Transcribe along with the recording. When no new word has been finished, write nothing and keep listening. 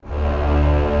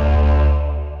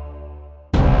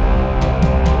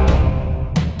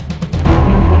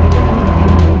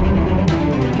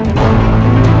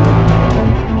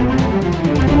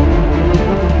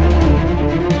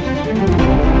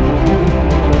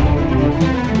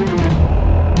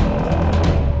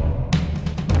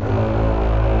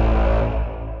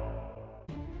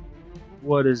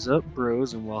What is up,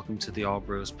 bros, and welcome to the All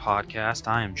Bros podcast.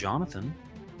 I am Jonathan.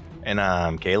 And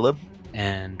I'm Caleb.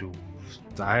 And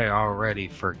I already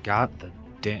forgot the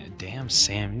damn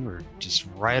Sam, you were just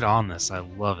right on this. I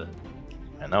love it.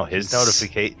 I know, his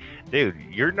notification. Dude,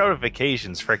 your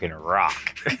notifications freaking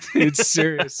rock. Dude,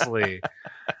 seriously.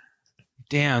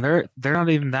 Damn, they're not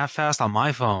even that fast on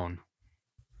my phone.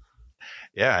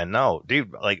 Yeah, I know.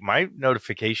 Dude, like, my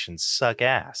notifications suck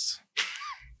ass.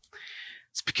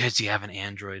 It's because you have an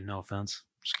Android, no offense.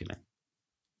 Just kidding.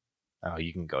 Oh,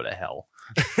 you can go to hell.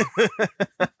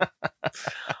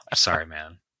 I'm sorry,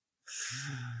 man.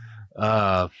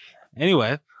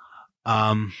 Anyway,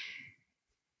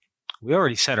 we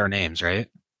already said our names, right?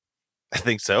 I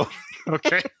think so.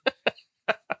 Okay.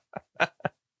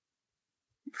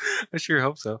 I sure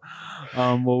hope so.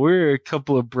 Well, we're a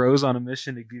couple of bros on a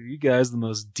mission to give you guys the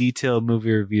most detailed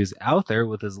movie reviews out there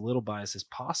with as little bias as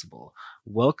possible.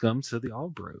 Welcome to the All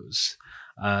Bros.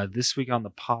 This week on the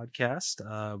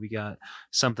podcast, we got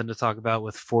something to talk about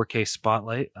with 4K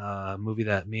Spotlight, a movie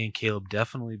that me and Caleb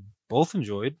definitely both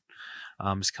enjoyed.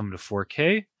 It's coming to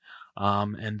 4K.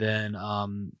 And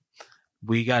then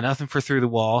we got nothing for Through the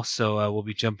Wall, so we'll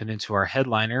be jumping into our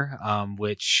headliner,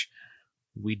 which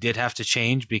we did have to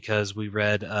change because we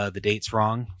read the dates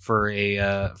wrong for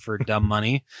Dumb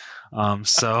Money.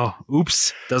 So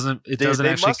oops, doesn't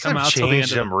actually come out till the end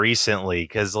of them recently,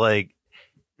 because like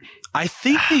I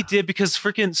think they did, because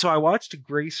freaking so I watched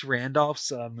Grace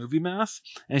Randolph's Movie Math,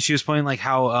 and she was pointing like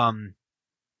how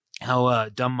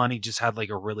Dumb Money just had like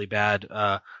a really bad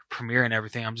premiere and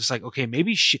everything. I'm just like, okay,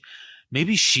 maybe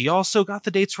she also got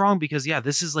the dates wrong, because yeah,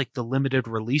 this is like the limited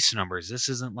release numbers. This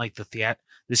isn't like the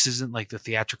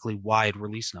theatrically wide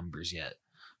release numbers yet.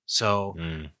 So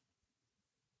I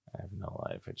have no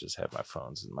life. I just have my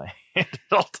phones in my hand at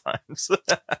all times.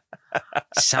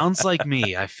 Sounds like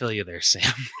me. I feel you there,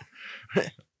 Sam.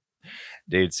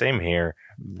 Dude, same here.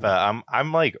 But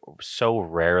I'm like so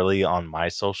rarely on my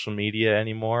social media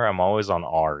anymore. I'm always on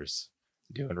ours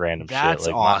doing random shit. That's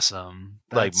awesome.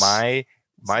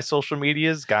 My social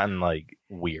media's gotten like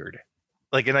weird.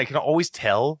 Like, and I can always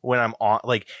tell when I'm on,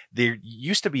 like, there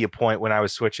used to be a point when I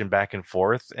was switching back and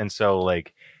forth. And so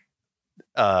like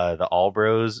the All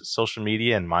Bros social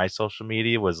media and my social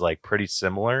media was like pretty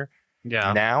similar.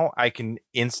 Yeah. Now I can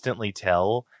instantly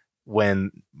tell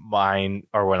when I'm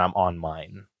on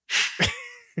mine.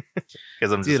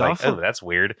 Because I'm just like, oh, that's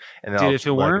weird. And then if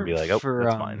it weren't be like, oh,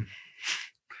 that's mine.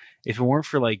 If it weren't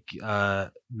for like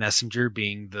Messenger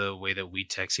being the way that we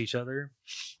text each other,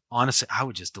 honestly, I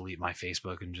would just delete my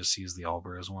Facebook and just use the All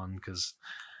Bros one, because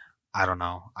I don't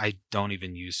know. I don't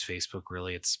even use Facebook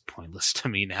really. It's pointless to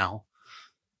me now.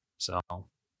 So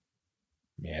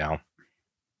yeah,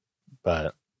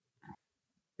 but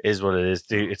it is what it is,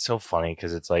 dude. It's so funny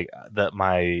because it's like the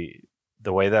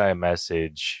way that I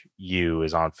message you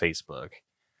is on Facebook.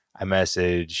 I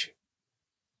message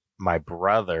my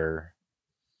brother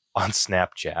on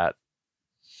Snapchat.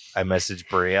 I message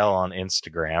Brielle on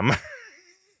Instagram.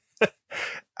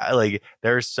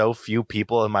 There are so few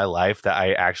people in my life that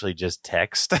I actually just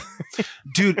text.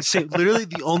 Dude, literally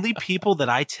the only people that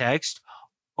I text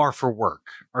are for work,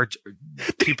 or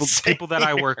people that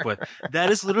I work with. That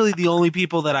is literally the only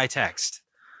people that I text.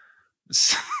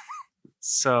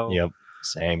 So yep,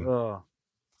 same.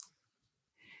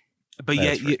 But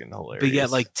yet,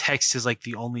 like, text is like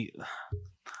the only.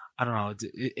 I don't know.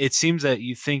 It seems that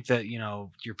you think that,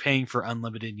 you're paying for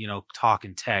unlimited, talk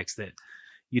and text, that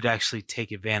you'd actually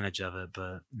take advantage of it.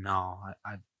 But no,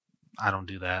 I don't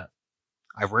do that.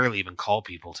 I rarely even call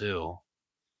people too.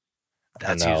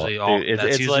 That's usually all. Dude,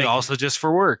 that's usually like, also just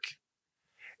for work.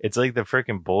 It's like the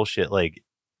freaking bullshit. Like,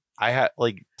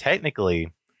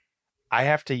 technically, I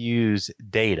have to use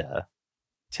data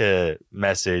to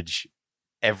message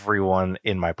everyone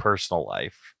in my personal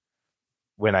life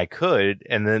when I could,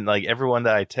 and then like everyone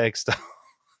that I text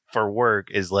for work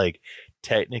is like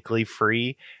technically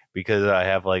free because I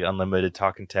have like unlimited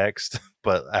talk and text,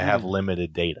 but I have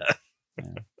limited data.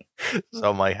 So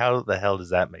I'm like, how the hell does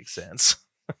that make sense?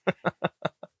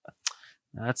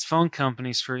 That's phone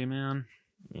companies for you, man.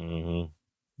 Mm-hmm.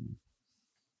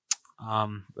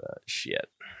 Shit.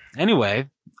 Anyway,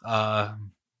 yeah,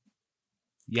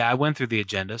 I went through the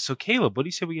agenda. So Caleb, what do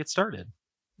you say we get started?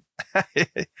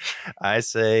 I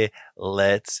say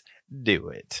let's do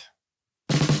it.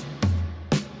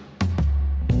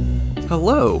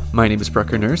 Hello, my name is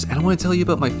Brucker Nurse, and I want to tell you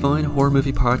about my fun horror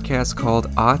movie podcast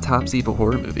called Autopsy of a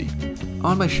Horror Movie.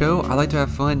 On my show, I like to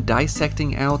have fun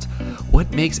dissecting out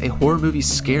what makes a horror movie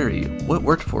scary, what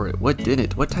worked for it, what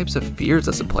didn't, what types of fears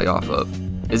does it play off of.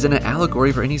 Is it an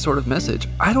allegory for any sort of message?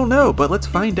 I don't know, but let's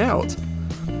find out.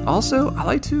 Also, I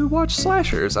like to watch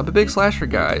slashers. I'm a big slasher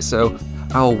guy, so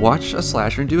I'll watch a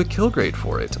slasher and do a kill grade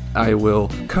for it. I will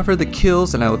cover the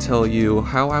kills and I will tell you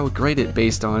how I would grade it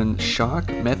based on shock,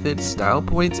 method, style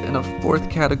points, and a fourth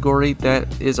category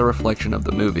that is a reflection of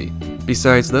the movie.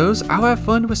 Besides those, I'll have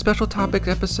fun with special topic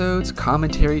episodes,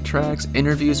 commentary tracks,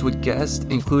 interviews with guests,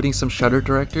 including some Shudder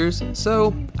directors,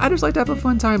 so I just like to have a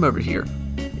fun time over here.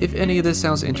 If any of this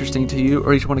sounds interesting to you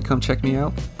or you just want to come check me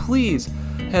out, please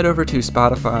head over to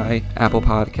Spotify, Apple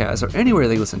Podcasts, or anywhere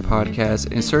they listen to podcasts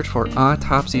and search for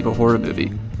Autopsy of a Horror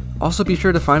Movie. Also be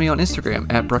sure to find me on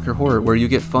Instagram at Brucker Horror, where you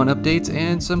get fun updates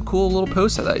and some cool little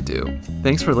posts that I do.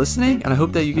 Thanks for listening, and I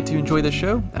hope that you get to enjoy the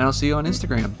show, and I'll see you on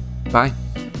Instagram. Bye.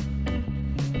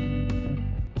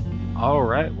 All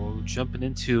right, well, jumping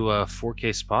into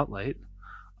 4K Spotlight,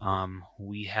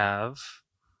 we have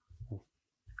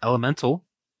Elemental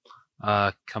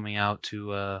coming out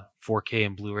to 4K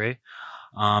and Blu-ray.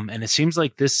 And it seems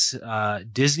like this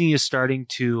Disney is starting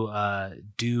to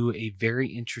do a very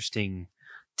interesting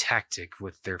tactic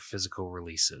with their physical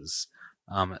releases,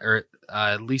 or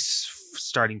at least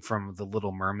starting from The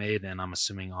Little Mermaid, and I'm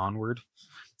assuming onward,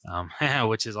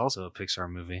 which is also a Pixar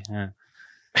movie.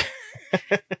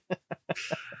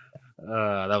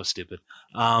 That was stupid.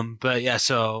 But yeah,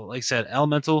 so like I said,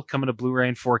 Elemental coming to Blu-ray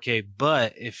and 4K.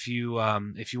 But if you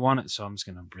want it, so I'm just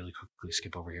gonna really quickly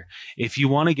skip over here. If you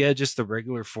want to get just the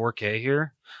regular 4K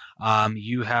here,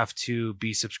 you have to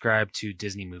be subscribed to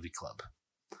Disney Movie Club.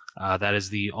 That is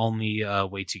the only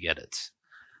way to get it.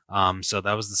 So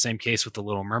that was the same case with The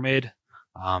Little Mermaid.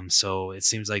 So it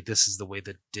seems like this is the way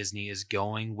that Disney is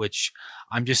going, which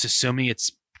I'm just assuming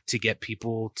it's to get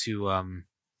people to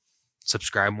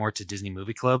subscribe more to Disney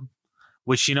Movie Club,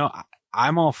 which, you know,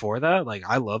 I'm all for that. Like,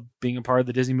 I love being a part of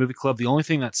the Disney Movie Club. The only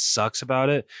thing that sucks about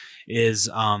it is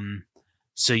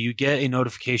so you get a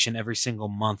notification every single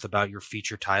month about your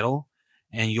feature title,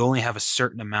 and you only have a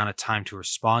certain amount of time to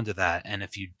respond to that. And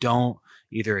if you don't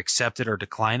either accept it or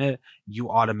decline it, you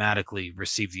automatically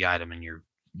receive the item and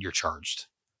you're charged.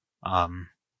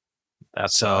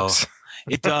 That sucks.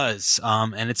 It does.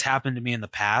 And it's happened to me in the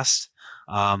past.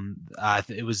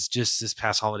 It was just this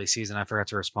past holiday season. I forgot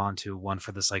to respond to one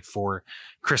for this like 4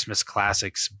 Christmas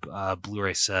classics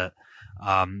Blu-ray set.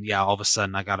 Yeah, all of a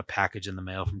sudden I got a package in the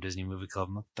mail from Disney Movie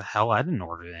Club. What the hell? I didn't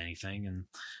order anything, and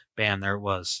bam, there it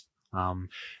was.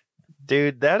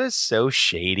 Dude, that is so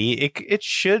shady. It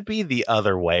should be the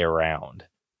other way around.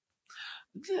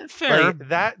 Fair.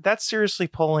 Like, that's seriously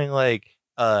pulling like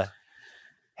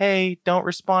hey, don't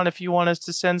respond if you want us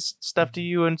to send stuff to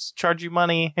you and charge you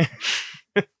money.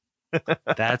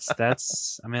 that's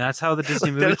I mean, that's how the Disney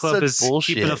Movie Club is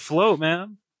keeping afloat,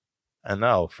 man. I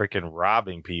know, freaking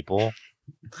robbing people.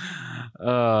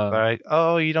 Like,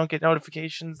 oh, you don't get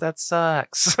notifications? That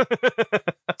sucks.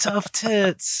 Tough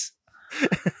tits.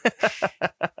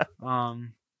 But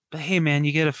hey, man,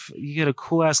 you get a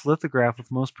cool ass lithograph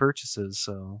with most purchases,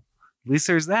 so at least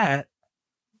there's that.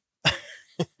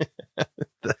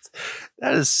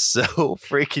 That is so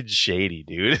freaking shady,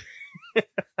 dude.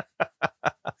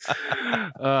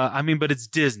 I mean, but it's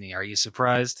Disney. Are you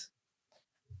surprised?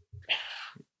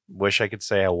 Wish I could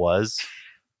say I was.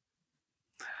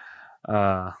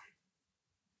 But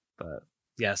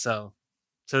yeah, so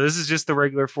this is just the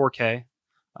regular 4K.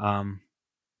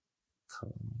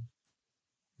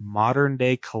 Modern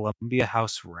day Columbia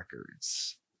House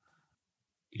Records.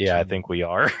 Yeah, I think we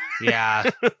are. Yeah,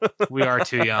 we are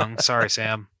too young. Sorry,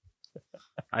 Sam.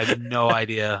 I have no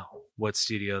idea what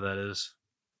studio that is.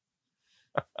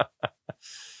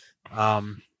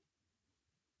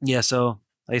 Yeah, so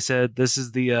like I said, this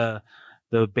is the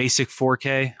basic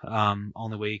 4K.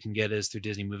 Only way you can get it is through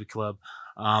Disney Movie Club.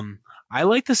 I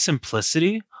like the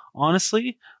simplicity,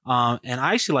 honestly, and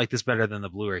I actually like this better than the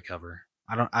Blu-ray cover.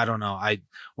 I don't know.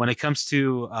 When it comes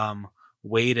to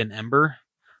Wade and Ember,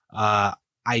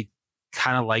 I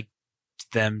kind of like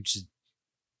them. Just,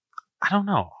 I don't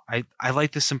know. I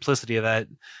like the simplicity of that.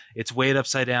 It's Wade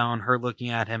upside down, her looking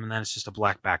at him, and then it's just a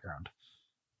black background.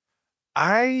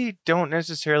 I don't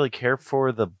necessarily care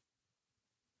for the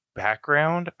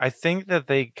background. I think that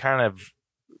they kind of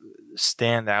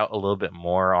stand out a little bit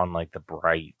more on like the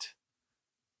bright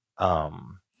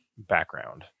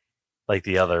background, like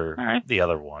the other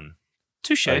one.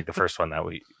 Touche. Like the first one that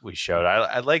we showed.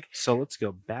 I like. So let's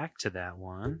go back to that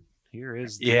one. Here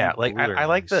is like I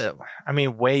like the. I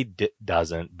mean, Wade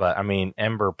doesn't, but I mean,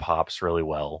 Ember pops really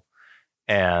well,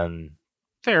 and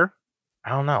fair. I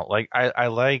don't know. Like I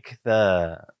like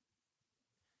the.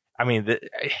 I mean,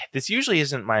 this usually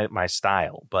isn't my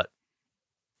style, but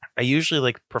I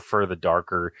usually prefer the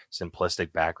darker,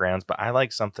 simplistic backgrounds. But I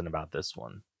like something about this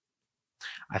one.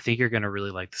 I think you're gonna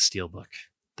really like the Steelbook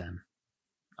then.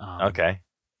 Okay.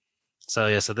 So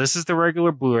yeah, so this is the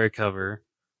regular Blu-ray cover,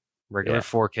 regular Yeah.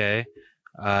 4K.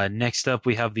 Next up,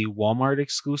 we have the Walmart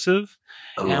exclusive.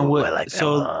 Oh, And what- I like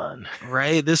so- that one.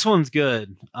 Right, this one's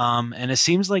good. And it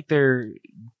seems like they're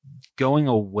going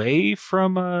away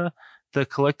from the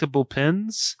collectible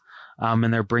pins.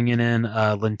 And they're bringing in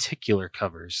lenticular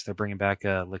covers. They're bringing back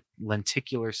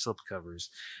lenticular slip covers,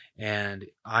 and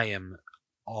I am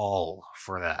all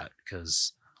for that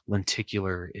because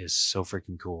lenticular is so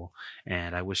freaking cool,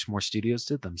 and I wish more studios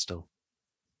did them still.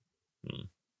 All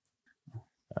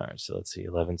right, so let's see.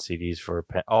 11 CDs for a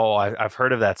pen. Oh, I've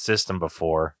heard of that system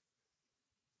before.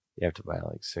 You have to buy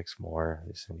like 6 more.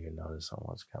 They send you a notice on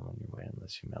what's coming your way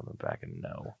unless you mail them back and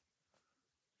no.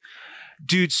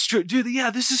 Dude,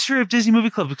 yeah, this is straight up Disney Movie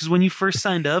Club because when you first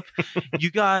signed up, you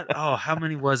got how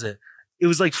many was it? It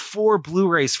was like 4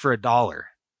 Blu-rays for $1.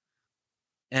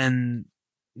 And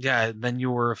yeah, then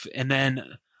you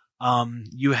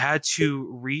had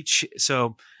to reach,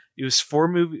 so it was 4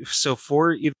 movies, so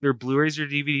 4 either Blu-rays or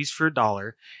DVDs for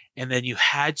 $1, and then you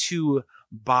had to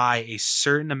buy a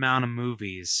certain amount of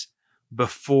movies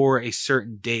before a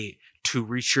certain date to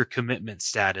reach your commitment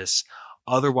status.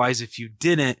 Otherwise, if you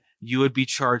didn't, you would be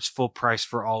charged full price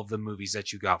for all of the movies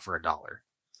that you got for $1.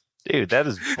 Dude, that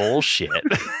is bullshit.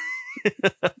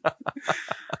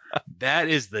 That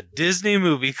is the Disney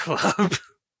Movie Club.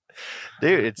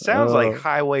 Dude, it sounds like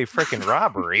highway freaking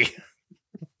robbery.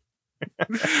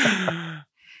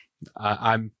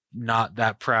 I'm not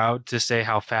that proud to say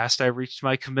how fast I reached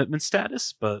my commitment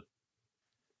status, but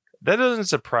That doesn't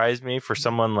surprise me for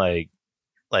someone like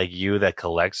you that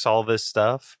collects all this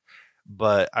stuff.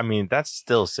 But I mean, that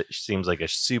still seems like a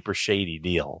super shady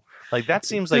deal. Like that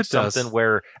seems like It does. something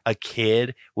where a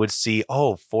kid would see,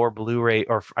 4 Blu-ray,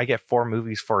 or I get 4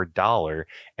 movies for $1,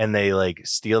 and they like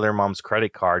steal their mom's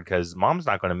credit card because mom's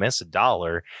not going to miss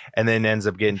 $1, and then ends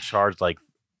up getting charged like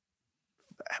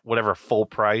whatever full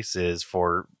price is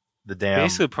for the damn.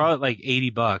 basically probably like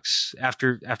 $80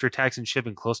 after tax and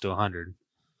shipping, close to 100.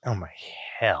 Oh my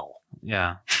hell!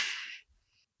 Yeah.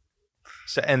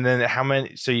 So and then how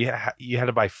many? So you had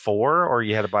to buy 4, or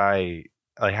you had to buy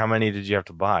like how many did you have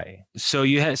to buy? So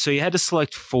you had to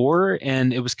select 4,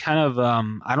 and it was kind of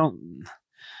I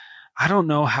don't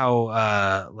know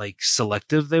how like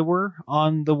selective they were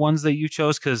on the ones that you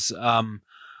chose, because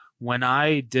when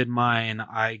I did mine,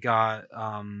 I got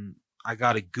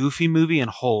a Goofy movie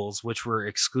and Holes, which were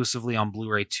exclusively on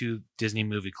Blu-ray to Disney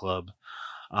Movie Club.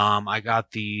 I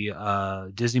got the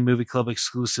Disney Movie Club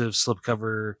exclusive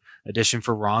slipcover edition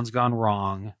for Ron's Gone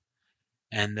Wrong,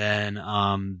 and then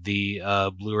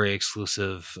the Blu-ray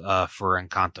exclusive for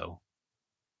Encanto.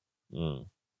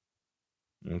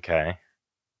 Okay.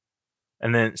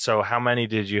 And then, so how many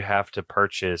did you have to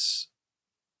purchase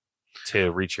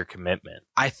to reach your commitment?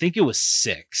 I think it was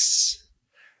 6.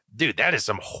 Dude, that is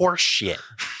some horse shit.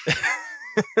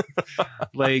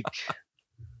 Like,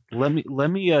 let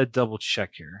me double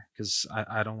check here because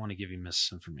I don't want to give you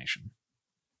misinformation.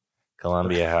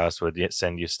 Columbia House would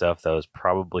send you stuff that was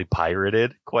probably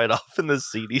pirated. Quite often the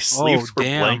CD sleeves were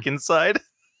damn. blank inside.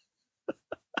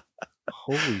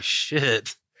 Holy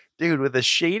shit. Dude, with a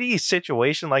shady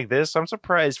situation like this, I'm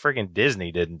surprised freaking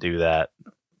Disney didn't do that.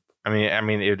 I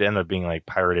mean, it would end up being like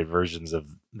pirated versions of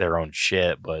their own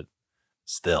shit, but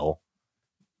still.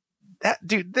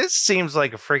 Dude, this seems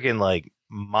like a freaking like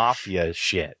mafia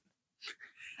shit.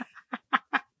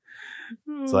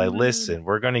 It's like, listen,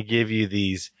 we're gonna give you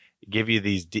these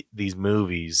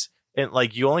movies, and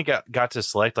like you only got to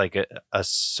select like a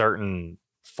certain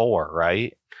 4,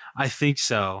 right? I think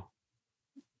so.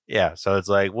 Yeah, so it's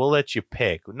like, we'll let you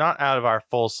pick, not out of our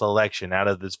full selection, out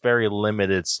of this very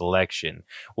limited selection.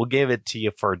 We'll give it to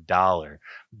you for $1,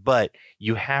 but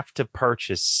you have to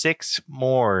purchase 6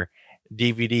 more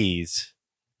DVDs.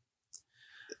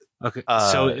 Okay,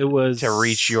 so it was to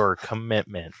reach your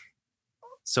commitment.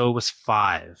 So it was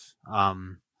 5.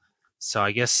 So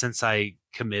I guess since I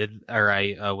committed, or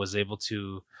I was able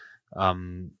to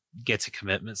get to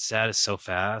commitment status so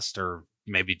fast, or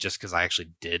maybe just because I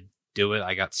actually did do it,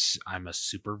 I'm a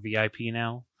super VIP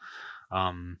now.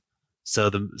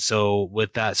 So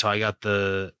with that, so I got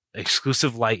the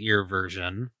exclusive Lightyear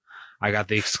version. I got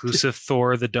the exclusive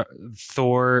Thor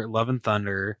Love and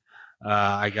Thunder.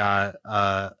 I got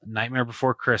Nightmare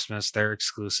Before Christmas, their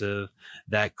exclusive,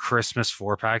 that Christmas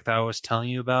 4-pack that I was telling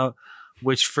you about,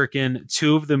 which freaking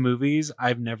 2 of the movies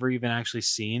I've never even actually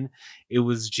seen. It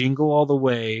was Jingle All the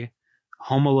Way,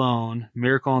 Home Alone,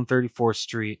 Miracle on 34th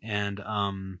Street, and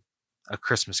A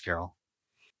Christmas Carol.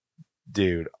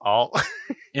 Dude,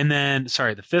 And then,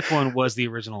 sorry, the 5th one was the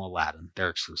original Aladdin, their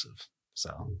exclusive.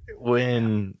 So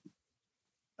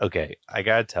Okay, I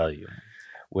gotta tell you,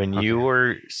 when you Okay.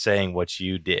 were saying what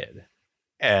you did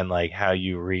and like how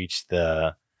you reached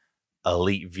the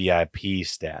elite VIP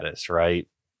status, right?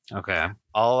 okay.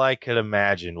 All I could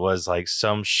imagine was like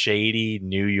some shady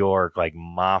New York like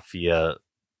mafia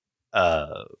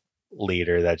uh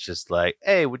leader that's just like,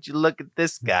 hey, would you look at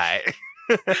this guy?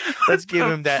 Let's give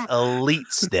him that elite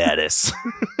status.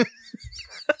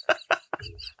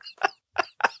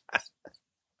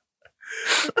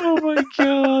 Oh my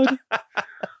god.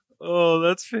 Oh,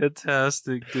 that's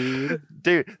fantastic, dude.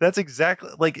 Dude, that's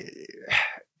exactly like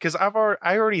because I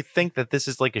already think that this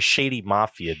is like a shady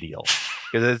mafia deal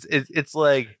because it's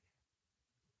like,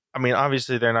 I mean,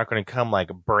 obviously they're not going to come like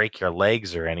break your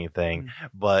legs or anything,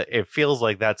 but it feels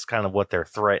like that's kind of what they're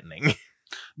threatening.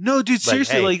 No, dude, Like,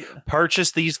 seriously, hey, like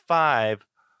purchase these 5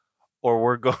 or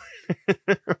we're going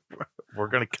we're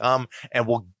going to come and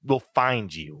we'll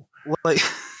find you. like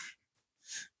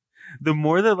the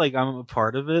more that like I'm a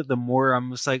part of it, the more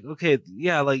I'm just like, okay,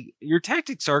 yeah, like your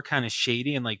tactics are kind of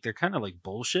shady and like they're kind of like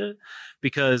bullshit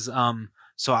because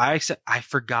so I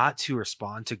forgot to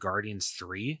respond to Guardians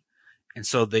 3. And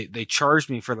so they charged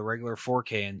me for the regular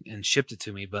 4K and shipped it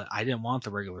to me, but I didn't want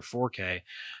the regular 4K.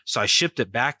 So I shipped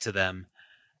it back to them.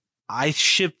 I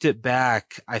shipped it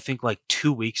back, I think like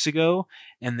 2 weeks ago,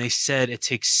 and they said it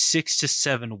takes 6 to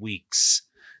 7 weeks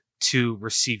to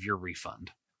receive your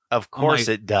refund. Of course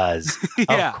it does.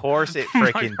 Yeah. Of course it I'm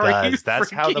like, freaking are you does.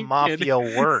 That's how the freaking mafia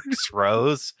kidding? works,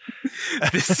 Rose.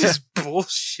 This is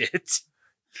bullshit.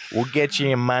 We'll get you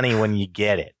your money when you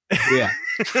get it. Yeah.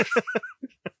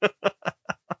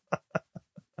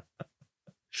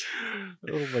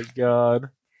 Oh my god.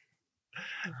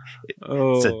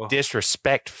 It's a Oh.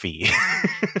 disrespect fee.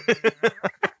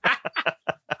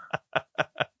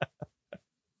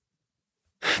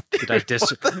 Did I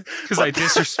because I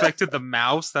disrespected the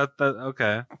mouse? That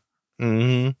okay.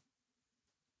 Mm-hmm.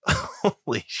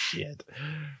 Holy shit.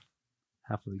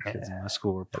 Half of the kids in my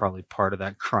school were probably part of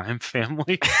that crime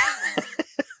family.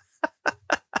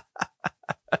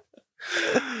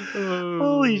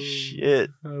 Holy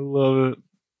shit. I love it.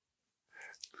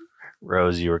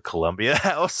 Rose, you were Columbia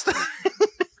House.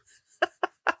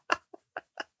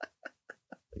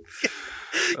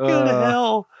 Go to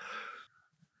hell.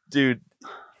 Dude,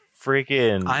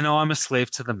 freaking. I know I'm a slave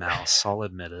to the mouse. I'll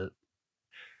admit it.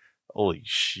 Holy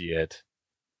shit.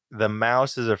 The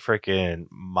mouse is a freaking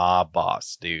mob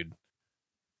boss, dude.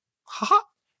 Haha.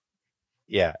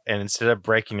 Yeah, and instead of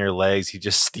breaking your legs, he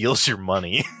just steals your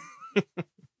money.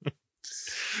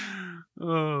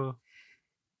 Oh.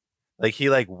 Like he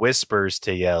like whispers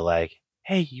to you like,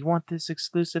 hey, you want this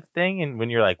exclusive thing? And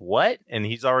when you're like, what? And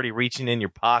he's already reaching in your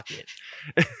pocket.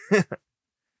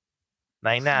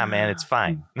 Like, nah, man, it's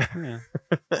fine. Yeah.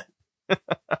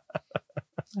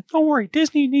 Don't worry,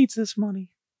 Disney needs this money.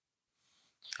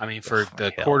 I mean, for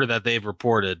the hell. quarter that they've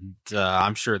reported,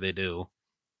 I'm sure they do.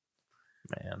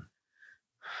 Man.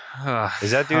 Is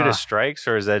that due to strikes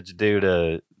or is that due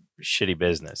to shitty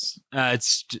business?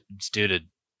 It's due to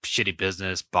shitty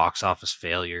business, box office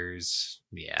failures.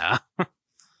 Yeah.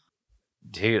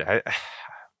 Dude,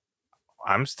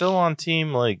 I'm still on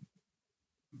team, like,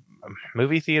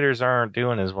 movie theaters aren't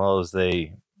doing as well as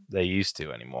they used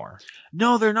to anymore.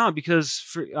 No, they're not because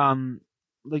for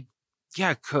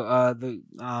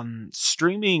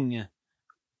streaming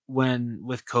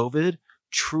with COVID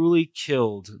truly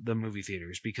killed the movie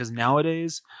theaters because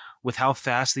nowadays with how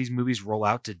fast these movies roll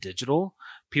out to digital,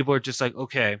 people are just like,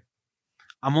 okay,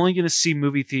 I'm only going to see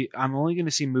movies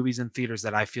in theaters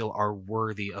that I feel are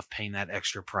worthy of paying that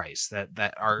extra price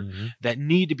that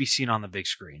need to be seen on the big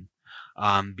screen.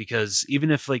 Because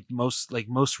even if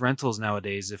most rentals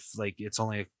nowadays, if like it's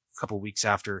only a couple weeks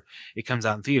after it comes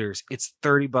out in theaters, it's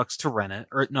 $30 to rent it,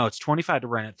 or no, it's $25 to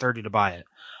rent it, $30 to buy it.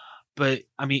 But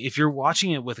I mean, if you're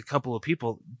watching it with a couple of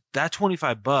people, that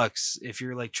 $25, if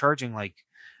you're like charging like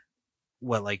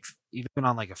what, like even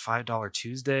on like a $5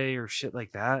 Tuesday or shit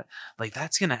like that, like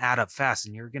that's gonna add up fast,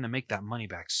 and you're gonna make that money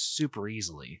back super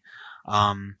easily.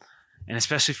 And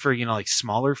especially for like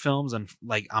smaller films, and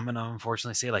like I'm gonna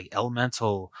unfortunately say like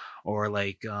Elemental or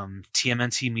like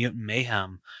TMNT Mutant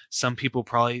Mayhem. Some people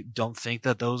probably don't think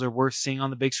that those are worth seeing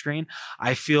on the big screen.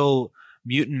 I feel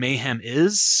Mutant Mayhem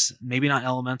is, maybe not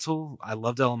Elemental. I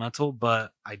loved Elemental,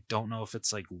 but I don't know if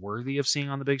it's like worthy of seeing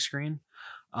on the big screen.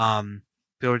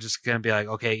 People are just gonna be like,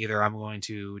 okay, either I'm going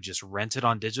to just rent it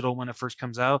on digital when it first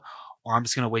comes out, or I'm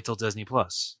just gonna wait till Disney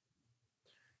Plus.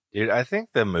 Dude, I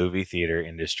think the movie theater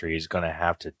industry is going to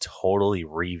have to totally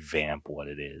revamp what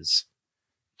it is.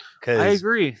 I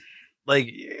agree.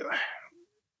 Like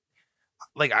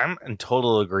I'm in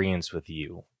total agreement with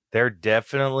you. there are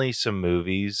definitely some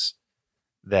movies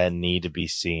that need to be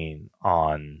seen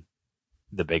on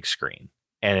the big screen.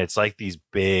 And it's like these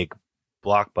big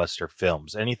blockbuster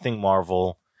films, anything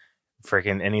Marvel,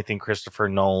 freaking anything Christopher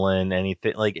Nolan,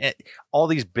 anything like all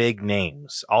these big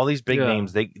names,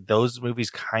 Yeah. those movies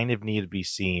kind of need to be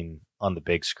seen on the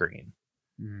big screen.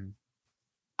 Mm.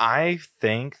 I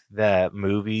think that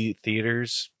movie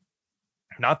theaters,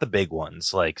 not the big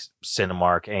ones like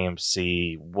Cinemark,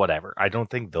 AMC, whatever, I don't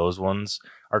think those ones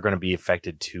are going to be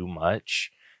affected too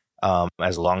much,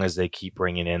 as long as they keep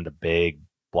bringing in the big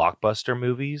blockbuster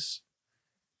movies.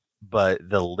 But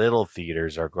the little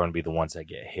theaters are going to be the ones that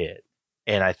get hit.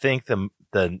 And I think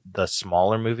the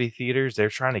smaller movie theaters, they're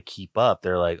trying to keep up.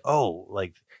 They're like, oh,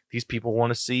 like these people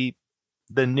want to see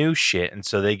the new shit, and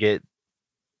so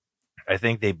I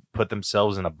think they put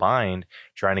themselves in a bind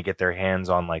trying to get their hands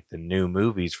on like the new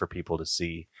movies for people to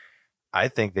see. I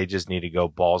think they just need to go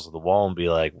balls to the wall and be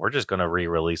like, we're just going to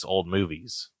re-release old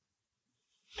movies.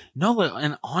 No,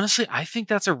 and honestly, I think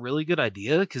that's a really good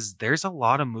idea because there's a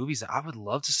lot of movies that I would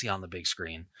love to see on the big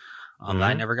screen. That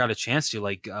I Mhm. never got a chance to.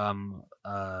 Like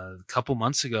a couple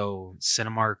months ago,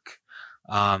 Cinemark.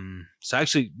 So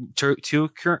actually, two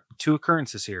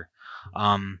occurrences here.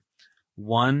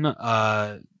 One,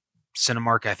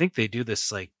 Cinemark. I think they do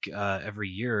this like every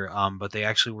year. But they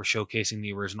actually were showcasing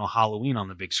the original Halloween on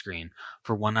the big screen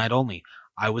for one night only.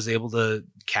 I was able to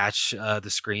catch the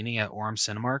screening at Orem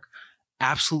Cinemark.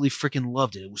 Absolutely freaking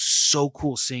loved it. It was so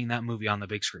cool seeing that movie on the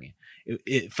big screen.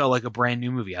 It felt like a brand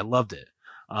new movie. I loved it.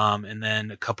 And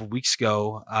then a couple weeks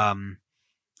ago,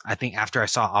 I think after I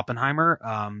saw Oppenheimer,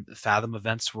 Fathom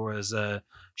Events was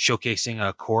showcasing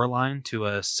a Coraline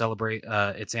to celebrate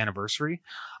its anniversary.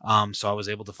 So I was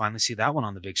able to finally see that one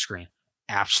on the big screen.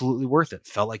 Absolutely worth it.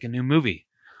 Felt like a new movie.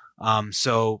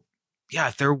 So yeah,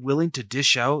 if they're willing to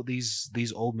dish out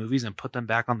these old movies and put them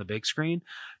back on the big screen,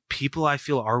 people I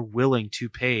feel are willing to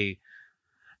pay,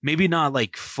 maybe not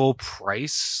like full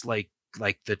price, like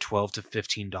the $12 to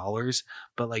 $15,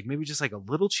 but like maybe just like a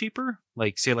little cheaper.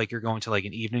 Like say like you're going to like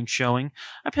an evening showing,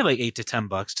 I pay like $8 to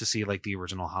 $10 to see like the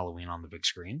original Halloween on the big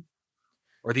screen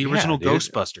or the Yeah, original dude.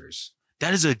 Ghostbusters.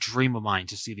 That is a dream of mine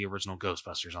to see the original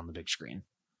Ghostbusters on the big screen.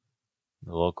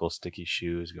 The local sticky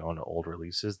shoes going to old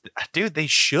releases. Dude, they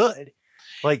should.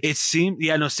 Like, It seemed,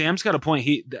 yeah, no, Sam's got a point.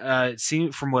 It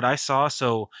seemed from what I saw.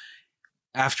 So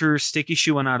after Sticky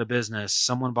Shoe went out of business,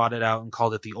 someone bought it out and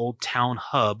called it the Old Town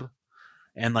Hub.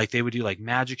 And like they would do like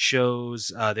magic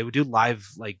shows, they would do live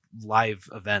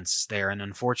events there. And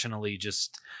unfortunately,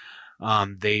 just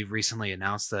they recently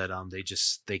announced that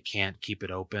they can't keep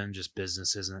it open. Just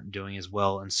business isn't doing as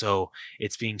well, and so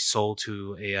it's being sold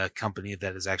to a company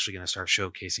that is actually going to start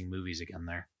showcasing movies again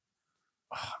there.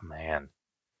 oh man,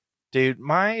 dude,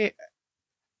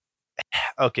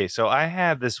 okay, so I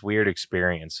had this weird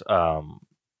experience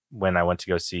when I went to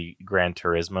go see Gran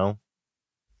Turismo.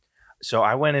 So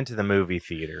I went into the movie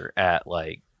theater at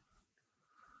like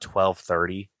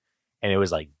 12:30 and it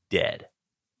was like dead.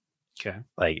 Okay.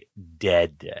 Like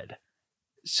dead.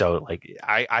 So like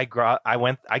I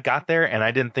got there and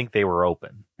I didn't think they were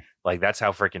open. Like that's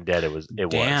how freaking dead it was.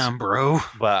 Damn, bro.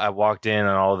 But I walked in and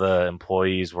all the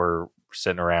employees were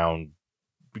sitting around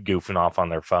goofing off on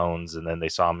their phones, and then they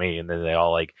saw me and then they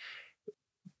all like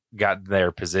got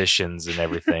their positions and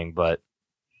everything. But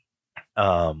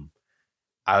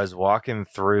I was walking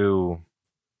through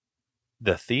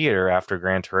the theater after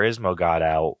Gran Turismo got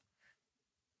out,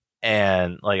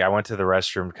 and like I went to the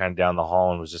restroom kind of down the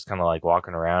hall and was just kind of like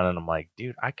walking around, and I'm like,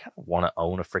 dude, I kind of want to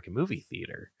own a freaking movie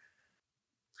theater.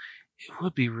 It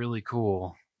would be really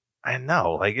cool. I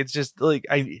know, like it's just like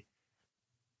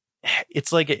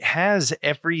it's like it has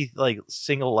every like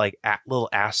single like little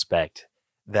aspect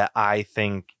that I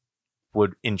think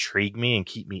would intrigue me and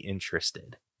keep me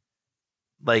interested.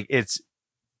 Like it's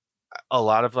a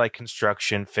lot of like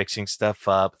construction, fixing stuff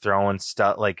up, throwing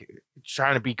stuff, like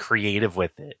trying to be creative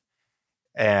with it,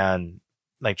 and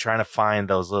like trying to find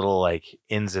those little like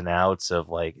ins and outs of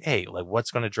like, hey, like what's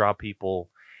going to draw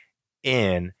people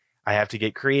in. I have to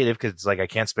get creative because it's like I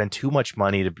can't spend too much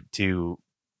money to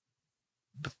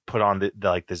put on the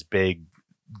like this big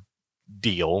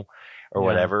deal or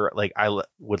whatever. Like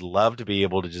would love to be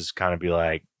able to just kind of be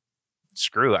like,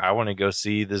 screw it, I want to go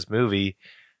see this movie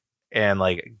and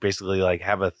like basically like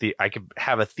have I could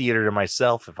have a theater to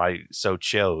myself if I so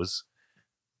chose.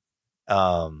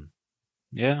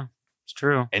 Yeah, it's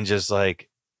true. And just like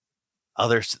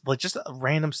other like just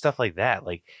random stuff like that.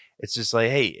 Like it's just like,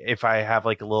 hey, if I have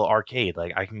like a little arcade,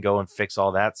 like I can go and fix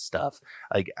all that stuff.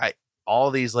 Like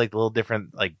all these like little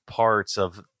different like parts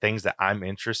of things that I'm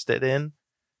interested in,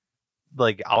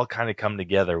 like I'll kind of come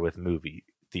together with movie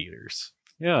theaters.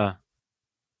 Yeah.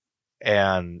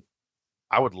 And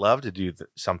I would love to do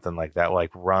something like that,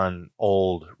 like run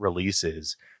old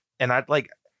releases. And I'd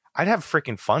have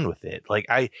freaking fun with it. Like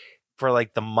for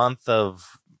like the month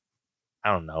of,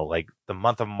 I don't know, like the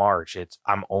month of March,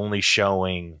 I'm only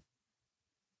showing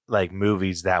like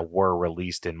movies that were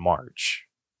released in March.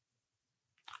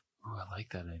 Oh, I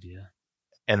like that idea.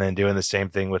 And then doing the same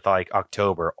thing with like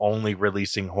October, only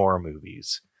releasing horror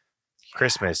movies. Yes.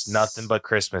 Christmas, nothing but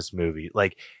Christmas movie.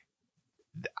 Like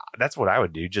that's what I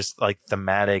would do, just like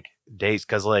thematic dates.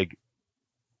 Cause like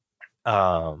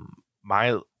I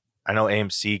know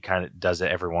AMC kind of does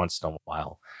it every once in a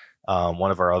while.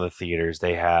 One of our other theaters,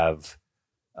 they have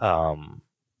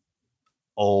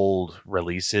old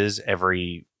releases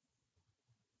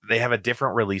they have a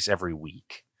different release every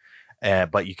week.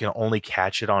 But you can only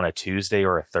catch it on a Tuesday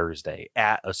or a Thursday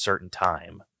at a certain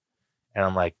time. And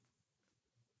I'm like,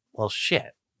 well,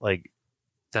 shit. Like,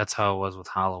 that's how it was with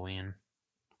Halloween.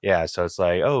 Yeah, so it's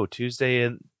like, oh, Tuesday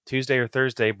or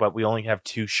Thursday, but we only have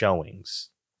 2 showings.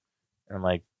 And I'm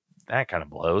like, that kind of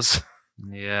blows.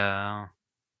 Yeah.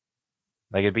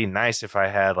 Like, it'd be nice if I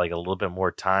had like a little bit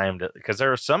more time because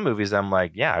there are some movies that I'm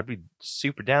like, yeah, I'd be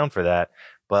super down for that,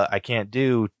 but I can't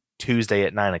do Tuesday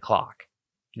at 9:00.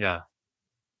 Yeah.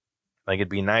 Like, it'd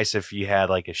be nice if you had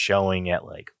like a showing at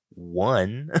like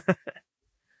 1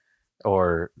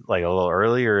 or like a little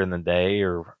earlier in the day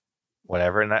or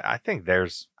whatever. And I think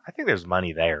there's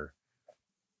money there.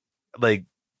 Like,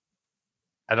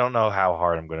 I don't know how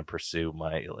hard I'm going to pursue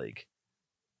my like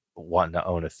wanting to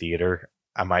own a theater.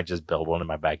 I might just build one in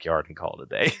my backyard and call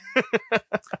it a day.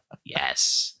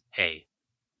 Yes. Hey,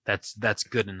 that's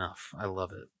good enough. I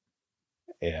love it.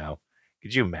 Yeah.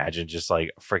 Could you imagine just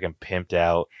like freaking pimped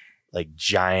out, like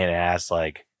giant ass,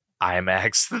 like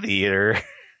IMAX theater?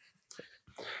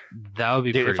 That would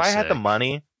be Dude, pretty if I sick. had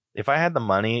the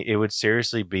money, it would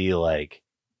seriously be like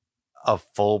a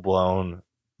full blown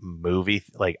movie,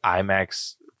 like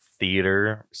IMAX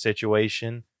theater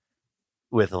situation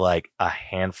with like a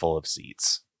handful of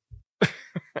seats.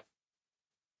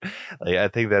 Like, I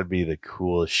think that'd be the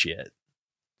coolest shit.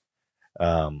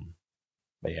 But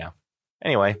yeah.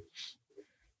 Anyway,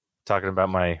 talking about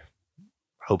my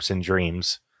hopes and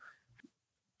dreams.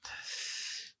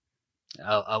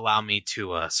 Allow me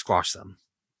to squash them.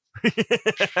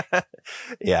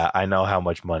 Yeah, I know how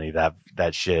much money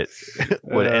that shit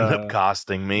would end up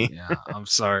costing me. Yeah, I'm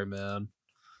sorry, man.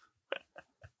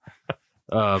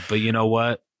 But you know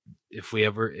what?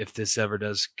 If this ever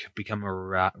does become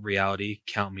a reality,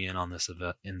 count me in on this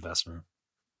investment.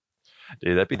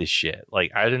 Dude, that'd be the shit.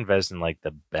 Like, I'd invest in like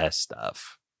the best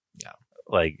stuff. Yeah.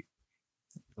 Like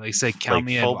I say, count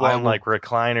me in. Full blown like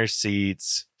recliner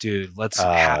seats. Dude, let's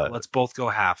both go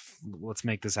half. Let's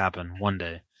make this happen one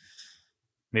day.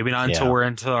 Maybe not until we're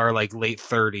into our like late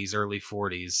 30s, early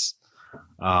 40s.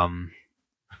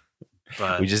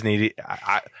 But we just need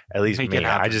at least me.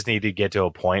 I just need to get to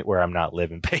a point where I'm not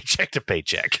living paycheck to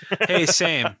paycheck. Hey,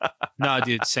 same. No,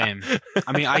 dude, same.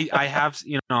 I mean, I have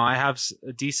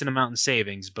a decent amount in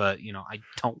savings, but I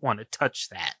don't want to touch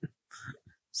that.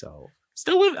 So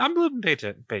I'm living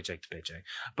paycheck to paycheck.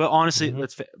 But honestly,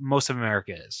 most of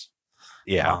America is.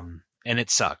 Yeah. And it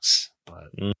sucks, but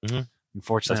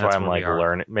unfortunately, that's why I'm like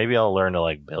learning. Maybe I'll learn to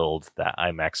like build that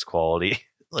IMAX quality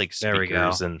like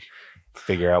speakers and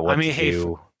figure out what to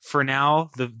do. For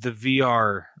now, the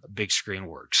VR big screen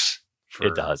works.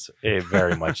 It does. It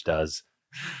very much does.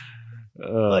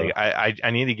 Like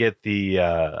I need to get the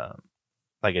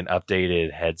like an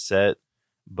updated headset,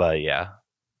 but yeah,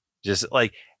 just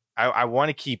like I want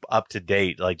to keep up to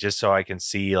date, like just so I can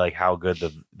see like how good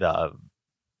the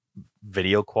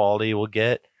video quality will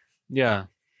get. Yeah.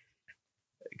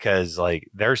 Because like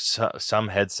there's some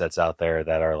headsets out there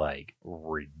that are like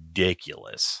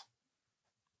ridiculous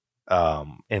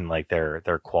in like their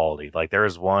quality. Like there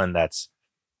is one that's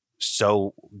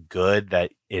so good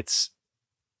that it's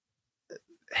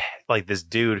like this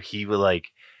dude, he would like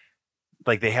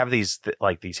they have these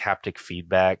these haptic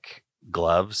feedback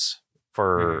gloves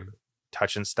for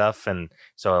touching stuff, and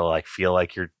so it'll like feel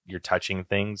like you're touching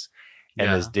things.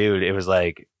 And this dude, it was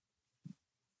like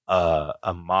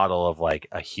a model of like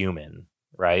a human,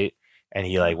 right? And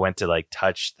he like went to like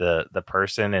touch the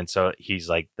person, and so he's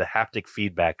like, the haptic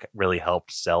feedback really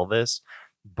helped sell this,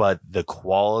 but the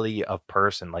quality of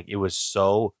person, like it was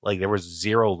so like there was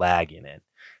zero lag in it,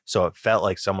 so it felt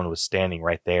like someone was standing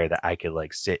right there that I could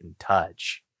like sit and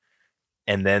touch.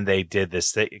 And then they did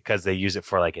this thing because they use it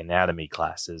for like anatomy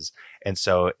classes, and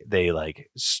so they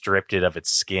like stripped it of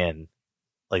its skin,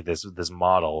 like this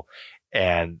model.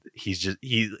 And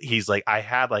he's like, I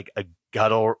had like a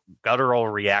guttural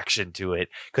reaction to it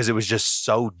because it was just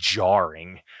so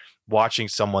jarring watching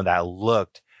someone that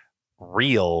looked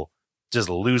real just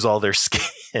lose all their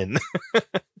skin.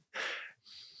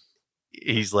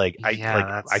 He's like,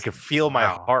 I could feel my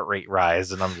heart rate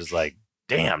rise, and I'm just like,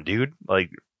 damn, dude, like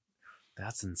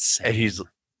that's insane. And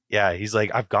he's like,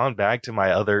 I've gone back to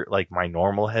my other, like my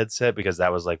normal headset because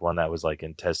that was like one that was like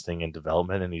in testing and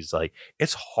development, and he's like,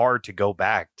 it's hard to go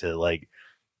back to like.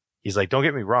 He's like, don't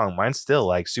get me wrong, mine's still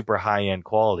like super high end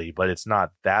quality, but it's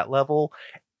not that level,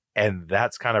 and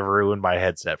that's kind of ruined my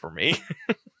headset for me.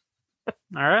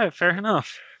 All right, fair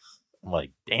enough. I'm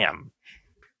like, damn.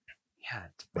 Yeah,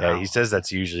 Yeah, he says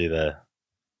that's usually the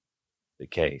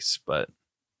case, but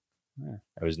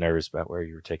I was nervous about where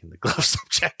you were taking the glove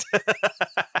subject.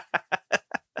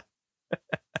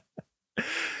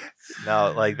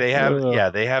 No, like they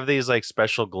have these like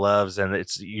special gloves, and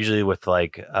it's usually with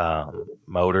like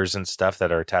motors and stuff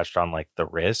that are attached on like the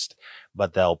wrist,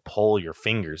 but they'll pull your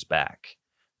fingers back,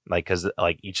 like because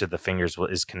like each of the fingers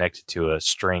is connected to a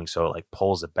string, so it like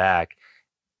pulls it back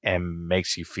and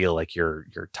makes you feel like you're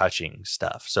touching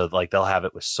stuff. So like they'll have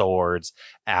it with swords,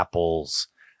 apples,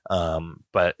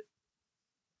 but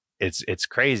it's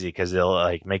crazy because they'll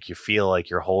like make you feel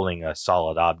like you're holding a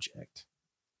solid object,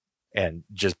 and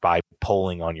just by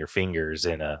pulling on your fingers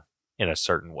in a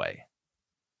certain way,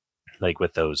 like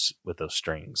with those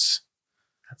strings.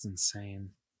 That's insane.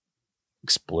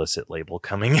 Explicit label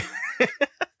coming.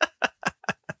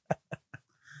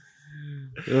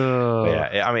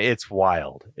 Yeah, I mean, it's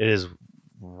wild. It is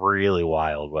really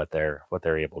wild what they're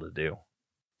able to do.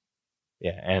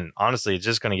 Yeah, and honestly, it's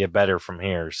just going to get better from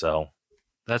here. So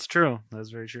that's true. That's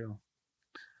very true.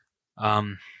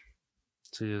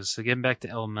 So getting back to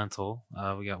Elemental,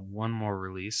 we got one more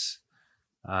release,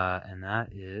 and that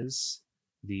is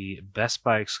the Best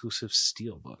Buy exclusive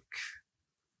Steelbook.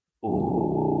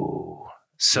 Ooh,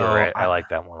 so right. I like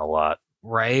that one a lot.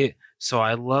 Right. So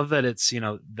I love that it's,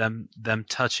 them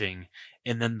touching,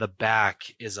 and then the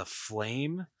back is a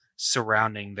flame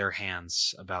surrounding their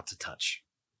hands about to touch.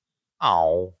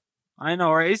 Oh, I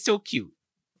know, right? It's so cute.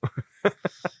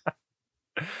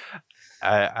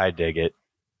 I dig it.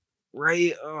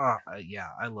 Right. Yeah,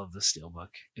 I love the Steelbook.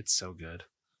 It's so good.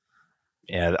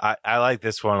 Yeah, I like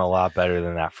this one a lot better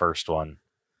than that first one.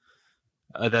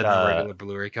 Than the regular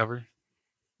Blu-ray cover.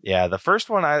 Yeah, the first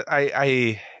one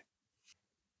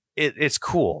it's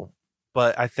cool,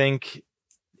 but I think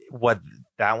what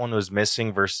that one was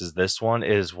missing versus this one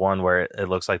is one where it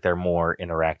looks like they're more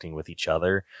interacting with each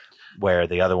other, where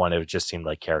the other one it just seemed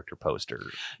like character poster.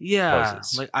 Yeah,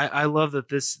 poses. like I love that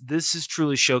this is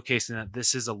truly showcasing that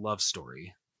this is a love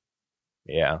story.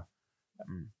 Yeah,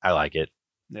 I like it.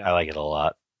 Yeah. I like it a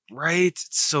lot. Right, it's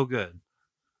so good.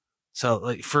 So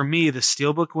like for me, the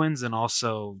Steelbook wins, and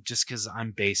also just because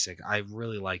I'm basic, I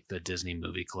really like the Disney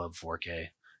Movie Club 4K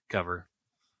cover.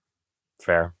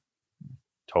 Fair.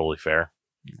 Totally fair.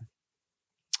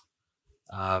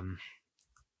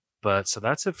 But so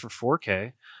that's it for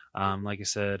 4K. Like I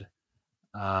said,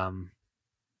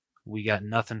 we got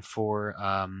nothing for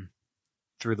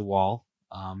Through the Wall.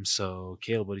 So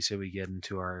Caleb, what do you say we get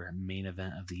into our main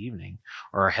event of the evening,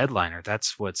 or our headliner?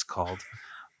 That's what it's called.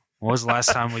 When was the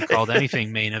last time we called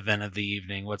anything main event of the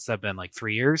evening? What's that been, like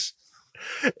 3 years?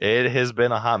 It has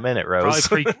been a hot minute, Rose.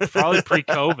 Probably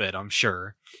pre-COVID, I'm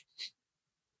sure.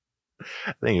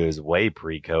 I think it was way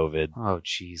pre-COVID. Oh,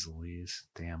 geez, Louise.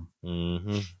 Damn.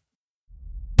 Mm-hmm.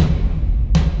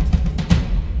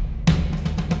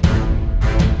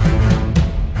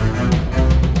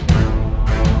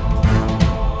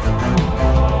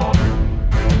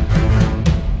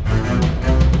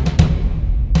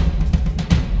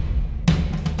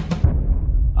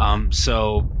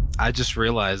 So I just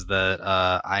realized that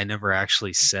I never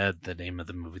actually said the name of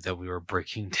the movie that we were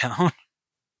breaking down.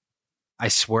 I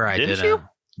swear I didn't. You?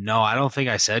 No, I don't think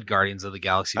I said Guardians of the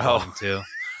Galaxy Volume 2.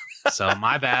 So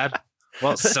my bad.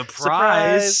 Well,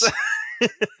 surprise.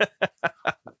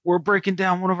 We're breaking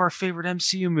down one of our favorite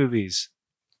MCU movies.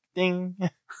 Ding.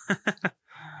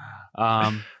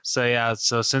 So yeah,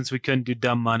 so since we couldn't do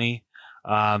Dumb Money,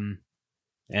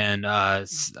 and a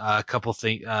couple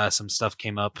things, some stuff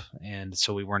came up, and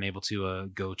so we weren't able to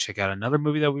go check out another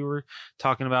movie that we were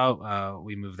talking about.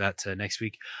 We moved that to next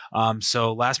week.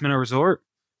 So Last Minute Resort,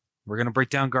 we're gonna break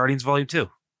down Guardians Volume 2.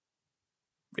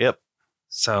 Yep.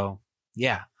 So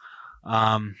yeah.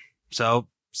 So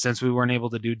since we weren't able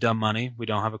to do Dumb Money, we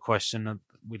don't have a question of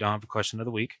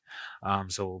the week.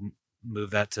 So we'll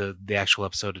move that to the actual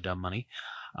episode of Dumb Money.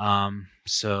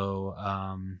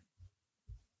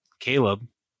 Caleb,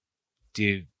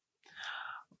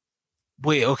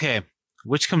 okay.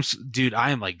 Which comes, dude?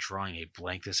 I am like drawing a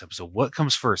blank this episode. What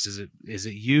comes first? Is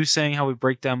it you saying how we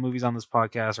break down movies on this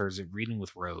podcast, or is it reading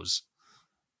with Rose?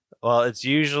 Well, it's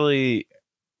usually.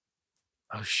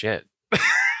 Oh shit!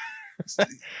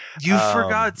 You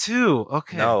forgot too.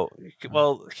 Okay. No,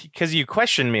 well, because you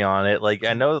questioned me on it. Like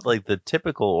I know, like the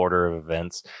typical order of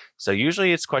events. So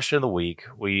usually it's question of the week.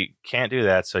 We can't do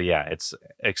that. So yeah, it's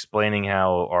explaining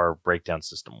how our breakdown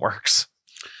system works.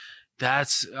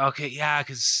 That's okay. Yeah,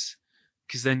 because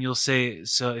then you'll say,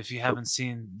 so if you haven't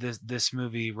seen this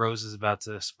movie, Rose is about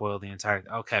to spoil the entire.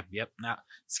 Okay. Yep. Now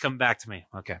it's coming back to me.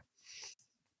 Okay.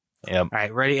 Yep. All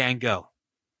right. Ready and go.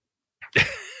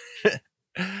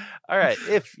 All right.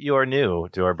 If you're new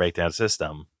to our breakdown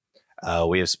system,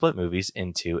 we have split movies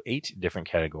into 8 different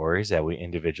categories that we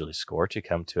individually score to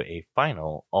come to a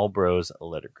final All Bros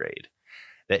letter grade.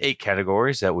 The 8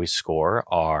 categories that we score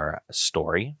are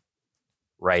story,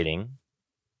 writing,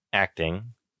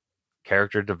 acting,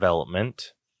 character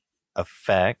development,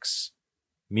 effects,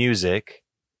 music,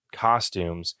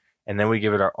 costumes, and then we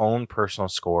give it our own personal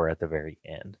score at the very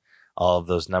end. All of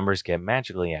those numbers get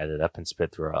magically added up and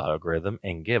spit through our algorithm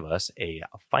and give us a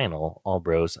final All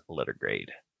Bros letter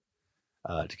grade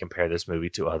to compare this movie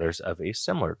to others of a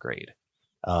similar grade.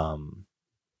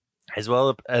 As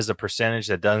well as a percentage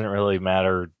that doesn't really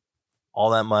matter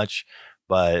all that much,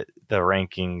 but the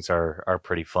rankings are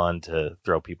pretty fun to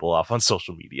throw people off on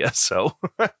social media. So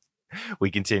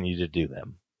we continue to do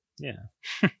them. Yeah.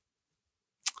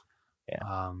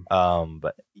 Yeah.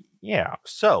 But yeah.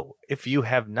 So if you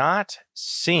have not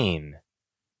seen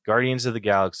Guardians of the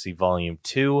Galaxy Volume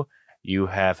 2, you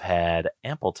have had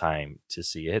ample time to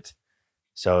see it.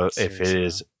 So if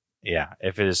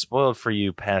it is spoiled for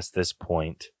you past this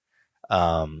point,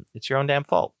 it's your own damn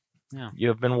fault. Yeah. You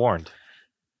have been warned.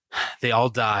 They all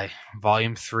die.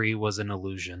 Volume 3 was an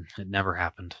illusion. It never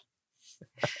happened.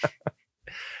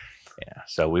 Yeah.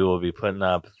 So we will be putting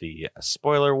up the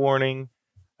spoiler warning.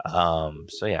 So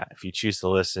yeah, if you choose to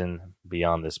listen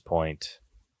beyond this point,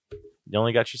 you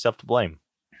only got yourself to blame.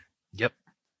 Yep.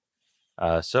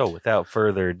 So without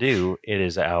further ado, it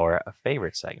is our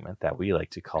favorite segment that we like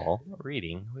to call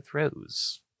Reading with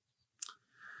Rose.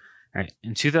 All right.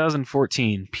 In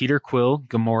 2014, Peter Quill,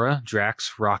 Gamora,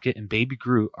 Drax, Rocket, and Baby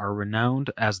Groot are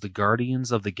renowned as the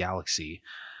Guardians of the Galaxy.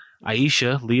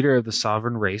 Aisha, leader of the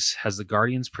Sovereign Race, has the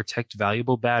Guardians protect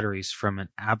valuable batteries from an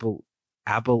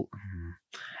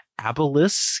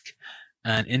obelisk,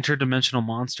 an interdimensional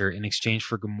monster, in exchange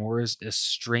for Gamora's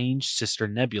estranged sister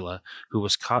Nebula, who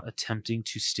was caught attempting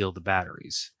to steal the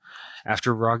batteries.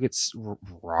 After Rocket steals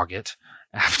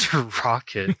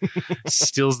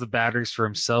the batteries for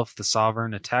himself, the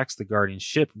Sovereign attacks the Guardians'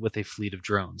 ship with a fleet of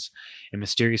drones. A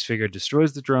mysterious figure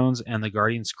destroys the drones, and the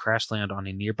Guardians crash land on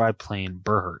a nearby plane,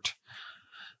 Berhurt.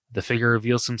 The figure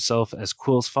reveals himself as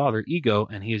Quill's father, Ego,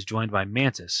 and he is joined by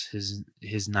Mantis,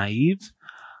 his naive,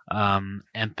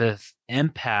 empath.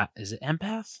 Is it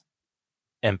empath?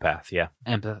 Empath, yeah.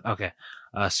 Empath. Okay.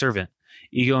 Servant.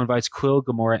 Ego invites Quill,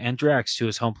 Gamora, and Drax to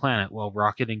his home planet, while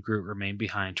Rocket and Groot remain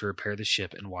behind to repair the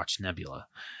ship and watch Nebula.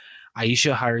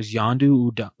 Aisha hires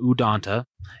Yondu Udanta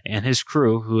and his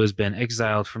crew, who has been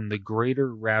exiled from the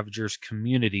Greater Ravagers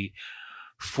community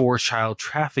for child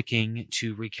trafficking,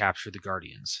 to recapture the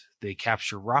Guardians. They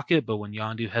capture Rocket, but when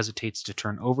Yondu hesitates to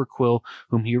turn over Quill,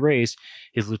 whom he raised,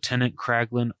 his Lieutenant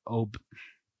Kraglin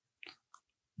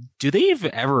Do they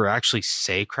ever actually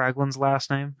say Kraglin's last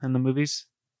name in the movies?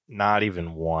 Not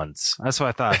even once. That's what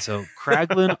I thought. So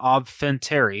Kraglin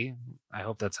Obfenteri, I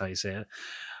hope that's how you say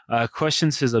it,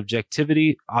 questions his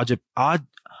objectivity,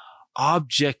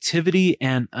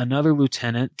 and another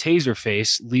lieutenant,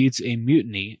 Taserface, leads a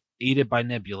mutiny aided by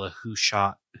Nebula, who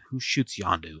shoots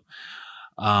Yondu.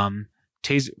 Aided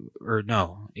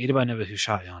by Nebula, who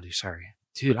shot Yondu. Sorry,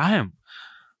 dude.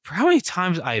 For how many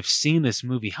times I have seen this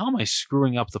movie, how am I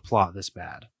screwing up the plot this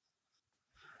bad?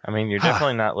 I mean, you're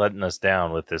definitely not letting us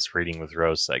down with this Reading with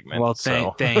Rose segment. Well,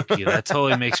 thank you. That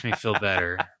totally makes me feel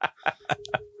better.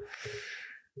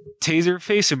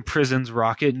 Taserface imprisons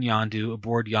Rocket and Yondu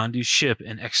aboard Yondu's ship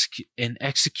and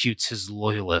executes his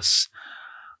loyalists.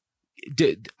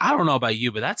 I don't know about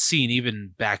you, but that scene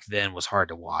even back then was hard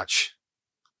to watch.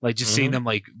 Like just seeing them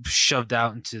like shoved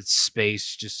out into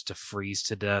space just to freeze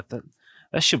to death.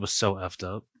 That shit was so effed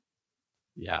up.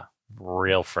 Yeah,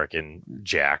 real freaking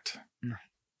jacked.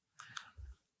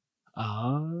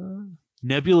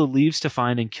 Nebula leaves to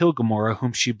find and kill Gamora,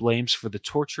 whom she blames for the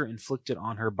torture inflicted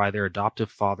on her by their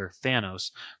adoptive father, Thanos.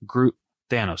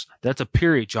 Thanos. That's a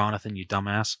period, Jonathan, you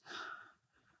dumbass.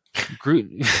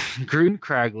 Groot, Groot and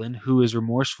Kraglin, who is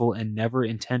remorseful and never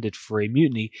intended for a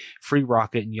mutiny, free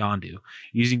Rocket and Yondu.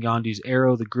 Using Yondu's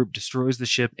arrow, the group destroys the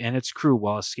ship and its crew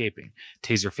while escaping.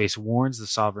 Taserface warns the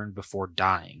Sovereign before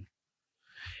dying.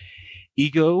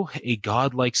 Ego, a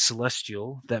godlike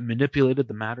celestial that manipulated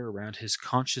the matter around his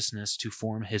consciousness to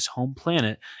form his home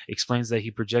planet, explains that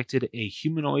he projected a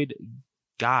humanoid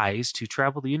guise to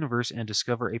travel the universe and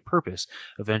discover a purpose,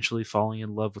 eventually falling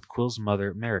in love with Quill's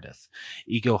mother, Meredith.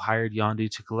 Ego hired Yondu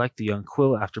to collect the young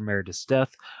Quill after Meredith's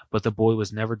death, but the boy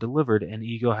was never delivered, and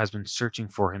Ego has been searching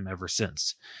for him ever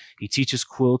since. He teaches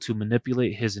Quill to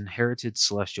manipulate his inherited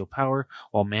celestial power,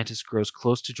 while Mantis grows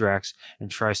close to Drax and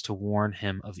tries to warn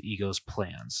him of Ego's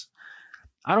plans.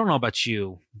 I don't know about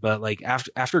you, but like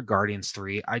after Guardians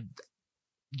 3,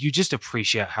 you just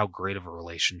appreciate how great of a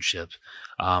relationship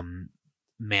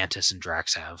Mantis and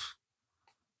Drax have.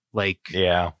 Like,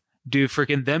 Yeah. dude,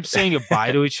 freaking them saying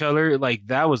goodbye to each other, like,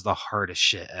 that was the hardest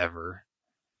shit ever.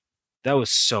 That was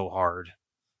so hard.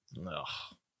 Ugh.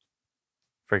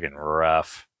 Freaking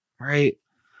rough. Right?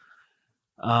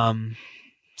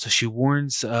 So she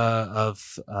warns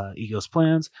of Ego's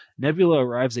plans. Nebula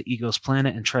arrives at Ego's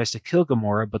planet and tries to kill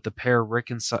Gamora, but the pair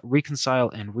reconcile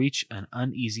and reach an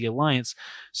uneasy alliance,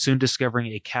 soon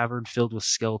discovering a cavern filled with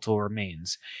skeletal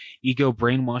remains. Ego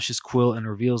brainwashes Quill and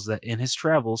reveals that in his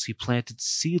travels he planted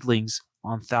seedlings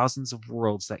on thousands of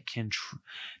worlds that can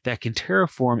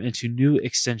terraform into new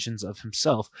extensions of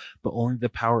himself, but only the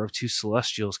power of two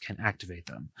Celestials can activate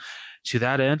them. To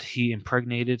that end, he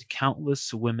impregnated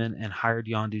countless women and hired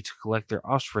Yondu to collect their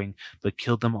offspring, but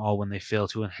killed them all when they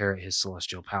failed to inherit his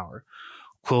celestial power.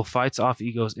 Quill fights off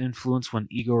Ego's influence when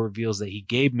Ego reveals that he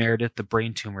gave Meredith the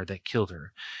brain tumor that killed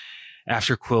her.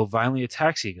 After Quill violently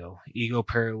attacks Ego,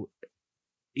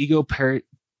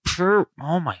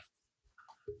 oh my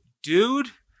dude,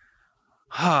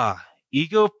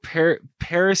 Ego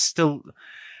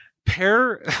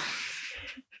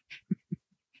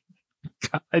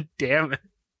God damn it.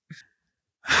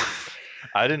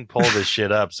 I didn't pull this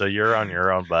shit up, so you're on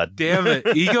your own, bud. Damn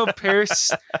it. Ego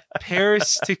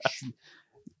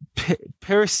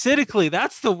parasitically,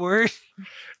 that's the word.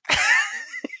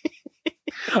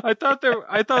 I thought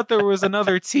there was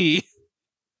another T.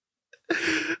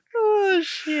 Oh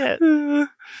shit.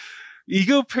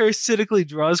 Ego parasitically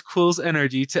draws Quill's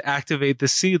energy to activate the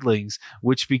seedlings,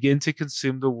 which begin to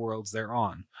consume the worlds they're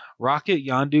on. Rocket,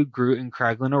 Yondu, Groot, and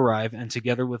Kraglin arrive, and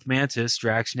together with Mantis,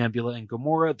 Drax, Nebula, and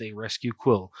Gamora, they rescue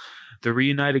Quill. The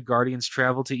reunited Guardians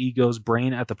travel to Ego's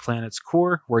brain at the planet's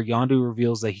core, where Yondu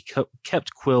reveals that he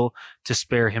kept Quill to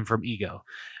spare him from Ego.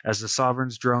 As the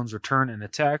Sovereign's drones return and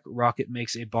attack, Rocket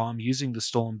makes a bomb using the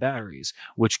stolen batteries,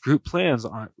 which Groot plants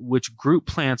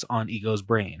on Ego's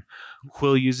brain.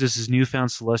 Quill uses his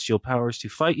newfound celestial powers to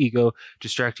fight Ego,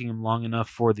 distracting him long enough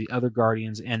for the other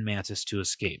Guardians and Mantis to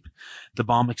escape. The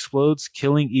bomb explodes,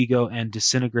 killing Ego and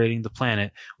disintegrating the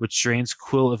planet, which drains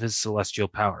Quill of his celestial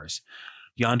powers.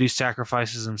 Yondu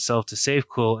sacrifices himself to save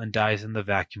Quill and dies in the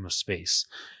vacuum of space.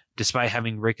 Despite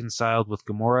having reconciled with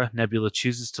Gamora, Nebula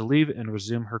chooses to leave and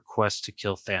resume her quest to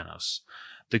kill Thanos.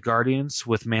 The Guardians,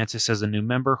 with Mantis as a new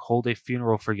member, hold a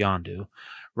funeral for Yondu.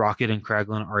 Rocket and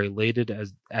Kraglin are elated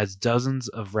as dozens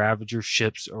of Ravager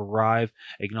ships arrive,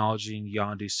 acknowledging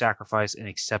Yondu's sacrifice and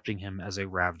accepting him as a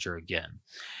Ravager again.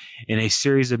 In a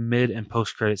series of mid- and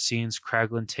post-credit scenes,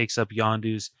 Kraglin takes up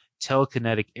Yondu's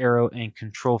telekinetic arrow and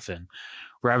control fin.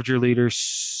 Ravager leader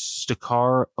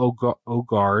Stakar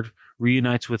Ogard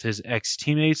reunites with his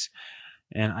ex-teammates,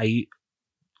 and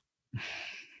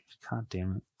God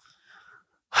damn it.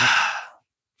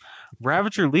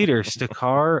 Ravager leader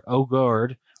Stakar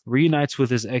Ogard reunites with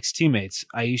his ex-teammates.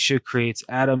 Aisha creates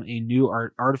Adam, a new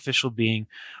artificial being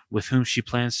with whom she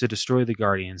plans to destroy the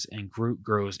Guardians, and Groot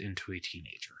grows into a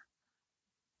teenager.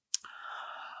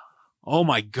 Oh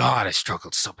my god, I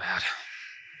struggled so bad.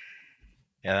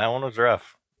 Yeah, that one was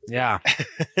rough. Yeah.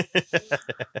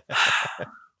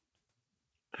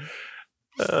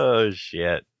 Oh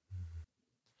shit.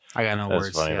 I got no That's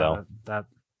words. funny, Yeah,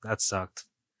 that sucked.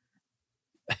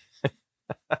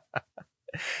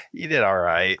 You did all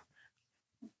right.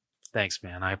 Thanks,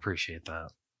 man. I appreciate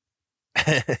that.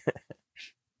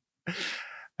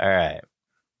 All right.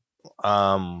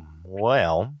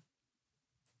 Well,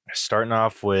 starting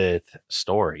off with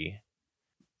story.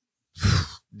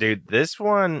 Dude, this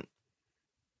one,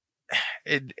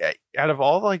 out of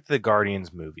all like the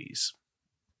Guardians movies,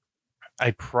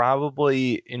 I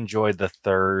probably enjoyed the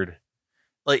third.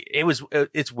 Like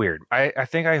it's weird. I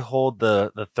think I hold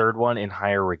the third one in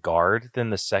higher regard than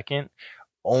the second,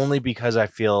 only because I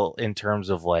feel in terms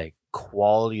of like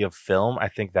quality of film, I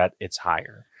think that it's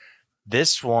higher.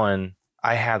 This one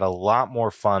I had a lot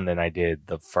more fun than I did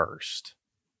the first.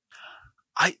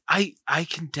 I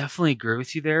can definitely agree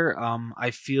with you there.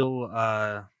 I feel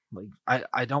like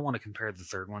I don't want to compare the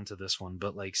third one to this one,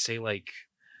 but like say like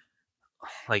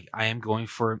I am going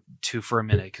for a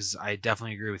minute because I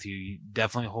definitely agree with you. You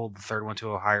definitely hold the third one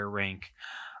to a higher rank.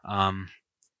 Um,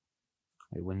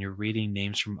 when you're reading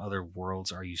names from other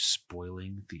worlds, are you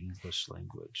spoiling the English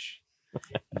language?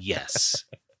 Yes.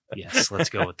 Yes, let's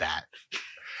go with that.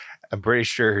 I'm pretty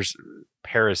sure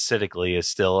parasitically is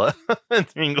still an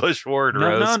English word,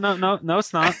 No, Rose. no,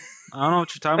 it's not. I don't know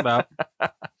what you're talking about.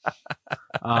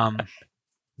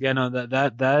 Yeah, no,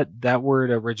 that word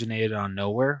originated on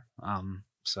nowhere.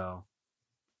 So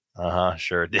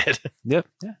Sure did. yep,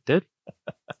 yeah, did.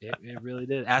 It really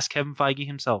did. Ask Kevin Feige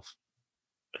himself.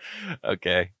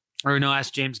 Okay. Or no,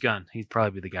 ask James Gunn. He'd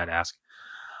probably be the guy to ask.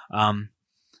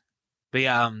 But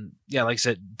yeah, like I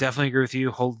said, definitely agree with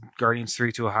you. Hold Guardians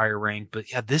 3 to a higher rank. But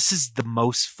yeah, this is the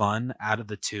most fun out of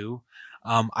the two.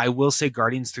 I will say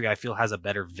Guardians 3 I feel has a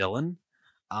better villain.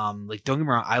 Like don't get me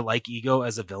wrong, I like Ego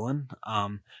as a villain.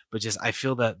 But just I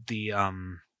feel that the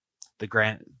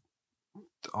Grand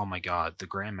oh my god, the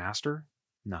Grandmaster?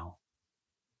 No.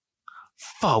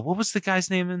 Fuck, what was the guy's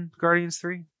name in Guardians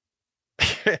 3?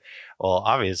 Well,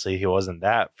 obviously he wasn't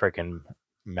that freaking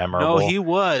memorable. No, he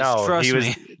was. No, Trust he was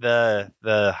me.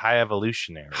 the High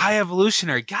Evolutionary. High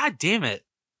Evolutionary. God damn it.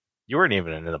 You weren't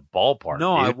even in the ballpark.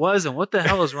 No, dude. I wasn't. What the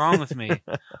hell is wrong with me?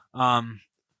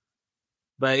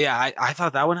 But yeah, I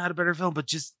thought that one had a better film, but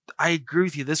just I agree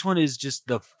with you. This one is just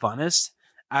the funnest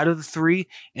out of the three,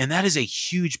 and that is a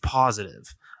huge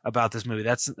positive about this movie.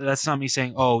 That's not me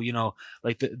saying, oh, you know,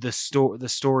 like the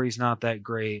story's not that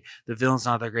great, the villain's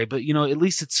not that great, but you know, at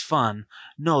least it's fun.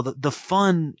 No, the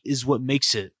fun is what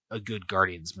makes it a good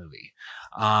Guardians movie.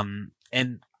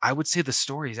 And I would say the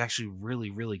story is actually really,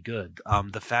 really good.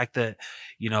 The fact that,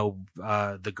 you know,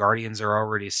 the Guardians are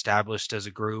already established as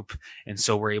a group, and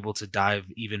so we're able to dive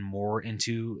even more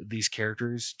into these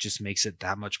characters just makes it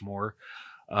that much more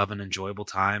of an enjoyable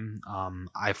time.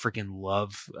 I freaking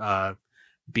love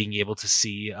being able to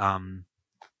see,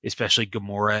 especially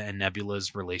Gamora and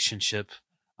Nebula's relationship,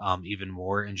 even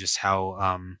more, and just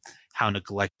how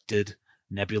neglected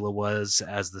Nebula was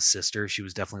as the sister. She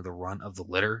was definitely the runt of the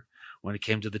litter when it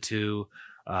came to the two.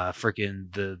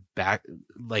 Freaking the back,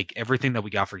 like everything that we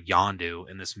got for Yondu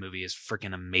in this movie is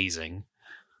freaking amazing.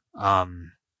 All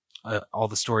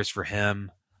the stories for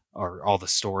him, or all the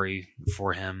story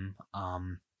for him.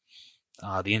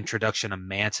 The introduction of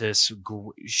Mantis,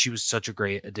 she was such a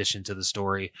great addition to the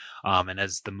story. And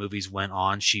as the movies went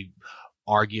on, she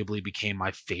arguably became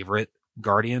my favorite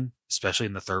Guardian, especially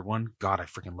in the third one. God, I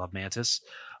freaking love Mantis.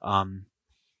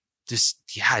 Just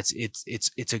yeah,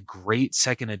 it's a great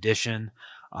second edition.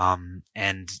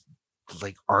 And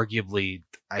like arguably,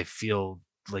 I feel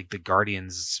like the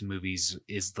Guardians movies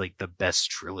is like the best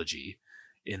trilogy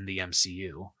in the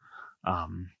MCU.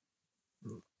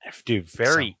 Dude,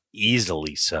 very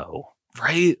easily so.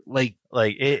 Right? Like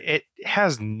it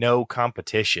has no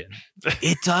competition.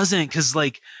 it doesn't, because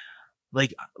like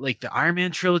the Iron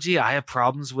Man trilogy, I have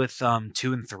problems with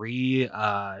 2 and 3.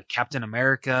 Captain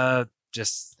America,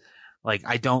 just like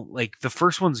I don't like the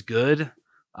first one's good.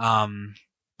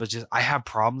 But just I have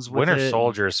problems with Winter it.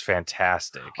 Soldier is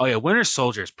fantastic. Oh yeah, Winter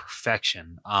Soldier is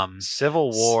perfection.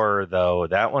 Civil War though,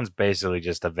 that one's basically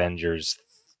just Avengers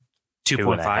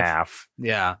 2.5.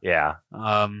 Yeah. Yeah.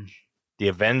 The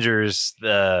Avengers,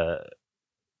 I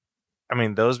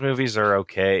mean, those movies are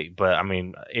okay, but I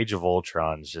mean, Age of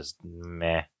Ultron is just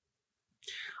meh.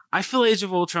 I feel Age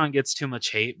of Ultron gets too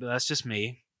much hate, but that's just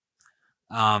me.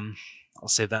 I'll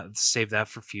save that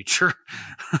for future.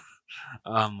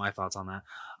 My thoughts on that.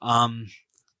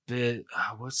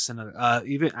 What's another?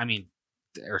 Even I mean,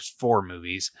 there's 4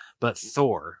 movies, but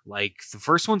Thor, like the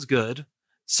first one's good,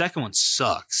 second one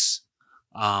sucks,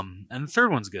 and the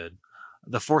third one's good.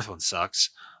 The fourth one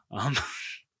sucks.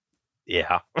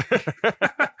 Yeah.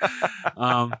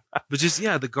 But just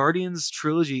yeah, the Guardians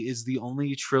trilogy is the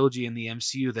only trilogy in the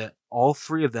MCU that all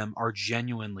 3 of them are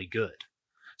genuinely good.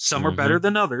 Some are better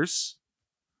than others,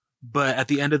 but at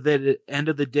the end of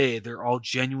the day, they're all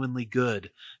genuinely good.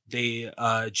 They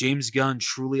James Gunn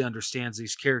truly understands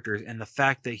these characters, and the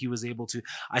fact that he was able to,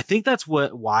 I think that's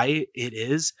why it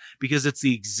is, because it's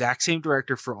the exact same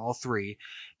director for all 3.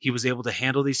 He was able to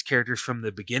handle these characters from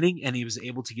the beginning, and he was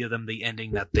able to give them the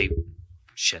ending that they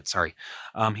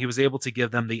he was able to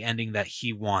give them the ending that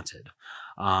he wanted.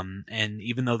 And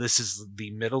even though this is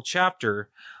the middle chapter,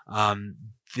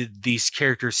 these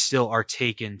characters still are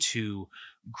taken to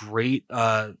great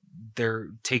they're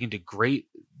taken to great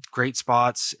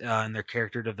spots in their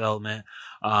character development.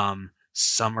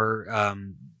 Some are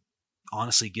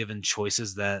honestly given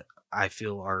choices that I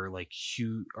feel are like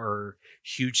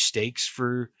huge stakes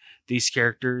for these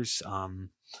characters.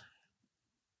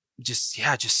 Just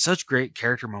such great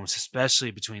character moments,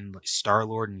 especially between like Star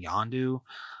Lord and Yondu.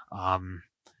 Um,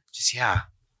 just yeah,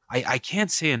 I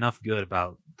can't say enough good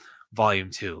about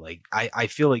Volume Two. Like I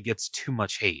feel it gets too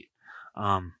much hate,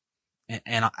 um,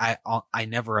 and I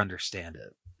never understand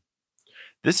it.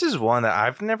 This is one that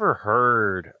I've never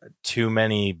heard too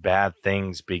many bad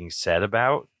things being said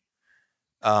about.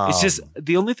 It's just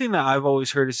the only thing that I've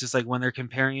always heard is just like when they're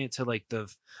comparing it to like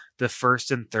the first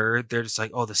and third, they're just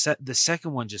like, oh, the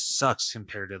second one just sucks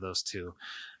compared to those two.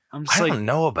 I'm just I like, don't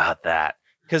know about that,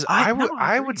 because I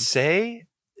I agree. would say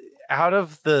out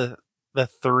of the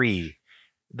three,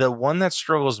 the one that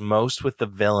struggles most with the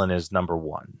villain is number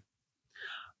one.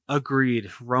 Agreed.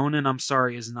 Ronan, I'm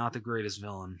sorry, is not the greatest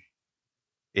villain.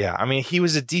 Yeah, I mean, he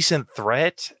was a decent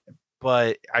threat,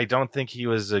 but I don't think he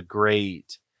was as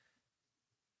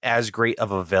great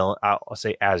of a villain. I'll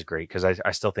say as great, because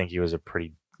I still think he was a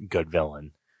pretty good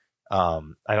villain. I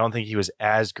don't think he was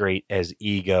as great as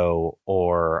Ego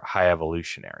or High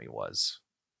Evolutionary was.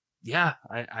 Yeah,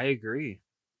 I agree.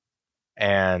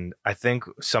 And I think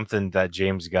something that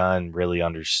James Gunn really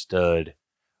understood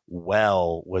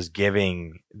well was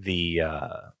giving the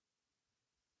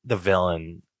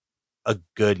villain a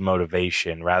good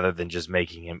motivation rather than just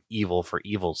making him evil for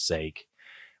evil's sake.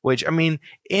 Which, I mean,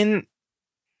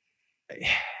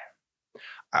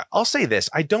 I'll say this: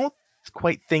 I don't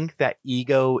quite think that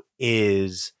Ego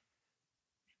is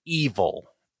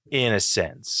evil in a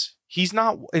sense. He's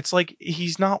not. It's like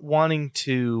he's not wanting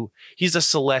to. He's a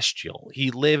celestial.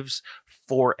 He lives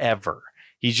forever.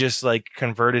 He just like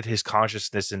converted his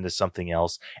consciousness into something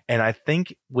else. And I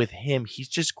think with him, he's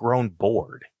just grown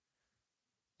bored.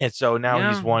 And so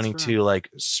now he's wanting to like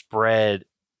spread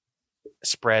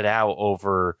out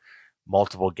over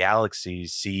multiple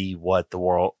galaxies, see what the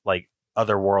world, like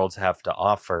other worlds, have to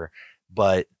offer.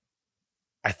 But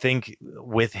I think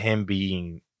with him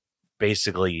being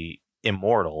basically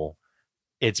immortal,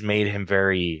 it's made him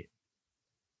very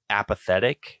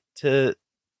apathetic to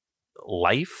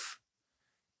life.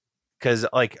 Because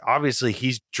like obviously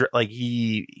he's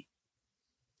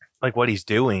like what he's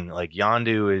doing, like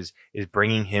Yondu is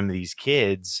bringing him these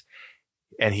kids,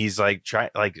 and he's like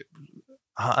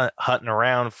hunting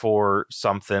around for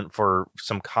something, for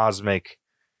some cosmic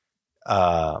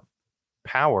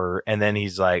power, and then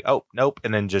he's like, oh nope,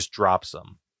 and then just drops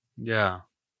them. Yeah.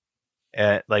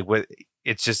 And like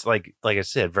it's just like I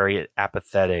said, very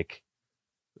apathetic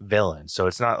villain. So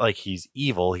it's not like he's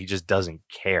evil, he just doesn't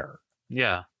care.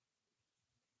 Yeah.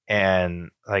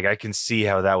 And like I can see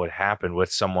how that would happen with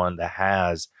someone that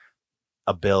has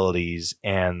abilities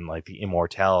and like the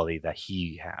immortality that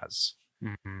he has.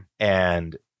 Mm-hmm.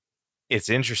 And it's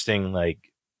interesting,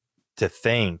 like, to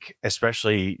think,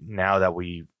 especially now that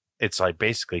it's like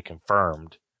basically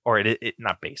confirmed, or it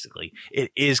not basically,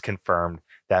 it is confirmed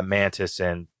that Mantis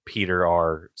and Peter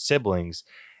are siblings,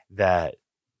 that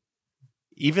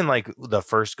even like the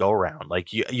first go round,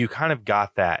 like you kind of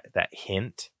got that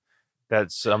hint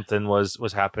that something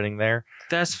was happening there.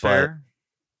 That's fair.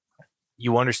 But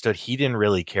you understood he didn't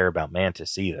really care about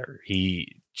Mantis either.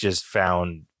 He just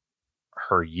found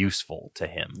her useful to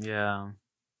him. Yeah.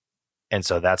 And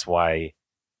so that's why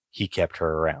he kept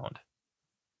her around.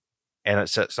 And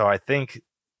so I think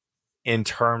in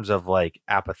terms of like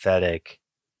apathetic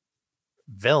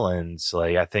villains,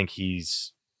 like I think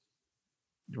he's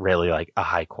really like a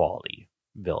high quality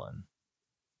villain.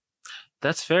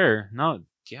 That's fair. No,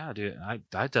 yeah, dude,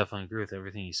 I definitely agree with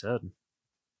everything you said.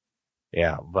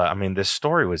 Yeah, but I mean, this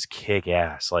story was kick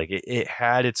ass. Like it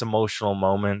had its emotional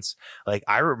moments. Like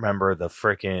I remember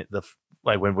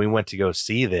like when we went to go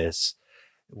see this,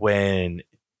 when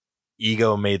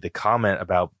Ego made the comment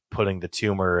about putting the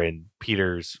tumor in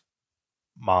Peter's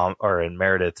mom, or in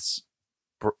Meredith's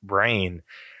brain.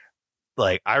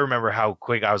 Like I remember how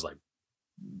quick I was like,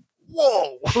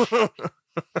 whoa.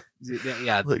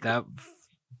 Yeah, like, that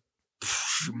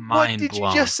mind what did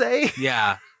blown. you just say?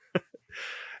 Yeah.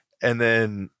 And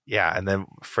then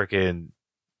freaking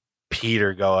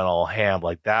Peter going all ham,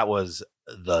 like that was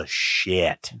the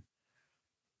shit.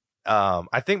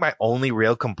 I think my only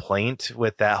real complaint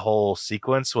with that whole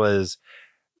sequence was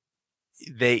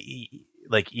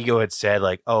like Ego had said,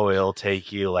 like, oh, it'll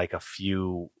take you like a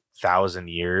few thousand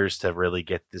years to really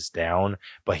get this down,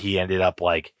 but he ended up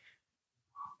like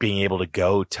being able to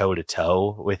go toe to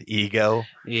toe with Ego.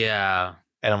 Yeah.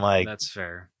 And I'm like, that's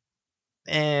fair.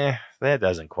 That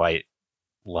doesn't quite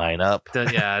line up.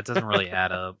 Yeah, it doesn't really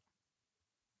add up.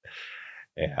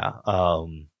 Yeah.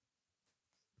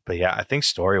 But yeah, I think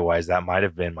story wise, that might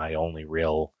have been my only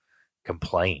real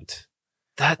complaint.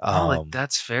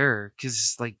 That's fair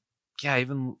because like yeah,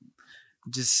 even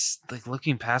just like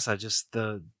looking past that, just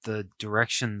the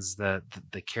directions that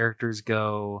the characters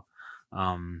go,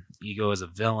 you go as a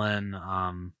villain.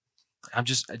 I'm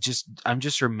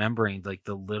just remembering like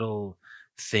the little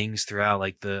things throughout,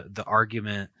 like the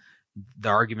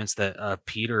arguments that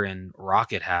Peter and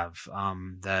Rocket have,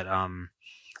 that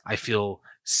I feel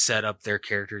set up their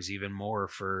characters even more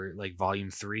for like volume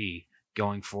 3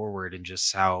 going forward, and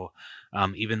just how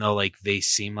even though like they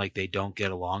seem like they don't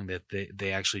get along, that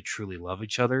they actually truly love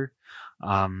each other.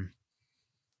 um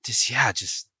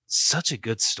just such a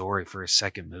good story for a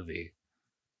second movie.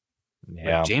 Like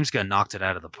Yeah, James Gunn knocked it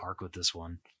out of the park with this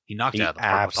one. He knocked it he out of the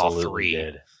park with all absolutely 3.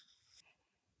 did.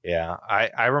 Yeah,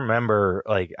 I remember,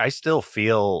 like, I still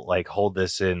feel like hold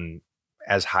this in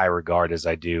as high regard as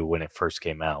I do when it first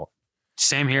came out.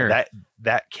 Same And here.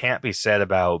 that can't be said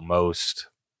about most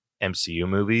MCU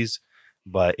movies,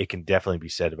 but it can definitely be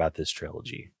said about this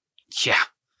trilogy. Yeah.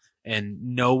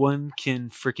 And no one can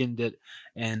freaking did.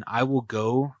 And I will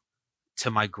go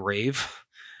to my grave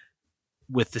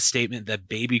with the statement that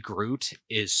Baby Groot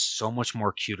is so much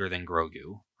more cuter than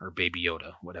Grogu or Baby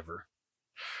Yoda, whatever.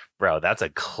 Bro, that's a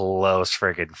close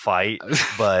freaking fight,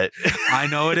 but I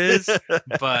know it is,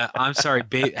 but I'm sorry.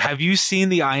 Have you seen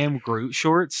the I Am Groot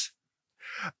shorts?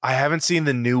 I haven't seen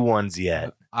the new ones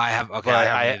yet. I have. Okay, But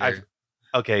I haven't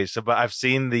either. but I've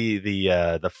seen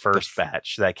the first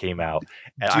batch that came out,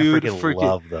 and Dude, I freaking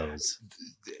love those.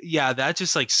 Yeah, that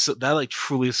just like that like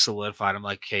truly solidified. I'm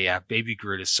like, okay, yeah, Baby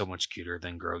Groot is so much cuter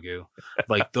than Grogu.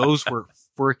 Like those were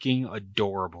freaking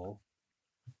adorable.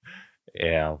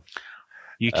 Yeah.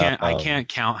 You can't. I can't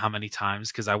count how many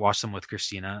times, because I watched them with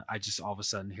Christina. I just all of a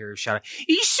sudden hear her shout,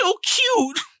 "He's so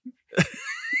cute!"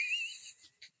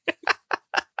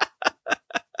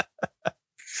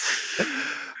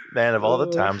 Man, of all the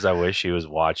times I wish she was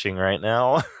watching right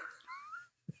now,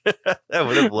 I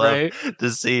would have loved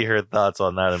to see her thoughts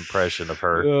on that impression of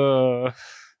her.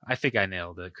 I think I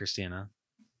nailed it, Christina.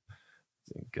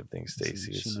 Good thing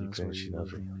Stacy is secret. She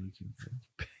knows.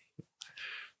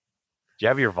 Do you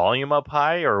have your volume up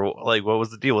high, or like what was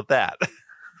the deal with that?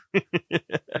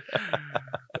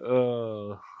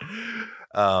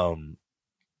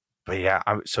 But yeah,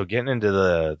 so getting into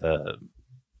the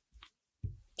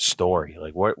story,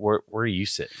 like where are you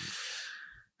sitting?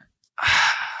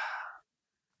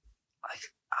 Like,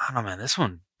 I don't know, man. This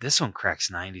one cracks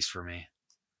 90s for me.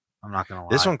 I'm not gonna lie.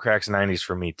 This one cracks 90s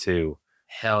for me too.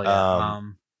 Hell yeah.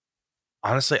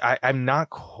 Honestly, I'm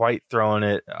not quite throwing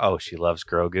it. Oh, she loves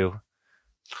Grogu.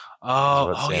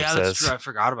 Oh yeah, that's true. I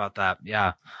forgot about that.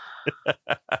 Yeah.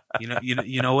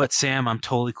 you know what, Sam? I'm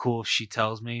totally cool if she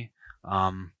tells me.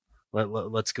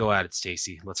 Let's go at it,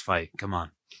 Stacy. Let's fight. Come on.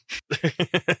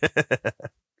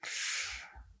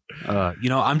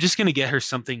 I'm just gonna get her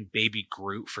something Baby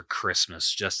Groot for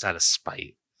Christmas, just out of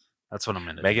spite. That's what I'm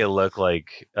gonna make do. It look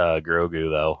like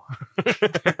Grogu, though.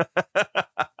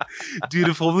 Dude,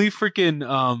 if only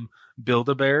freaking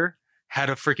Build-A-Bear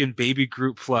had a freaking Baby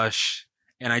Groot plush,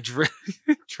 and I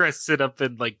dressed it up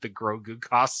in like the Grogu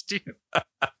costume.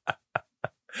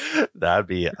 That'd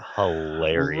be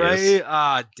hilarious. Right?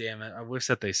 Ah, damn it. I wish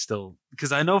that they still,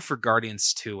 because I know for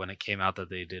Guardians 2 when it came out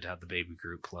that they did have the Baby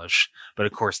Groot plush, but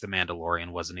of course the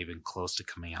Mandalorian wasn't even close to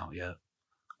coming out yet.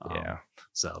 Yeah.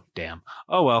 So damn.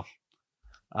 Oh well.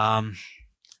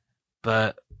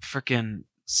 But freaking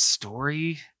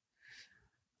story.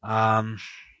 I'm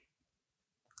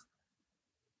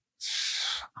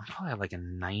probably at like a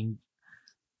 9.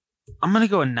 I'm gonna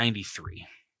go a 93.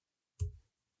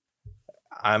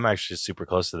 I'm actually super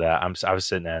close to that. I was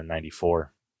sitting at a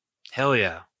 94. Hell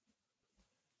yeah.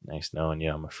 Nice knowing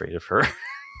you. I'm afraid of her.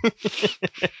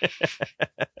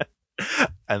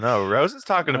 I know Rose is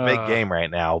talking a big game right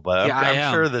now, but yeah,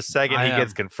 I'm sure the second he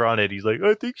gets confronted, he's like,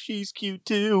 I think she's cute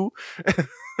too.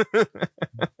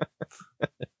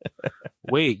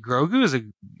 Wait, Grogu is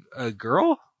a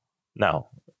girl? No,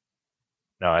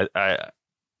 I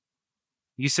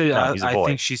you said no, I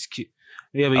think she's cute.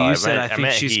 Yeah, but you said I think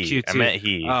she's cute too. I meant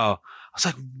he. Oh, I was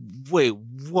like, wait,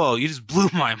 whoa! You just blew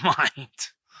my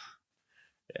mind.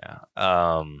 Yeah.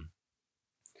 All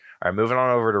right, moving on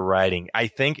over to writing. I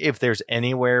think if there's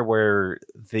anywhere where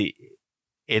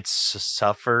it's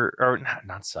suffered or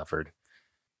not suffered,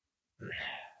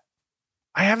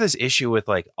 I have this issue with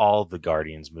like all the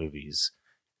Guardians movies.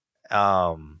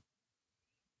 I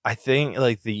think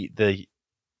like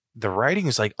the writing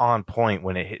is like on point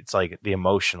when it hits like the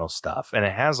emotional stuff, and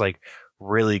it has like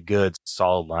really good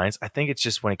solid lines. I think it's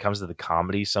just when it comes to the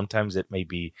comedy, sometimes it may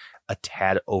be a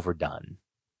tad overdone.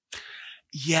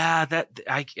 Yeah,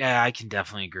 I can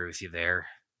definitely agree with you there.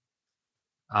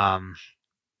 Um,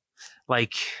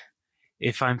 like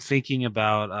if I'm thinking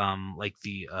about like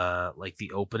the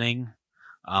opening,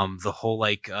 the whole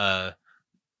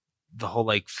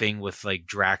thing with like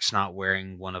Drax not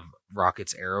wearing one of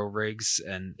Rocket's arrow rigs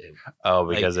and Oh,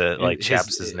 like because it and like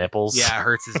chaps his nipples. yeah, it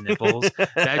hurts his nipples.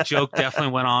 That joke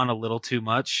definitely went on a little too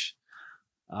much.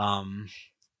 Um,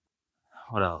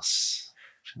 what else?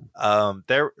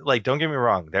 There, like, don't get me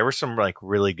wrong, there were some like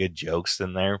really good jokes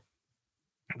in there.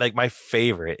 Like my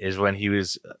favorite is when he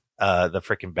was the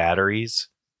freaking batteries,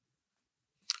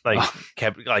 like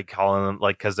kept like calling them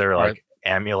like because they're Right. like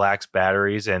Amulax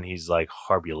batteries, and he's like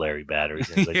Harbulary batteries,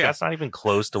 and he's like Yeah. that's not even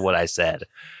close to what I said.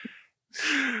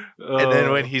 And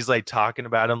then when Oh. he's like talking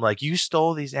about him, like you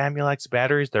stole these Amulax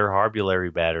batteries, they're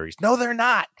Harbulary batteries. No, they're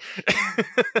not.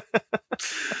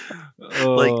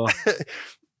 Like Oh.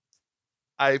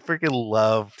 I freaking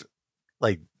loved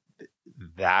like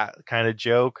that kind of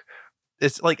joke.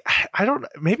 It's like I don't.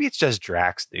 Maybe it's just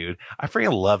Drax, dude. I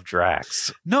freaking love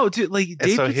Drax. No, dude, like And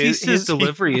Dave so Bautista's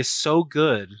delivery is so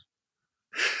good.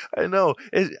 I know.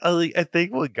 I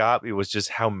think what got me was just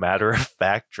how matter of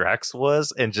fact Drax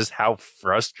was, and just how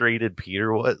frustrated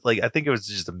Peter was. Like I think it was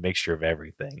just a mixture of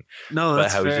everything. No, But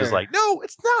that's how he's just fair. like, no,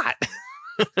 it's not.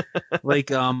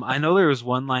 Like I know there was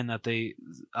one line that they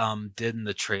did in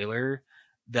the trailer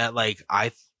that like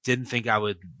didn't think I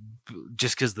would,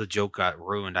 just because the joke got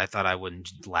ruined. I thought I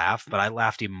wouldn't laugh, but I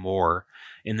laughed even more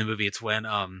in the movie. It's when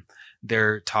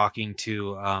they're talking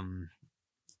to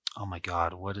oh my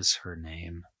god, what is her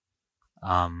name?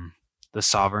 The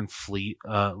Sovereign Fleet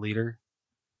leader.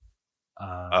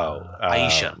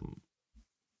 Aisha.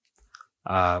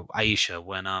 Aisha,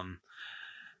 when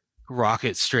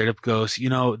Rocket straight up goes,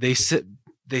 they said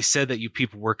that you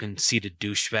people work in seated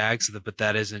douchebags, but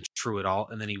that isn't true at all.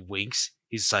 And then he winks.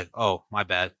 He's like, "Oh, my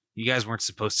bad. You guys weren't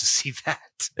supposed to see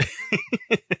that."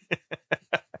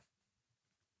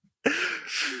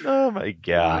 Oh my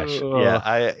gosh. Yeah,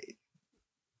 I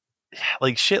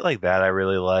like shit like that I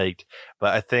really liked.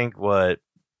 But I think what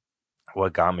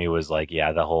got me was like,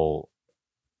 yeah, the whole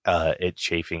it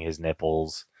chafing his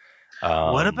nipples.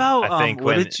 What about I think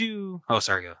what when did you? Oh,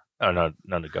 sorry, go. oh no,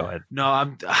 go ahead. No,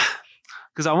 I'm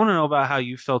because I want to know about how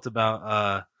you felt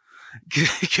about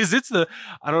because it's the,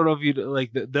 I don't know if you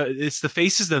like the it's the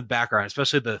faces in the background,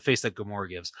 especially the face that Gamora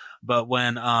gives. But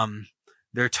when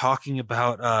they're talking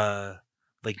about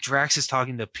like Drax is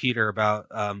talking to Peter about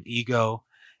Ego,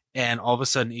 and all of a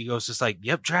sudden Ego's just like,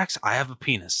 "Yep, Drax, I have a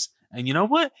penis." And you know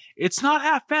what? It's not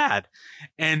half bad.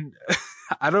 And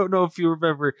I don't know if you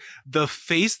remember the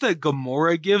face that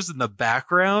Gamora gives in the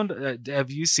background.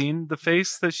 Have you seen the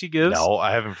face that she gives? No,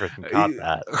 I haven't freaking caught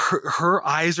that. Her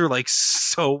eyes are like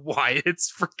so wide.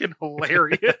 It's freaking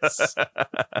hilarious.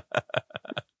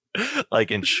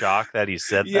 Like in shock that he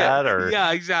said Yeah, that, or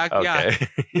yeah, exactly. okay.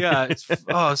 Yeah. It's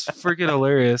freaking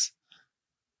hilarious.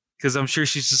 Because I'm sure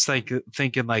she's just like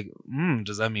thinking like,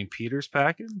 does that mean Peter's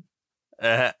packing?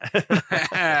 That's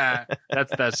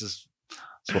just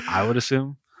what I would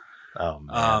assume. Oh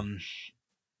man.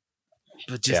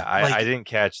 But just yeah, I didn't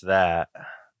catch that.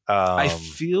 I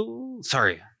feel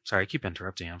sorry. I keep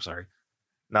interrupting. I'm sorry.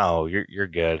 No, you're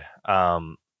good.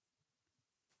 I'm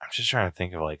just trying to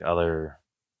think of like other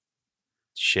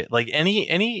shit. Like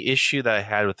any issue that I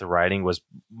had with the writing was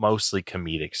mostly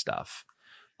comedic stuff.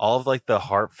 All of like the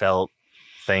heartfelt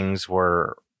things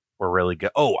were really good.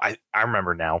 Oh, I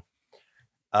remember now.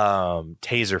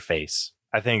 Taserface.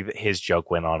 I think that his joke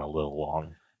went on a little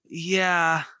long.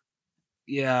 Yeah.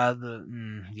 Yeah.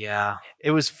 Yeah.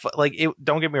 It was like it.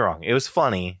 Don't get me wrong. It was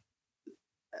funny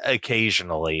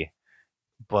occasionally,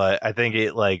 but I think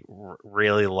it like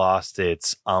really lost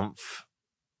its umph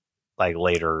like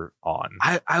later on.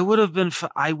 I would have been.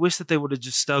 I wish that they would have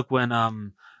just stuck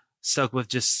with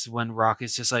just when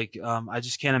Rocket's just like I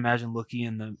just can't imagine looking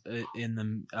in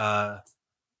the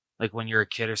like when you're a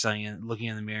kid or something and looking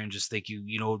in the mirror and just think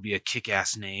it would be a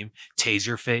kick-ass name,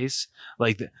 Taserface.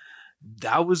 Like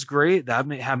that was great. That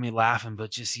had me laughing. But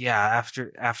just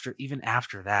after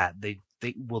that, they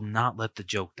will not let the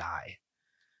joke die,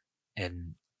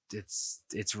 and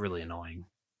it's really annoying.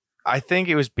 I think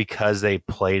it was because they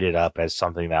played it up as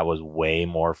something that was way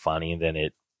more funny than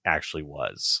it actually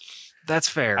was. That's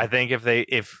fair. I think I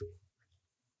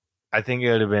think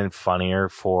it would have been funnier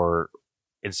for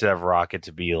instead of Rocket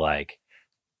to be like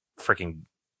freaking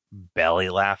belly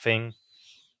laughing.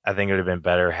 I think it would have been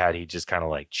better had he just kind of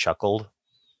like chuckled.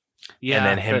 Yeah. And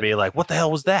then him be like, what the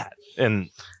hell was that? And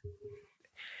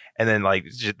then like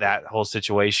that whole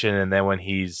situation. And then when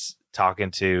he's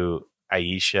talking to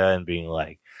Aisha and being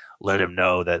like, let him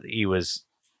know that he was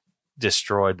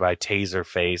destroyed by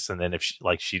Taserface, and then if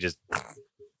she just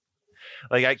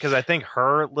like because I think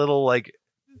her little like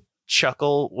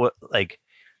chuckle like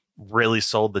really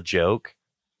sold the joke,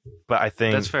 but I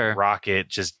think That's fair. Rocket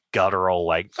just guttural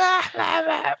like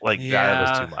that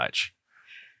was too much.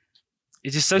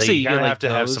 It just sucks Like, that you you kind get of like have to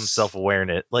have some those-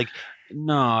 self-awareness. Like,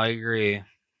 No, I agree.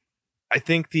 I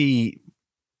think the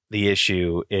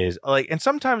issue is like, and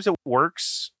sometimes it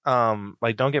works.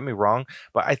 Like, don't get me wrong,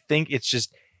 but I think it's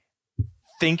just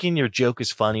thinking your joke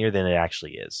is funnier than it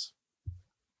actually is.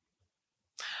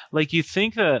 Like you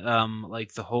think that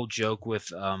like the whole joke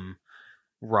with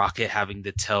Rocket having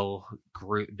to tell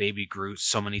baby Groot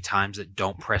so many times that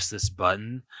don't press this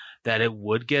button that it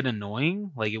would get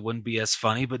annoying, like it wouldn't be as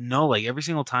funny. But no, like every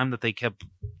single time that they kept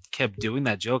doing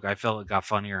that joke, I felt it got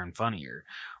funnier and funnier.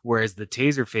 Whereas the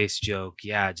Taserface joke,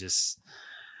 yeah, just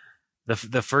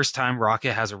the first time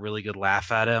Rocket has a really good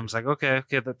laugh at it, I'm just like, okay,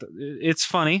 it's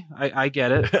funny. I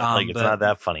get it. Like, it's not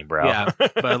that funny, bro. Yeah,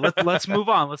 but let's move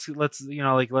on. Let's let's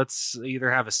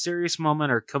either have a serious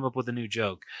moment or come up with a new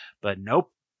joke. But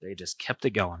nope, they just kept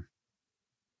it going.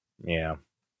 Yeah.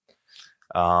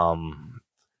 I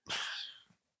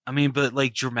mean, but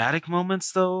like dramatic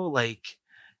moments though, like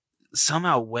some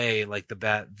outweigh like the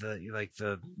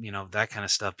that kind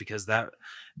of stuff, because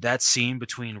that scene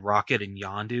between Rocket and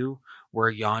Yondu,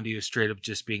 where Yondu is straight up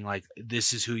just being like,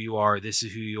 this is who you are,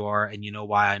 and you know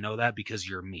why I know that? Because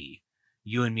you're me.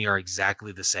 You and me are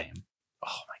exactly the same.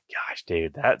 Oh my gosh,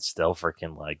 dude, that still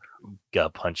freaking like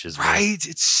gut punches me. Right?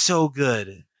 It's so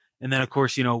good. And then of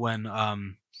course, when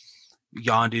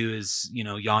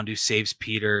Yondu saves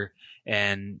Peter,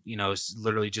 and is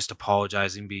literally just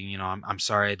apologizing, being I'm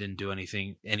sorry I didn't do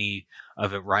any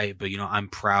of it right, but I'm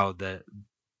proud that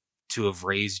to have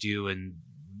raised you and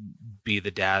be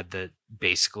the dad that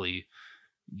basically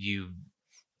you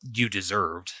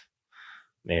deserved.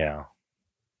 Yeah.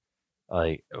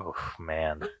 Like, oh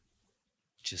man,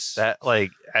 Just that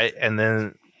like and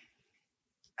then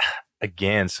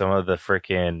again, some of the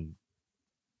freaking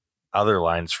other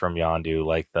lines from Yondu,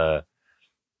 like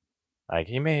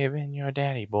he may have been your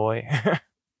daddy, boy,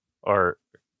 or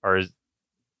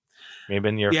maybe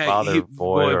been your father,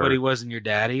 boy, but he wasn't your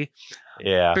daddy.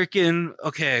 Yeah. Freaking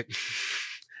okay.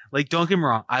 Like, don't get me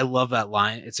wrong, I love that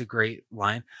line. It's a great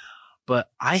line,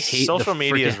 but I hate social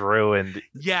media is ruined.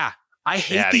 Yeah, I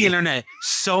hate the internet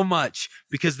so much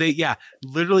because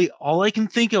literally all I can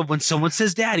think of when someone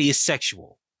says "daddy" is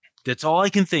sexual. That's all I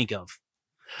can think of.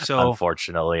 So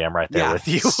unfortunately, I'm right there with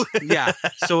you. Yeah.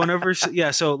 So whenever,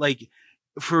 so like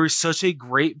for such a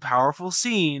great, powerful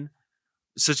scene,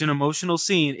 such an emotional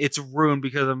scene, it's ruined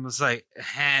because I'm just like,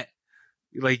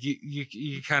 like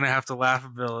you kind of have to laugh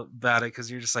about it because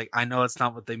you're just like, I know it's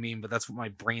not what they mean, but that's what my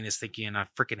brain is thinking, and I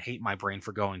freaking hate my brain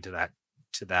for going to that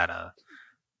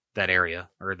area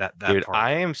or that Dude, part.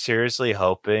 I am seriously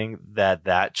hoping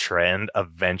that trend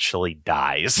eventually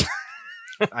dies.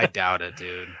 I doubt it,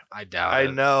 dude. I doubt it.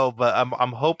 I know, but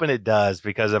I'm hoping it does,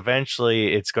 because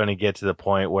eventually it's going to get to the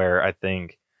point where I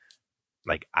think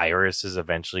like Iris is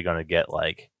eventually going to get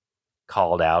like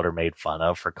called out or made fun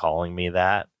of for calling me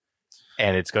that,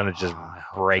 and it's going to just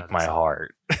break my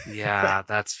heart. Yeah,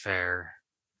 that's fair.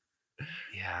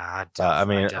 Yeah, I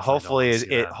mean, hopefully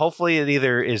it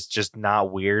either is just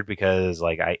not weird because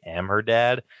like I am her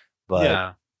dad, but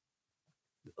yeah,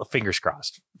 fingers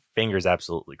crossed. Fingers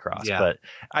absolutely crossed. Yeah. But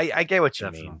I get what you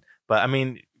Definitely. mean. But I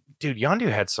mean, dude, Yondu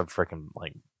had some freaking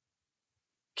like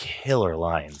killer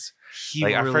lines. he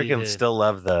Like, really I freaking did. still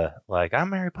love the like, I'm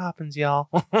Mary Poppins, y'all.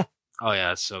 Oh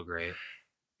yeah, it's so great.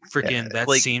 Freaking that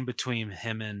like- scene between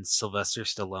him and Sylvester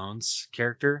Stallone's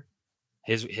character,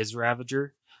 his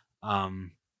Ravager,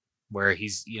 where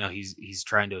he's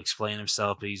trying to explain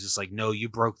himself, but he's just like, no, you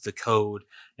broke the code,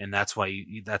 and that's why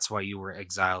you were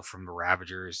exiled from the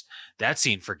Ravagers. That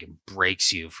scene freaking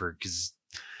breaks you because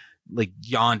like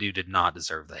Yondu did not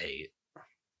deserve the hate.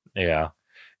 Yeah.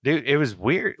 Dude, it was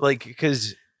weird. Like,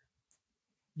 because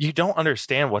you don't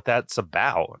understand what that's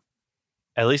about,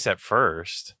 at least at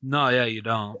first. No, yeah, you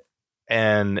don't.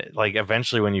 And like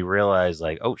eventually when you realize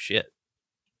like, oh shit.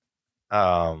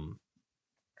 Yeah,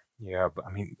 but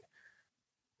I mean,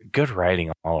 good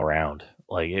writing all around.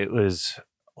 Like, it was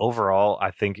overall,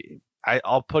 I think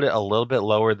I'll put it a little bit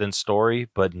lower than story,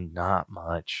 but not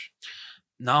much.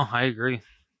 No, I agree.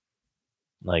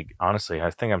 Like, honestly, I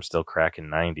think I'm still cracking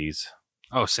 90s.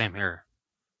 Oh, same here.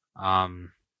 I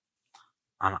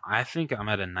think I'm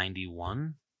at a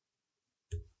 91.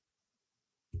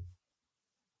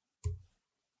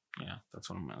 Yeah, that's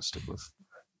what I'm gonna stick with.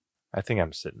 I think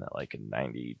I'm sitting at like a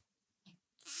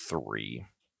 93.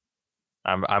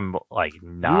 I'm like You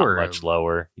not were much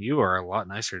lower. You are a lot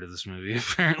nicer to this movie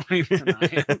apparently than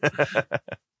I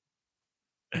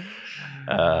am.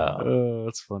 Oh,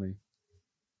 that's funny.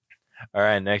 All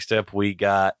right, next up we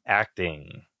got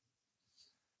acting.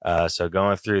 So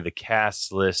going through the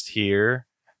cast list here,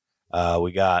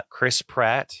 we got Chris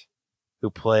Pratt, who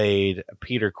played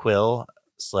Peter Quill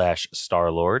 /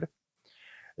 Star-Lord.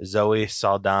 Zoe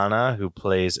Saldana, who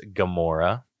plays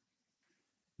Gamora.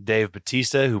 Dave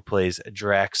Bautista, who plays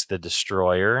Drax the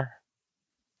Destroyer.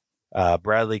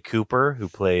 Bradley Cooper, who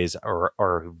plays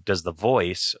or who does the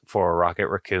voice for Rocket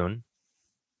Raccoon.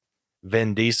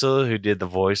 Vin Diesel, who did the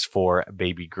voice for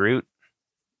Baby Groot.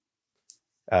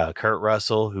 Kurt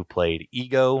Russell, who played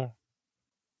Ego.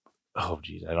 Oh,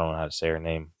 geez, I don't know how to say her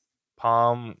name.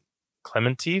 Palm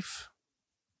Clementif?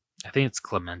 I think it's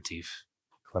Clementif.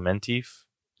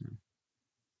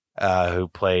 Who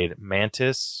played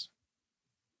Mantis.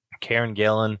 Karen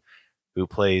Gillan, who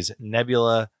plays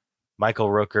Nebula. Michael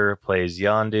Rooker plays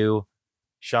Yondu.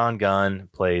 Sean Gunn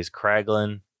plays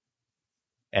Kraglin.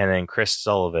 And then Chris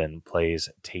Sullivan plays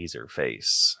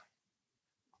Taserface.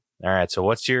 All right, so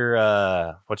what's your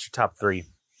top three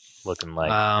looking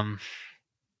like?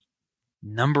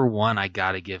 Number one, I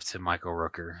gotta give to Michael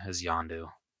Rooker as Yondu.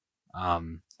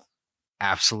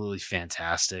 Absolutely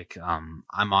fantastic.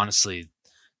 I'm honestly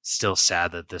still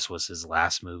sad that this was his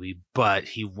last movie, but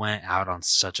he went out on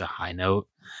such a high note,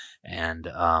 and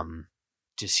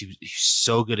he's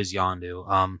so good as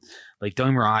Yondu. Like don't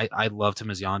get me wrong, I loved him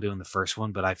as Yondu in the first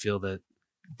one, but I feel that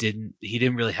he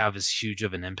didn't really have as huge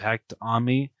of an impact on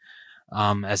me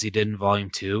as he did in Volume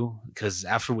 2. Because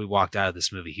after we walked out of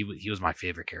this movie, he was my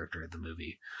favorite character of the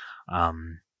movie.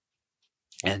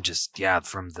 And just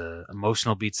from the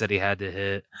emotional beats that he had to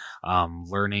hit,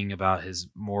 learning about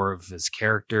more of his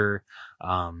character,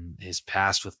 his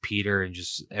past with Peter, and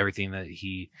just everything that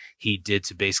he did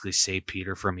to basically save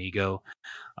Peter from Ego.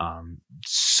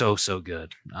 So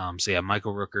good.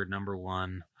 Michael Rooker, number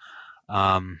one.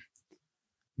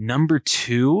 Number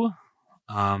two,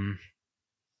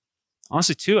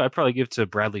 honestly, two, I'd probably give to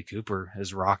Bradley Cooper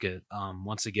as Rocket.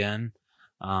 Once again,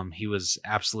 he was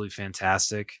absolutely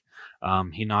fantastic.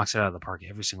 He knocks it out of the park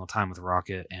every single time with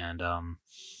Rocket, and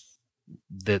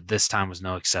this time was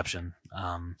no exception.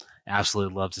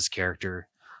 Absolutely loved his character,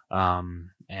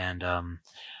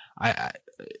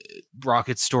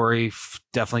 Rocket's story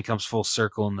definitely comes full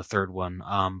circle in the third one,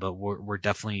 but we're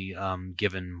definitely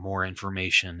given more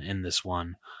information in this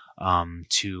one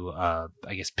to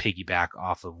I guess piggyback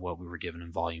off of what we were given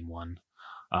in Volume 1,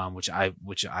 which I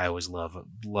always love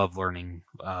learning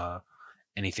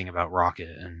anything about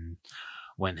Rocket, and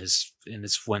when his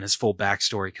full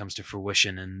backstory comes to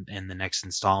fruition in the next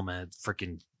installment, it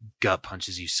freaking gut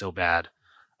punches you so bad.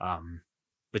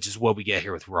 But just what we get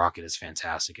here with Rocket is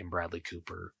fantastic, and Bradley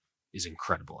Cooper is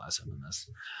incredible as him in this.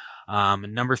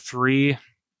 And number three,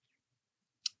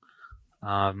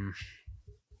 what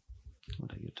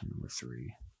would I give to number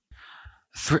three?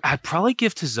 I'd probably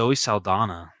give to Zoe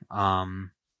Saldana.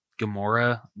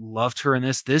 Gamora, loved her in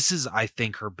this. This is, I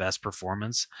think, her best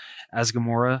performance as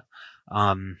Gamora.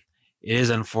 It is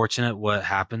unfortunate what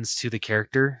happens to the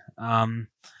character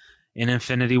in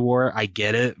Infinity War. I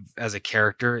get it as a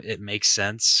character; it makes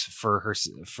sense for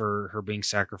her being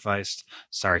sacrificed.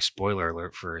 Sorry, spoiler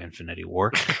alert for Infinity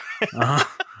War.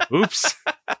 Oops.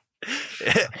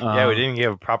 Yeah, we didn't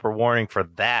give a proper warning for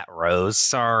that, Rose.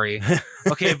 Sorry.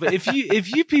 Okay, but if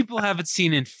you people haven't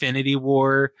seen Infinity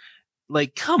War,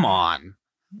 like, come on.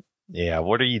 Yeah,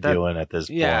 what are you doing at this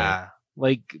point? Yeah,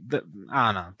 like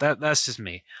I don't know. That's just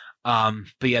me. But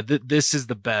yeah, this is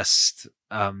the best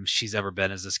she's ever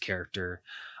been as this character.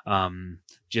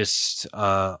 Just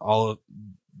all of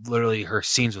literally her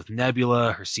scenes with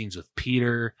Nebula, her scenes with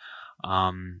Peter,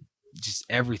 just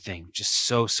everything, just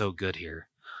so good here.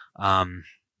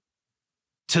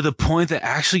 To the point that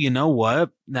actually, you know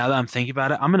what? Now that I'm thinking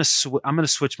about it, I'm gonna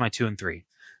switch my 2 and 3.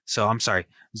 So I'm sorry,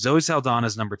 Zoe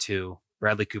Saldana's number 2,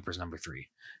 Bradley Cooper's number 3,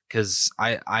 because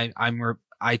I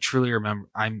truly remember.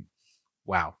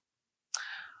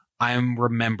 I'm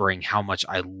remembering how much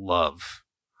I love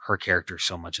her character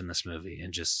so much in this movie,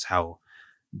 and just how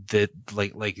that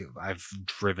like I've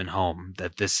driven home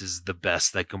that this is the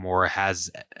best that Gamora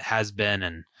has been,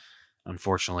 and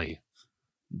unfortunately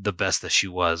the best that she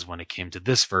was when it came to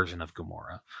this version of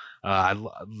Gamora. I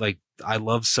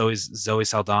love Zoe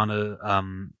Saldana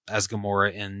as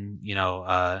Gamora in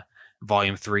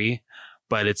Volume 3,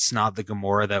 but it's not the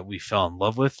Gamora that we fell in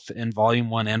love with in Volume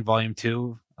 1 and Volume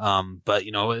 2. But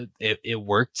it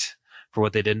worked for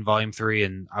what they did in Volume 3,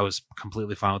 and I was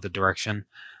completely fine with the direction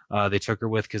they took her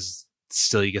with, because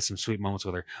still you get some sweet moments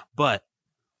with her. But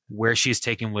where she's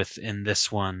taken within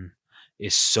this one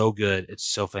is so good. It's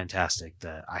so fantastic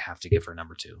that I have to give her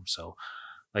number 2. So,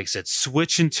 like I said,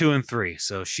 switching 2 and 3.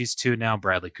 So she's 2 now.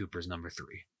 Bradley Cooper's number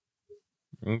 3.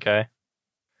 Okay.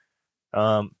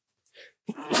 Oh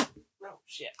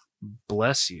shit!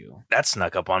 Bless you. That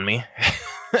snuck up on me.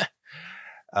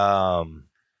 All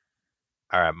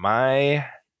right, my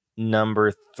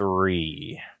number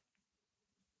 3.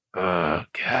 Oh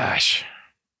gosh.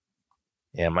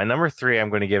 Yeah, my number 3 I'm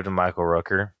going to give to Michael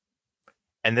Rooker.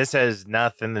 And this has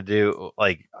nothing to do,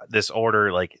 like, this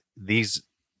order, like, these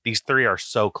 3 are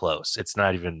so close. It's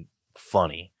not even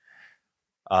funny.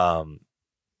 But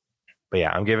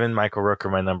yeah, I'm giving Michael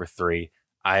Rooker my number 3.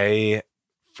 I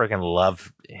freaking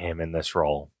love him in this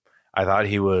role. I thought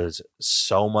he was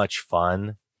so much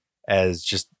fun as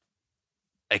just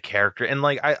a character. And,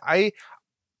 like, I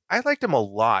liked him a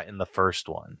lot in the first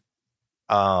one.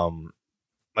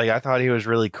 Like, I thought he was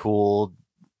really cool.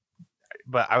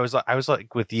 But I was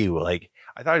like with you, like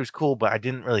I thought he was cool, but I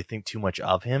didn't really think too much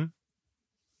of him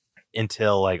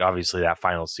until, like, obviously that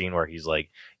final scene where he's like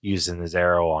using his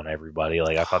arrow on everybody.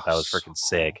 Like, I thought that was freaking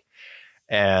sick.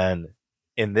 And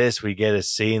in this, we get a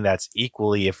scene that's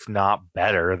equally, if not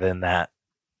better than that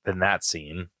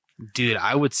scene. Dude,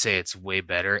 I would say it's way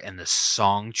better. And the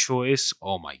song choice,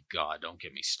 oh my God, don't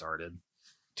get me started.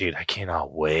 Dude, I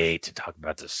cannot wait to talk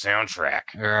about the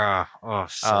soundtrack. Yeah. Oh,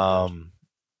 so good.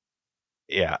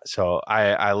 Yeah, so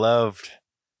I loved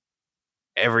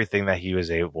everything that he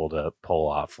was able to pull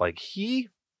off. Like,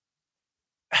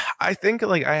 I think,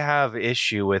 like, I have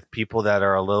issue with people that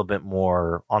are a little bit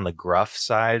more on the gruff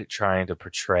side trying to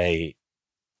portray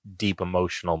deep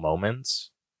emotional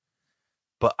moments.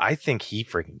 But I think he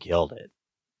freaking killed it.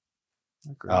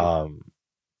 Agreed.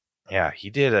 Yeah, he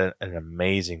did an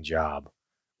amazing job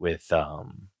with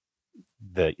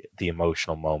the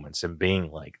emotional moments and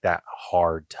being like that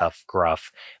hard, tough,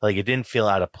 gruff. Like, it didn't feel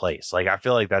out of place. Like, I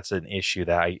feel like that's an issue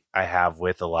that I have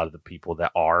with a lot of the people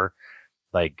that are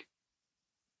like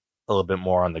a little bit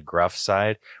more on the gruff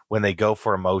side. When they go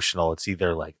for emotional, it's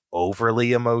either like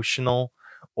overly emotional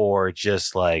or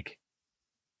just like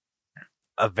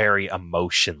a very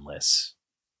emotionless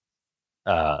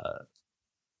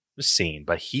scene.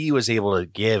 But he was able to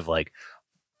give like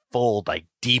full, like,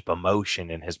 deep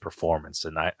emotion in his performance,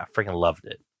 and I freaking loved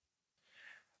it.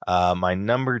 My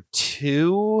number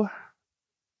 2,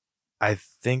 I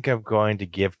think I'm going to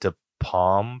give to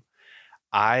Palm.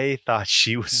 I thought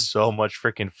she was so much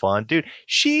freaking fun, dude.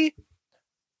 She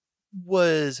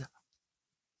was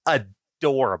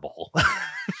adorable.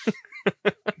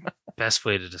 Best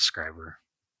way to describe her.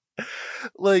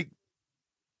 Like,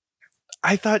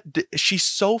 I thought she's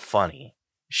so funny.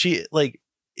 She, like,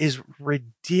 is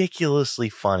ridiculously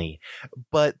funny,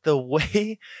 but the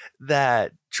way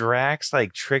that Drax,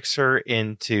 like, tricks her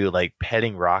into, like,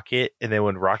 petting Rocket, and then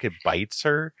when Rocket bites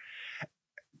her,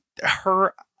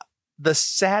 the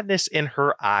sadness in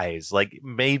her eyes, like,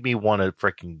 made me want to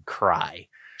freaking cry.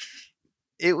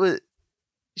 But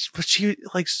she,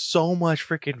 like, so much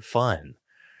freaking fun.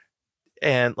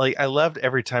 And, like, I loved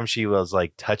every time she was,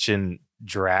 like, touching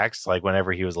Drax, like,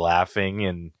 whenever he was laughing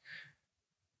and,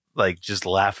 like, just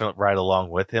laughing right along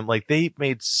with him. Like, they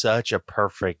made such a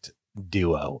perfect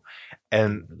duo,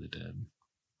 and They really did.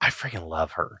 I freaking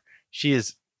love her.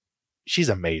 She's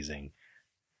amazing.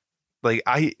 Like,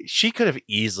 she could have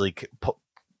easily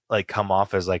like come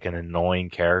off as like an annoying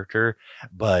character,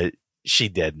 but she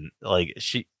didn't. Like,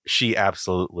 she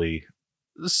absolutely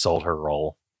sold her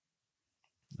role.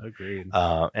 Agreed.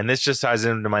 And this just ties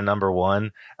into my number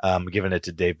 1. I'm giving it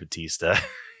to Dave Bautista.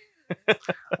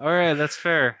 All right, that's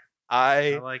fair.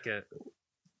 I like it.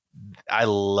 I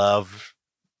love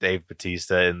Dave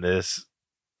Bautista in this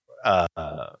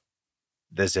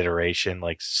this iteration,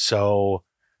 like, so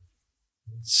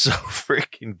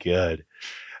freaking good.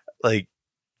 Like,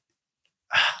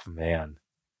 man,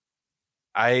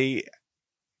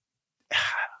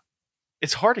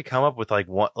 it's hard to come up with like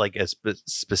what, like, a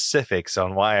specifics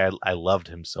on why I loved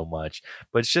him so much,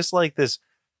 but it's just like this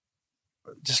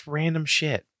just random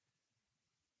shit.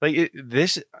 Like,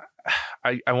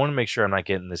 I want to make sure I'm not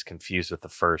getting this confused with the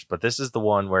first, but this is the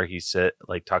one where he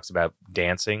talks about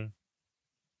dancing.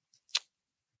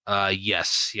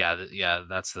 Yes, yeah,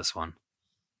 that's this one.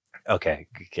 Okay,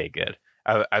 good.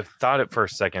 I thought it for a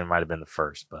second it might have been the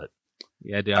first, but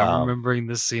yeah, dude, I'm remembering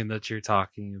this scene that you're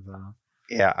talking about.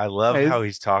 Yeah, I love how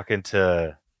he's talking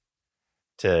to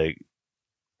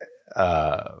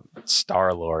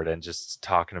Star-Lord and just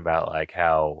talking about like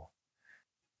how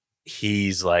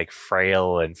he's like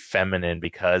frail and feminine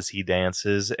because he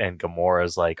dances, and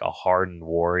Gamora's like a hardened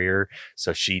warrior,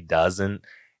 so she doesn't.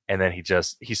 and then he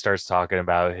starts talking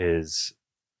about his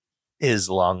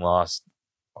long lost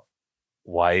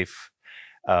wife,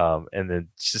 and then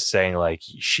just saying like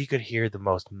she could hear the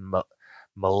most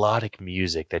melodic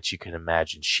music that you can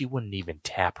imagine. She wouldn't even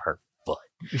tap her foot.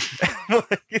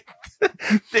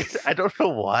 I don't know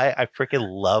why I freaking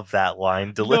love that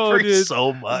line delivery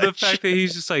so much. The fact that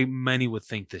he's just like, many would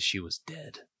think that she was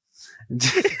dead.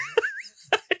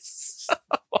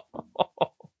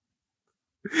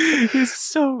 It's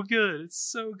so good. It's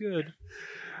so good.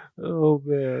 Oh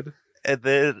man. And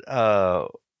then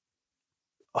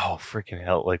freaking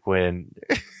hell, like when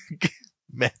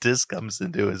Mantis comes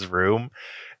into his room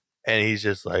and he's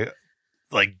just like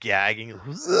gagging.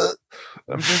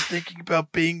 I'm just thinking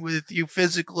about being with you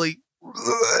physically.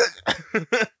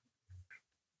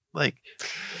 Like,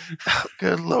 oh,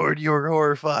 good Lord, you're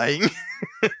horrifying.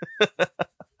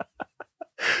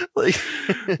 Like,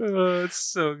 oh, it's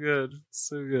so good.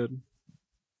 So good.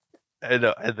 I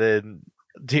know. And then,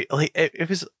 dude, like, it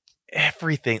was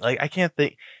everything. Like, I can't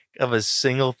think of a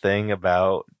single thing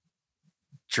about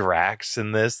Drax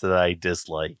in this that I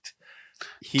disliked.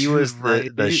 He was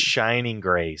the shining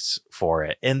grace for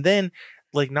it. And then,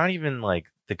 like, not even like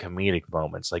the comedic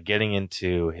moments, like getting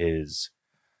into his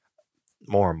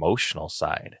more emotional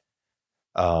side.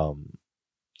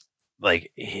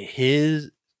 Like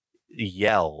his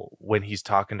yell when he's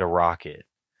talking to Rocket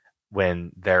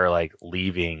when they're like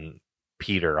leaving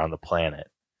Peter on the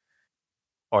planet,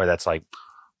 or that's like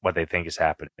what they think is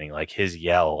happening. Like his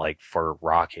yell, like for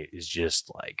Rocket, is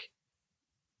just like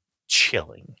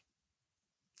chilling.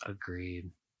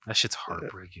 Agreed. That shit's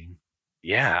heartbreaking.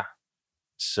 Yeah.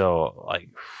 So like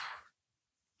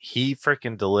he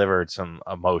freaking delivered some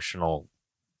emotional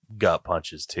gut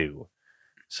punches too.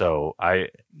 So I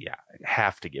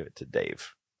have to give it to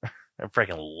Dave. I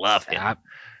freaking love him.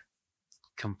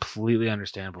 Completely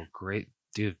understandable. Great,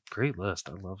 dude. Great list.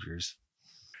 I love yours.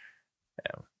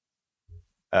 Yeah.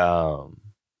 All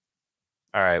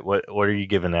right. What are you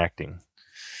giving acting?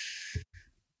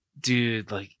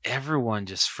 Dude, like everyone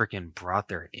just freaking brought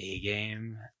their A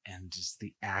game, and just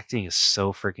the acting is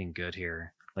so freaking good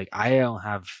here. Like I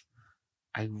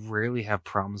rarely have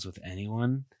problems with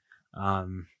anyone.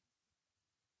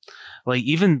 Like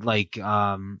even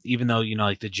though, you know,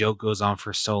 like the joke goes on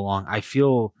for so long, I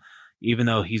feel even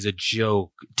though he's a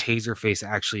joke, Taserface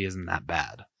actually isn't that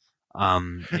bad.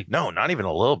 Like, no, not even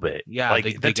a little bit. Yeah, like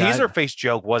the Taserface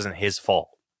joke wasn't his fault.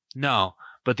 No,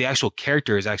 but the actual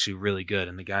character is actually really good,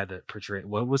 and the guy that portrayed,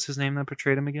 what was his name that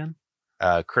portrayed him again?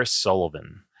 Chris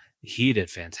Sullivan. He did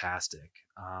fantastic.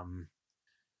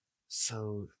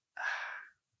 So,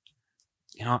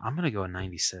 you know, I'm gonna go a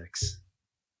 96.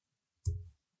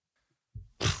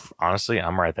 Honestly,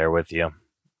 I'm right there with you.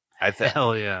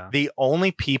 Hell yeah. The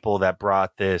only people that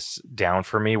brought this down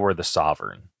for me were the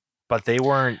Sovereign, but they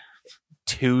weren't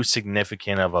too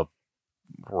significant of a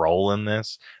role in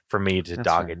this for me to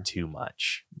dog it too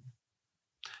much.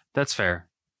 That's fair.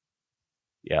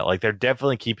 Yeah, like they're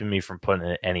definitely keeping me from putting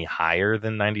it any higher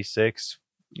than 96.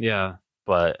 Yeah.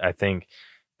 But I think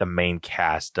the main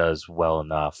cast does well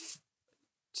enough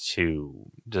to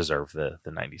deserve the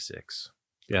 96.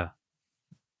 Yeah.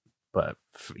 But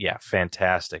yeah,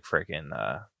 fantastic freaking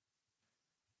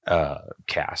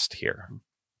cast here.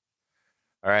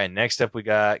 All right, next up we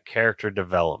got character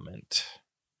development,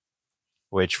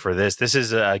 which for this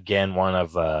is again one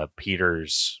of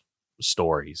Peter's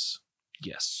stories.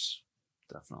 Yes,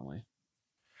 definitely.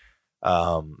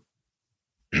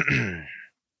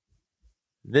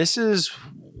 This is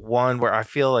one where I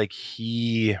feel like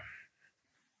it's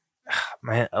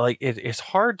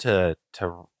hard to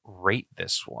rate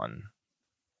this one.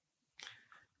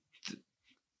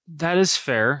 That is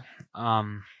fair.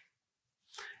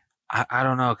 I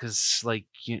don't know, because like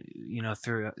you know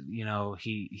through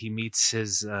he meets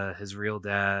his real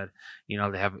dad. You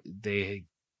know, they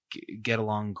get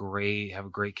along great, have a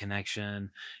great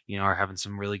connection. You know, are having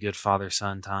some really good father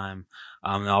son time.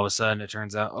 And all of a sudden it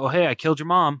turns out, oh hey, I killed your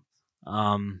mom.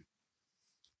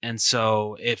 And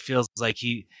so it feels like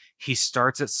he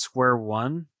starts at square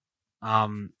one.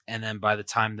 And then by the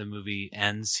time the movie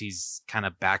ends, he's kind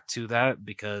of back to that,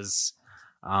 because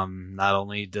not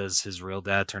only does his real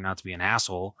dad turn out to be an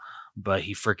asshole, but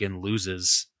he freaking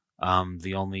loses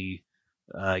the only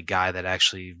guy that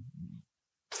actually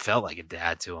felt like a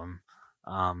dad to him.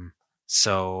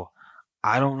 So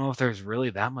I don't know if there's really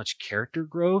that much character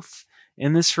growth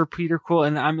in this for Peter Quill,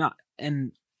 and I'm not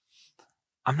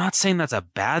saying that's a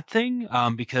bad thing,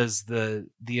 because the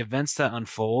events that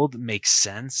unfold make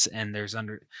sense, and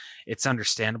it's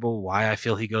understandable why I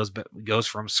feel he goes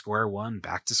from square one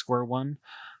back to square one.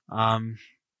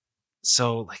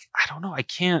 So like I don't know, I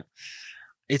can't.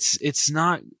 It's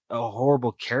not a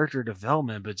horrible character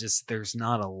development, but just there's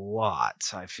not a lot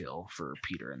I feel for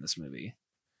Peter in this movie.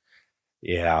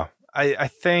 Yeah. I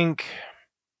think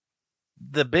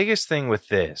the biggest thing with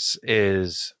this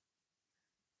is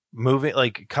moving,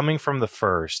 like coming from the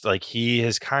first, like he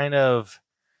has kind of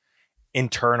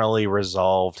internally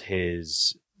resolved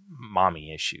his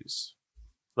mommy issues.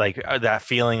 Like that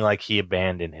feeling like he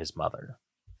abandoned his mother.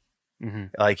 Mm-hmm.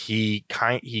 Like he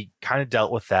kind of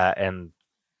dealt with that and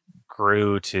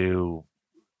grew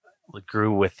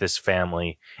with this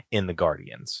family in the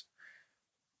Guardians.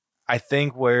 I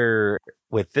think where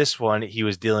with this one he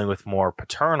was dealing with more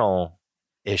paternal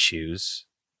issues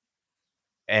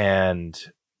and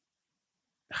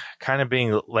kind of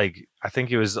being like, I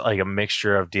think it was like a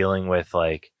mixture of dealing with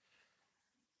like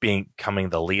becoming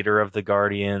the leader of the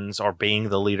Guardians or being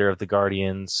the leader of the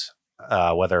Guardians,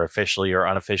 whether officially or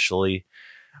unofficially.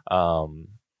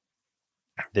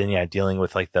 Then yeah, dealing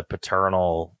with like the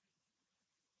paternal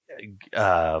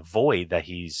void that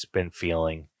he's been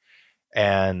feeling.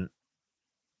 And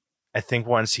I think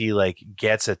once he like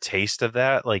gets a taste of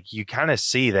that, like you kind of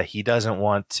see that he doesn't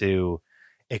want to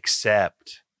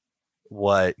accept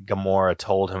what Gamora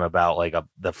told him about like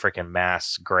the freaking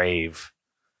mass grave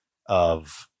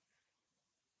of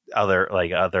other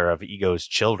of Ego's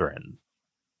children.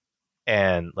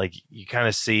 And like you kind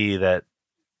of see that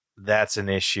that's an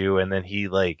issue, and then he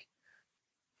like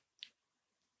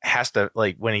has to,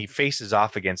 like when he faces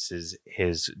off against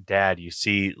his dad, you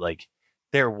see like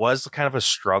there was kind of a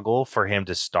struggle for him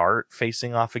to start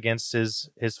facing off against his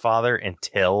father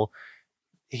until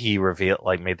he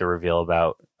made the reveal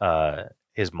about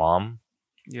his mom.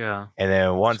 Yeah. And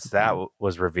then once that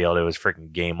was revealed, it was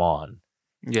freaking game on.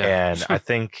 Yeah. And I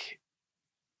think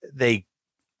I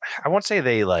won't say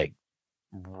they like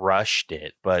rushed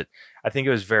it, but I think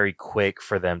it was very quick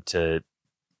for them to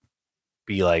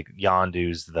be like,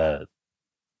 Yondu's the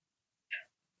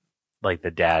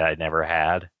dad I never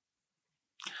had.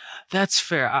 That's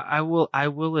fair. I will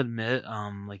admit,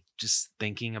 like just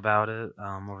thinking about it,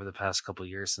 over the past couple of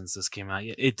years since this came out,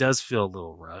 it does feel a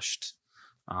little rushed.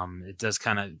 It does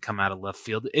kind of come out of left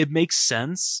field. It makes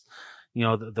sense,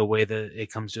 the way that it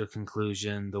comes to a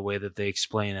conclusion, the way that they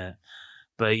explain it.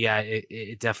 But yeah,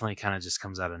 it definitely kind of just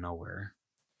comes out of nowhere.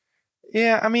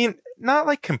 Yeah, I mean, not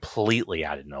like completely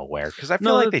out of nowhere, because I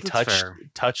feel like they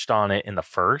touched on it in the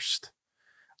first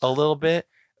a little bit,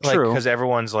 like because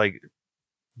everyone's like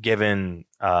giving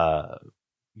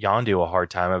Yondu a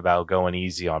hard time about going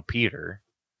easy on Peter,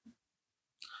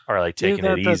 or like taking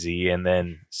it easy, and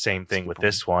then same thing with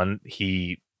this one.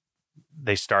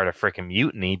 They start a freaking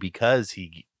mutiny because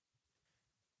he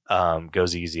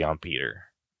goes easy on Peter.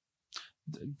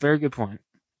 Very good point.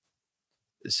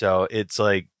 So it's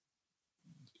like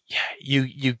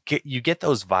you get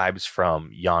those vibes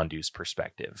from Yondu's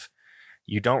perspective.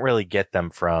 You don't really get them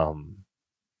from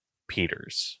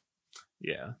Peter's.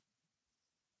 Yeah.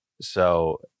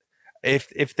 So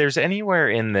if there's anywhere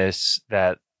in this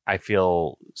that I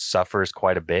feel suffers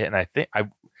quite a bit, and I think I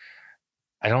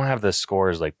don't have the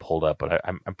scores like pulled up, but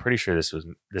I'm pretty sure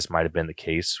this might have been the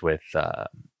case with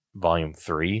Volume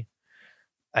 3.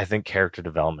 I think character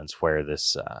development's where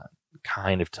this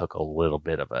kind of took a little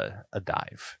bit of a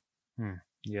dive.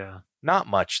 Yeah. Not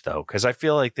much though, because I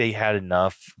feel like they had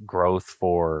enough growth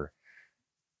for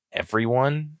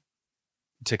everyone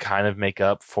to kind of make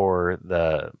up for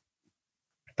the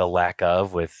lack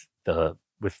of with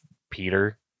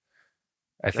Peter.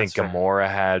 I think Gamora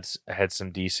had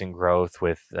some decent growth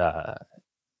with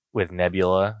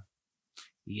Nebula.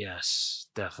 Yes,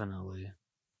 definitely.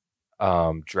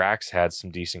 Drax had some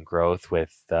decent growth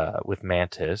with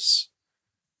Mantis.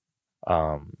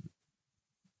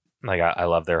 Like I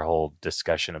love their whole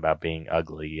discussion about being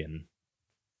ugly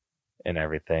and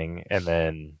everything, and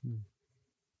then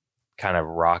kind of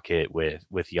Rocket with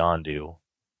Yondu.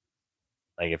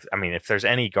 Like if there's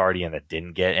any Guardian that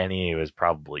didn't get any, it was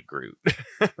probably Groot.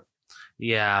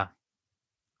 Yeah,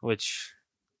 which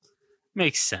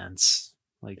makes sense.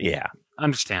 Like, yeah,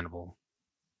 understandable.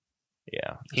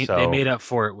 Yeah, they made up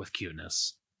for it with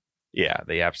cuteness. Yeah,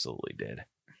 they absolutely did.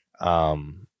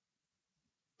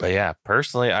 But yeah,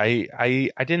 personally, I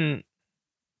didn't.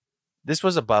 This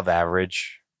was above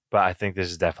average, but I think this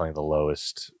is definitely the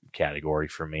lowest category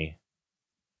for me.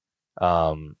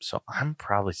 So I'm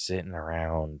probably sitting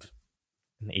around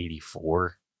an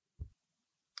 84.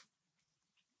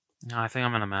 No, I think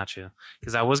I'm gonna match you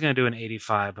because I was gonna do an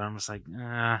 85, but I'm just like,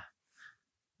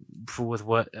 with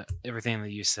what everything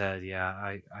that you said, yeah,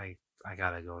 I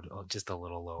gotta go just a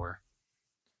little lower.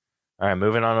 All right,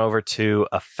 moving on over to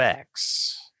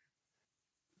effects.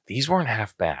 these weren't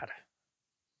half bad.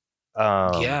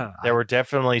 Yeah, there were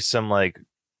definitely some like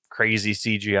crazy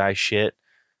CGI shit.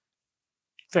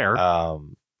 fair. I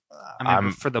mean, I'm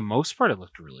but for the most part, it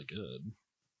looked really good.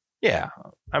 yeah.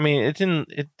 I mean, it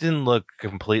didn't look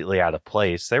completely out of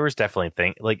place. There was definitely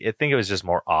I think it was just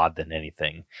more odd than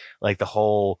anything. Like the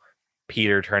whole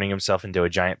Peter turning himself into a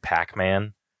giant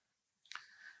Pac-Man.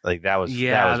 Like that was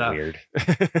weird.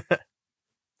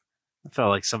 It felt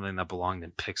like something that belonged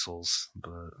in Pixels,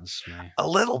 but that's me. A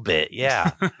little bit,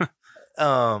 yeah.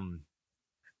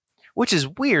 Which is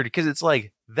weird because it's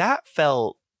like that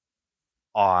felt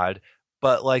odd,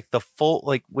 but like the full,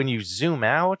 like when you zoom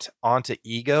out onto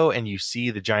Ego and you see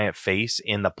the giant face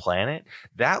in the planet,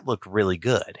 that looked really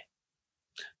good.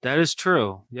 That is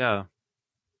true. Yeah.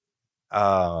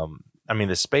 I mean,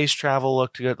 the space travel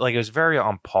looked good. Like it was very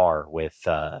on par with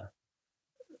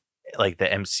like the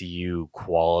MCU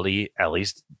quality, at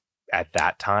least at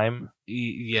that time.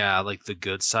 Yeah, like the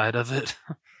good side of it.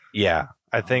 Yeah.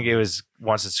 I think it was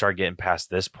once it started getting past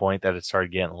this point that it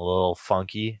started getting a little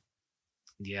funky.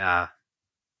 Yeah.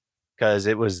 Because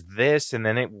it was this and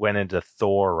then it went into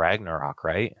Thor Ragnarok,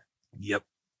 right? Yep.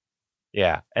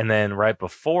 Yeah. And then right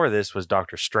before this was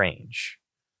Doctor Strange.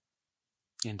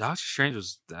 And Doctor Strange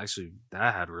was actually,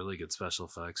 that had really good special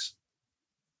effects.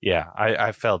 Yeah.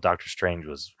 I felt Doctor Strange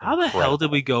was How the hell did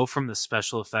incredible. we go from the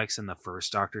special effects in the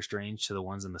first Doctor Strange to the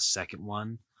ones in the second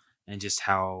one? And just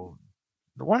how.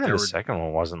 The one in there the were- second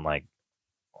one wasn't like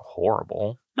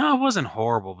horrible. No, it wasn't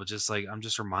horrible, but just like, I'm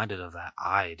just reminded of that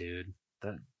eye, dude.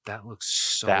 That looks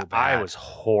so That bad. eye was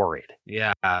horrid.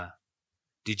 Yeah.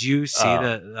 Did you see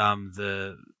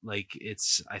the like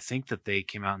it's I think that they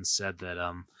came out and said that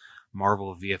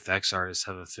Marvel VFX artists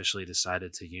have officially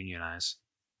decided to unionize.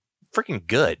 Freaking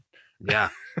good. Yeah.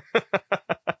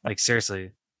 Like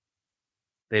seriously.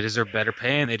 They deserve better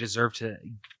pay and they deserve to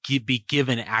be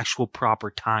given actual proper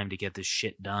time to get this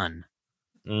shit done.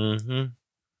 Mm-hmm.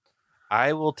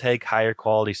 I will take higher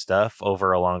quality stuff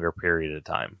over a longer period of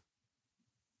time.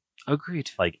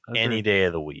 Agreed. Like any Agreed. day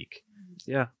of the week.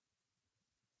 Yeah.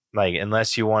 Like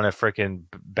unless you want to freaking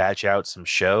batch out some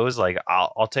shows, like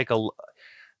I'll take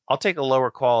a lower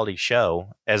quality show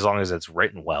as long as it's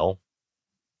written well.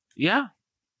 Yeah.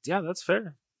 Yeah, that's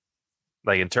fair.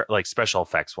 Like like special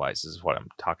effects wise is what I'm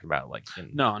talking about. Like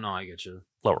in No, I get you.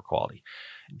 lower quality.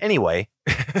 Anyway,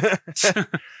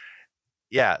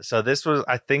 yeah. So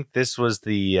I think this was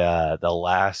the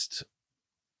last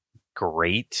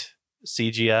great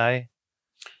CGI.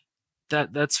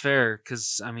 That's fair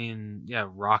because I mean, yeah,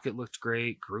 Rocket looked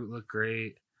great, Groot looked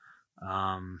great.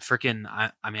 Freaking,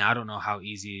 I mean, I don't know how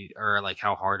easy or like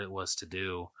how hard it was to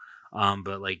do.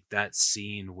 But like that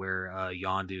scene where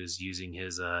Yondu is using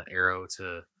his arrow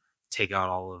to take out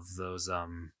all of those. Oh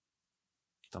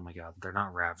my god, they're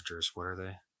not Ravagers. What are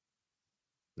they?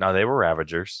 No, they were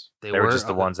Ravagers. They They were were? just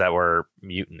the Okay. ones that were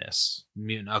mutinous.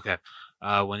 Mutant. Okay.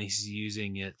 When he's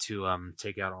using it to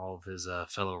take out all of his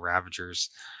fellow Ravagers,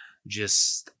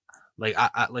 just like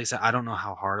like I said, I don't know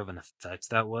how hard of an effect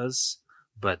that was,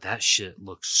 but that shit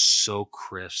looks so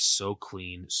crisp, so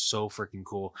clean, so freaking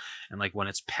cool. And like when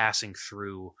it's passing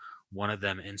through one of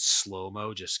them in slow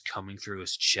mo, just coming through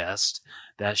his chest,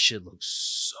 that shit looks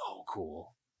so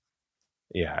cool.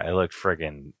 Yeah, it looked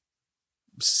friggin'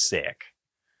 sick.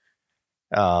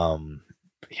 Yeah,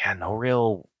 no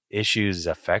real issues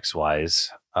effects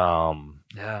wise.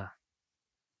 Yeah,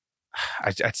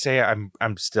 I'd say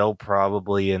I'm still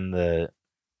probably in the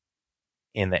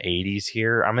 80s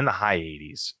here. I'm in the high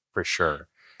 80s for sure,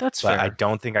 that's but fair. I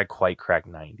don't think I quite cracked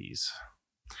 90s.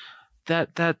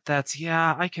 That's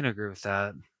yeah, I can agree with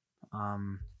that. I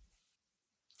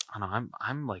don't know.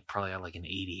 I'm like probably at like an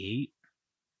 88.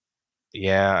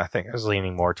 Yeah, I think I was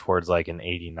leaning more towards like an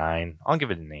 89. I'll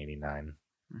give it an 89.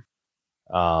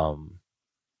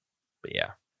 But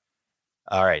yeah.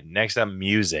 All right, next up,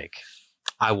 music.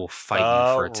 I will fight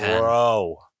you for a 10.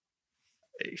 Bro.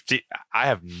 I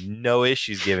have no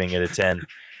issues giving it a 10.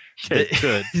 Okay,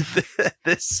 good.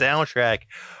 This soundtrack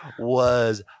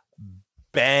was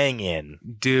banging.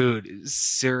 Dude,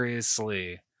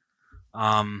 seriously.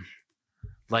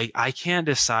 Like I can't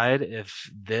decide if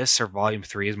this or Volume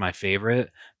 3 is my favorite,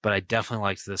 but I definitely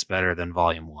liked this better than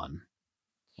Volume 1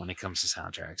 when it comes to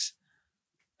soundtracks.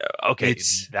 Okay,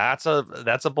 that's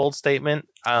a bold statement.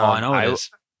 I know it is.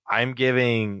 I'm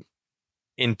giving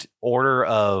in order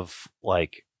of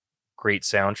like great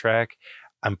soundtrack.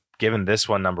 I'm giving this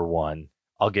one number 1.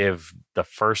 I'll give the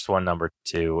first one number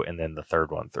 2, and then the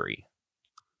third one 3.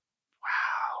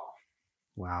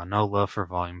 Wow, no love for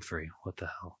Volume 3. What the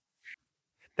hell?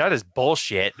 That is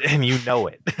bullshit, and you know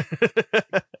it.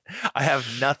 I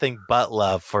have nothing but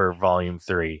love for Volume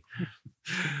 3.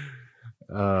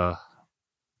 Yeah,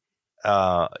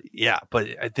 but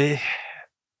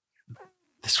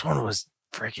this one was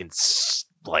freaking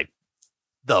like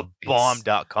the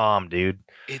bomb.com, dude.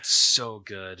 It's so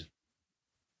good.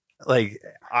 Like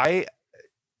I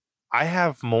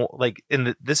have more like,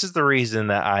 and this is the reason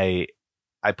that I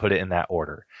put it in that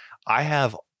order. I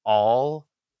have all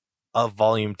of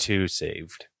Volume 2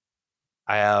 saved.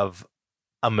 I have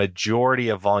a majority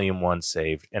of Volume 1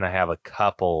 saved, and I have a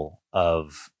couple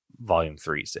of Volume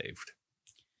 3 saved.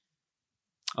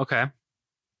 Okay.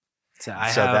 So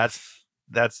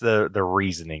that's the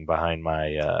reasoning behind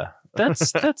my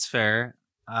that's fair.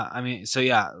 I mean, so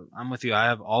yeah, I'm with you. I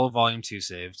have all of Volume 2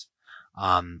 saved.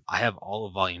 I have all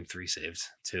of Volume 3 saved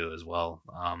too as well.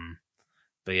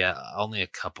 But yeah, only a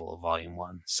couple of Volume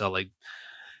 1. So like,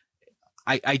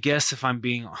 I guess if I'm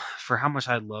being, for how much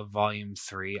I love Volume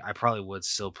 3, I probably would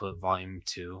still put Volume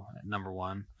 2 at number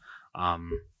 1.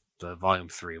 But Volume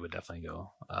 3 would definitely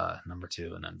go number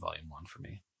 2, and then Volume 1 for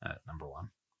me at number 1.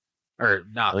 Or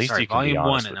no, at least sorry, you can be Volume 1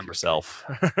 honest at with number yourself.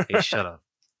 3. Hey, shut up,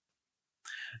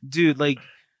 dude. Like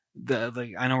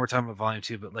I know we're talking about Volume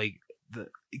 2, but like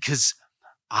because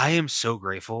I am so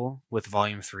grateful with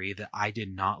Volume 3 that I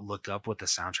did not look up what the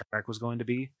soundtrack was going to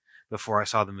be before I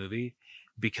saw the movie,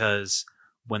 because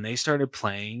when they started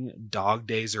playing Dog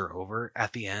Days Are Over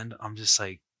at the end, I'm just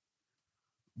like,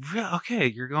 okay,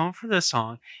 you're going for this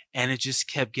song. And it just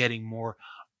kept getting more,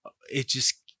 it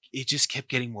just kept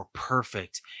getting more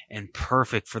perfect and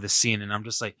perfect for the scene. And I'm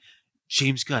just like,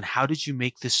 James Gunn, how did you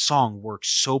make this song work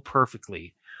so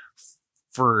perfectly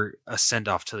for a send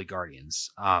off to the Guardians?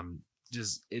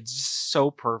 It's just so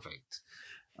perfect.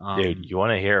 Dude, you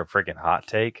want to hear a freaking hot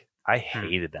take? I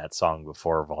hated that song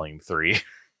before Volume 3.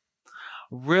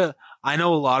 I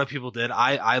know a lot of people did.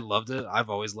 I loved it. I've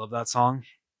always loved that song.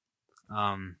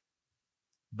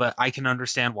 But I can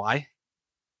understand why.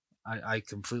 I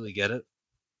completely get it.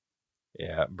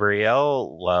 Yeah,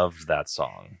 Brielle loved that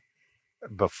song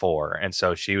before, and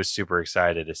so she was super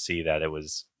excited to see that it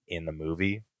was in the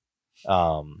movie.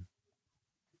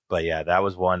 But yeah, that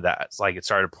was one that's like, it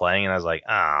started playing, and I was like,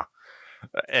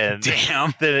 and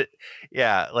damn. Then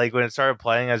like when it started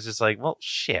playing, I was just like, well,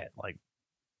 shit, like,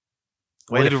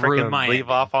 way to ruin my leave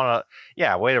ending. Off on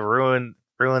way to ruin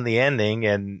the ending,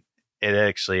 and it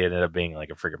actually ended up being like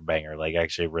a freaking banger. Like, I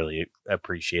actually really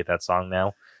appreciate that song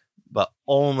now, but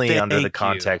only under the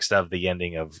context of the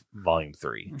ending of Volume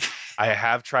 3. I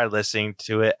have tried listening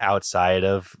to it outside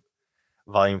of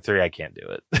Volume 3. I can't do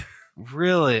it.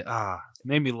 Really?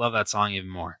 Made me love that song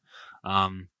even more.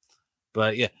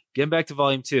 But yeah, getting back to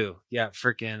Volume 2. Yeah,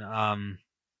 freaking I'm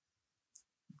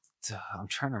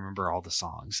trying to remember all the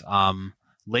songs.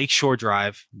 Lakeshore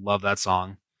Drive, love that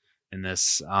song in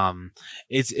this.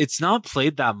 It's not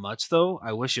played that much though.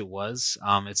 I wish it was.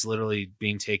 It's literally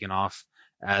being taken off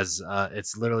as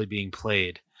it's literally being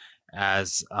played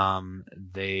as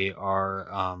they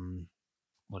are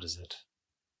what is it?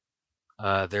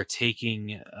 They're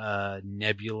taking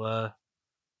Nebula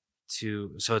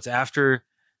to, so it's after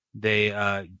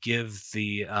they give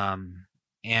the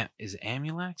is it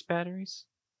Amulax batteries?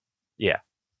 Yeah.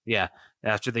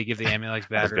 After they give the Amulax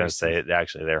batteries. I was going to say,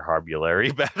 actually, they're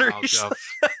Harbulary batteries. Oh,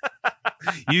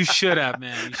 you should have,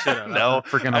 man. You should have. No,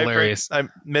 freaking hilarious. I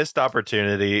missed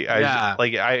opportunity.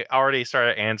 I already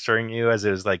started answering you as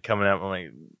it was like coming up. I'm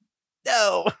like,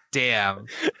 no. Damn.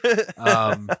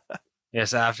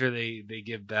 Yes, after they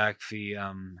give back the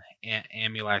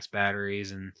Amulax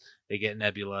batteries, and they get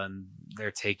Nebula, and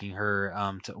they're taking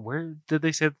her to, where did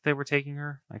they say that they were taking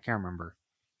her? I can't remember.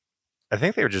 I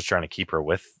think they were just trying to keep her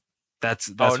with. That's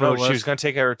she was going to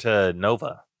take her to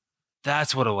Nova.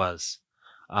 That's what it was.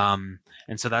 And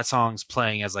so that song's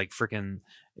playing as like freaking,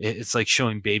 it's like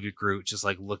showing Baby Groot just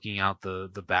like looking out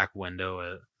the back window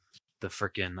at the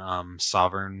freaking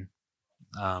sovereign,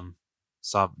 not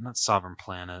sovereign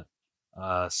planet,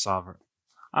 sovereign.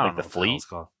 I don't know the fleet. It's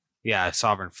called. Yeah,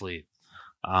 Sovereign Fleet.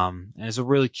 And it's a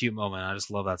really cute moment. I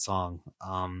just love that song.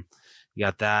 You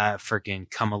got that freaking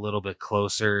Come a Little Bit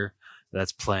Closer.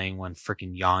 That's playing when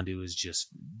freaking Yondu is just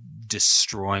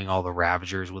destroying all the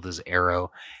Ravagers with his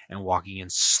arrow and walking in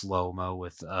slow-mo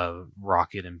with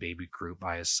Rocket and Baby Groot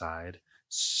by his side.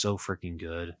 So freaking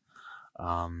good.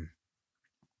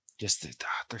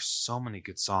 There's so many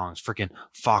good songs. Freaking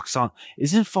Fox on.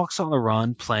 Isn't Fox on the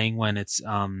Run playing when it's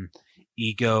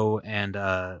Ego and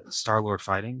Star-Lord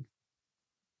fighting?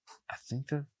 I think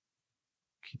that.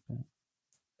 Keep it.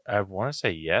 I want to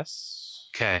say yes.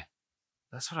 Okay.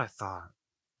 That's what I thought.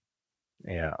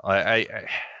 Yeah,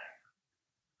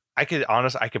 I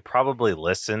could probably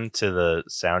listen to the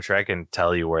soundtrack and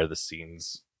tell you where the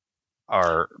scenes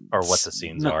are or what the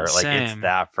scenes No, are. Like it's same.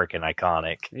 that freaking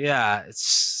iconic. Yeah, it's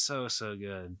so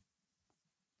good.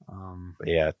 But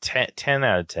yeah, 10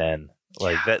 out of 10.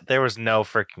 Like that, there was no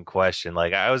freaking question.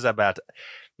 Like I was about to,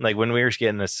 like when we were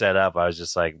getting this set up, I was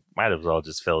just like, might as well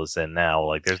just fill this in now.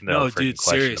 Like there's no freaking dude,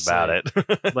 question about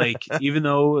it. Like, even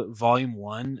though Volume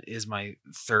 1 is my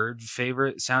third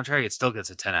favorite soundtrack, it still gets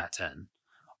a 10 out of 10.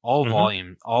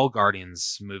 All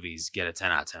Guardians movies get a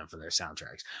 10 out of 10 for their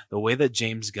soundtracks. The way that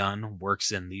James Gunn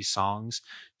works in these songs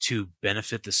to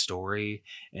benefit the story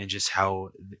and just how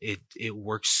it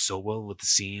works so well with the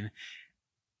scene,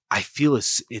 I feel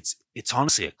it's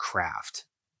honestly a craft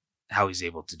how he's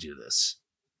able to do this.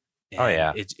 And Oh,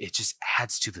 yeah. it just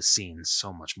adds to the scene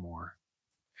so much more.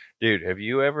 Dude, have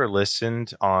you ever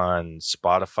listened on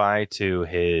Spotify to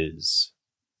his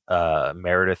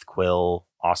Meredith Quill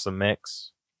Awesome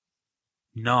Mix?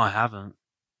 No, I haven't.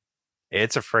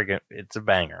 It's a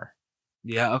banger.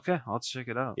 Yeah, okay, I'll check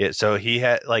it out. Yeah, so he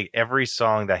had like every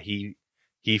song that he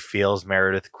feels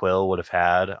Meredith Quill would have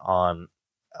had on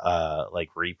like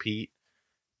repeat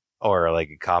or like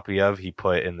a copy of, he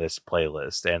put in this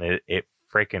playlist, and it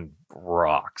freaking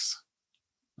rocks.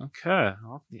 Okay.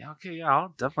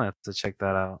 I'll definitely have to check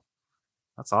that out.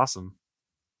 That's awesome.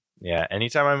 Yeah,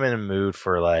 anytime I'm in a mood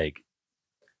for like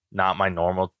not my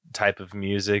normal type of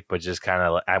music, but just kind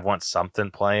of I want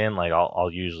something playing, like I'll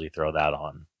usually throw that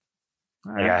on.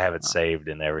 All Like right. I have it saved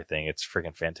and everything. It's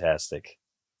freaking fantastic.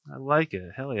 I like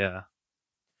it. Hell yeah.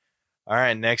 All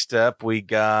right, next up we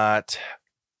got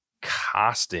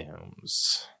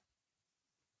costumes.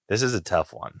 This is a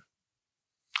tough one.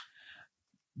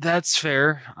 That's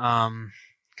fair.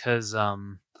 Because I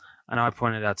know I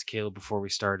pointed out to Caleb before we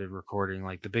started recording,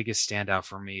 like the biggest standout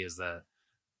for me is that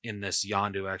in this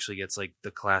Yondu actually gets like the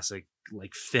classic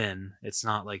like fin. It's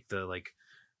not like the like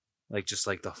just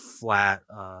like the flat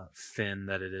fin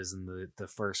that it is in the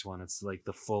first one. It's like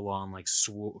the full on like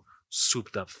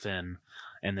swooped up fin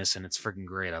in this, and it's freaking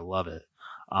great. I love it.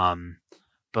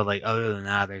 But like other than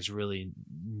that, there's really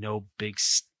no big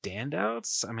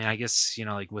standouts. I mean, I guess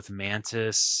like with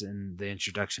Mantis and the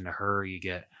introduction to her, you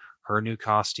get her new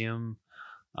costume.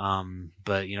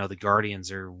 But the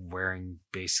Guardians are wearing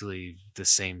basically the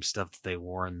same stuff that they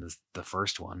wore in the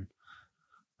first one.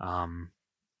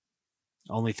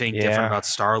 Only thing different about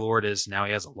Star-Lord is now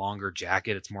he has a longer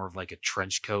jacket. It's more of like a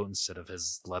trench coat instead of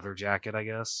his leather jacket, I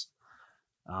guess.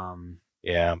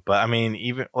 Yeah, but I mean,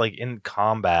 even like in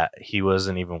combat, he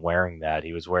wasn't even wearing that.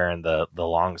 He was wearing the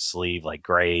long sleeve like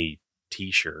gray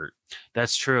t-shirt.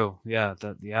 That's true. Yeah,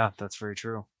 that's very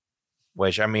true.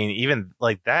 Which I mean, even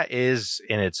like that is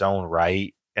in its own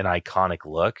right an iconic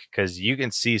look, because you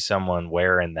can see someone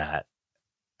wearing that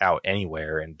out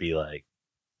anywhere and be like,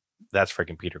 "That's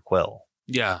freaking Peter Quill."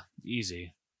 Yeah,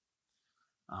 easy.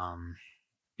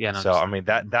 Yeah. No, So I mean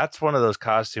that's one of those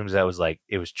costumes that was like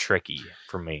it was tricky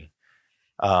for me.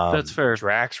 That's fair.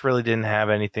 Drax really didn't have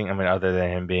anything. I mean, other than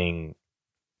him being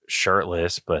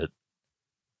shirtless, but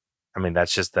I mean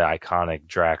that's just the iconic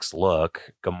Drax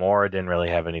look. Gamora didn't really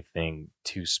have anything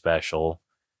too special.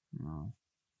 No.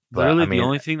 But, Literally, I mean, the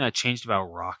only thing that changed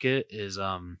about Rocket is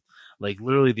like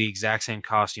literally the exact same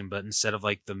costume, but instead of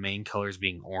like the main colors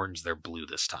being orange, they're blue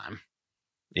this time.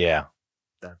 Yeah.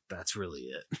 That's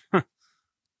really it.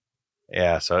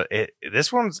 Yeah, so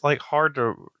this one's like hard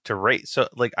to rate. So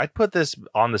like I'd put this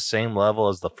on the same level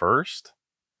as the first.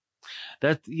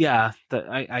 I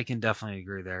can definitely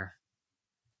agree there.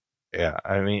 Yeah,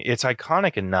 I mean it's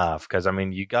iconic enough because I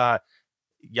mean you got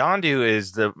Yondu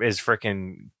is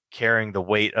freaking carrying the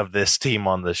weight of this team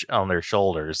on their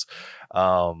shoulders.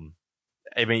 I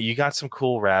mean you got some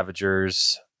cool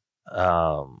Ravagers.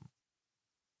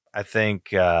 I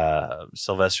think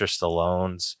Sylvester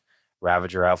Stallone's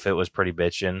Ravager outfit was pretty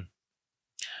bitchin'.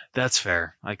 That's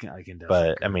fair. I can definitely.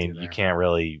 But I mean, you can't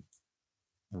really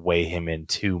weigh him in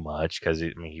too much because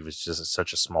I mean he was just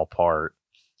such a small part.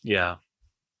 Yeah.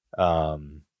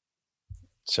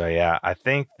 So yeah, I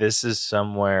think this is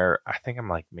somewhere. I think I'm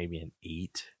like maybe an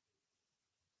 8.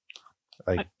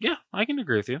 Like I can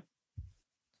agree with you.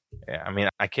 Yeah, I mean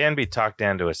I can be talked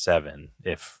down to a 7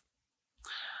 if.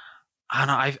 I don't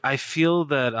know. I feel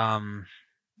that I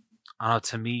don't know,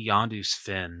 to me, Yondu's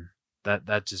fin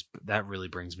that really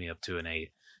brings me up to an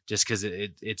 8, just because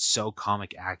it's so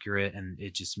comic accurate, and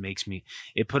it just makes me,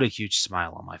 it put a huge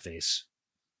smile on my face,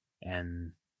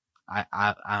 and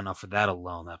I don't know, for that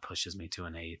alone that pushes me to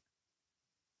an 8.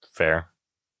 Fair.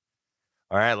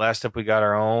 All right, last up we got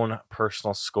our own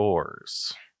personal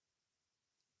scores.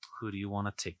 Who do you want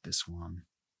to take this one?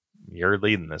 You're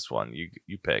leading this one.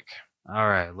 You pick. All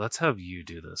right, let's have you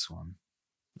do this one.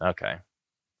 Okay.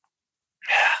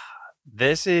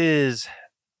 This is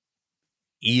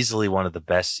easily one of the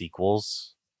best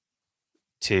sequels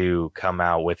to come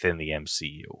out within the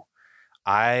MCU.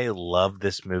 I love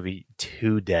this movie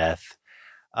to death.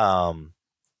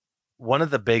 One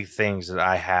of the big things that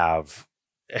I have,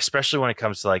 especially when it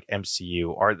comes to like MCU,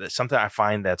 or something I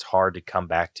find that's hard to come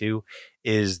back to,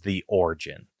 is the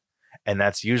origin. And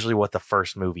that's usually what the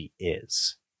first movie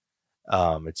is.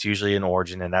 It's usually an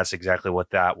origin, and that's exactly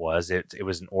what that was. It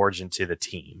was an origin to the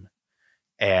team.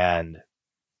 And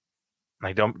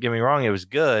like, don't get me wrong, it was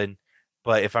good,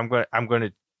 but if I'm going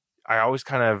to, I always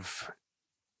kind of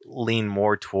lean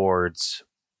more towards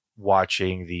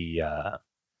watching the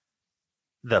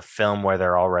film where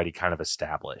they're already kind of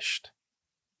established.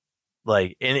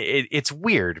 Like, and it's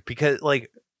weird because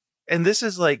like, and this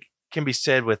is like can be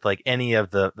said with like any of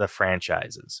the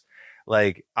franchises.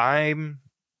 Like, I'm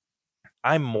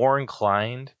more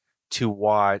inclined to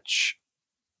watch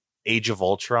Age of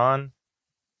Ultron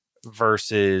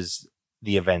versus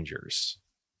the Avengers.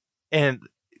 And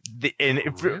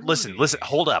Really? listen,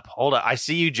 hold up. I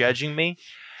see you judging me.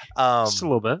 Just a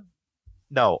little bit.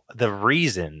 No, the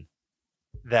reason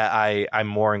that I'm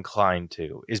more inclined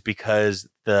to is because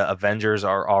the Avengers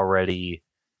are already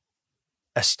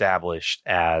established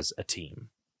as a team.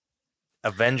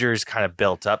 Avengers kind of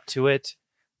built up to it,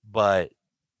 but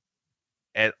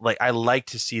like, I like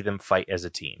to see them fight as a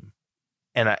team,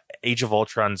 and Age of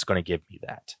Ultron is going to give me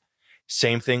that.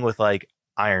 Same thing with like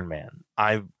Iron Man.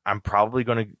 I'm probably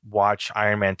going to watch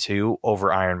Iron Man 2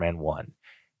 over Iron Man 1.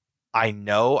 I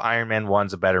know Iron Man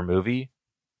 1's a better movie,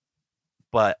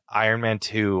 but Iron Man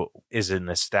 2 is an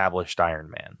established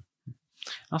Iron Man.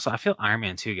 Also, I feel Iron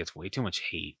Man 2 gets way too much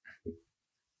hate.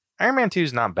 Iron Man 2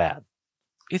 is not bad.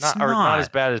 It's not as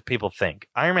bad as people think.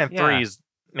 Iron Man 3 is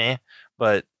meh,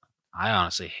 but I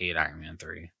honestly hate Iron Man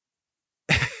 3.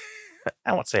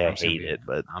 I won't say I hate it,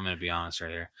 but I'm going to be honest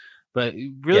right here. But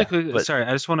really quick, sorry,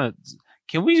 I just want to.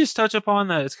 Can we just touch upon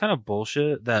that? It's kind of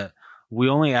bullshit that we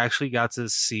only actually got to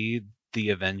see the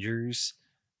Avengers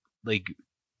like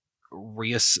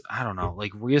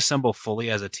reassemble fully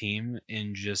as a team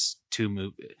in just 2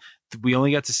 movies. We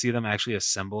only got to see them actually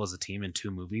assemble as a team in 2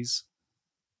 movies,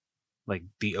 like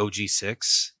the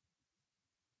OG6.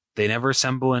 They never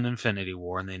assemble in Infinity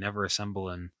War, and they never assemble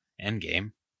in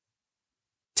Endgame.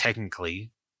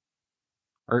 Technically,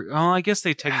 or I guess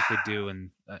they technically do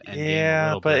in Endgame a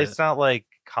little but bit. it's not like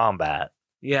combat.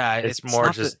 Yeah, it's more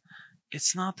just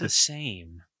it's not the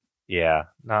same. Yeah,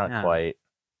 not quite.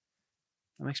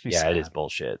 That makes me sad. It is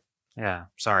bullshit. Yeah,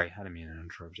 sorry, I didn't mean to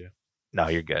interrupt you. No,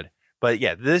 you're good. But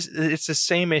yeah, it's the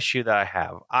same issue that I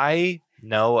have. I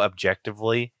know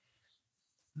objectively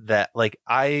that like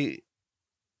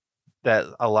that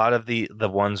a lot of the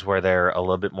ones where they're a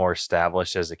little bit more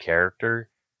established as a character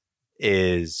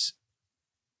is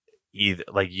either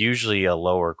like usually a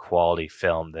lower quality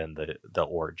film than the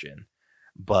origin,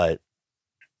 but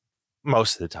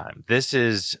most of the time this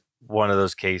is one of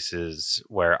those cases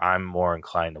where I'm more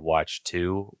inclined to watch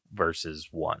 2 versus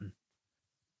 1,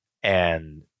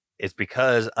 and it's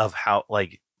because of how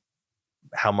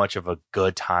much of a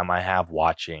good time I have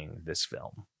watching this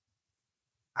film.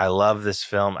 I love this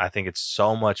film. I think it's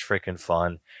so much freaking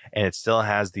fun, and it still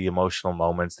has the emotional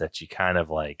moments that you kind of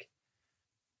like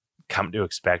come to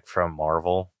expect from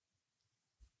Marvel,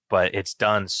 but it's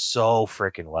done so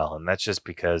freaking well, and that's just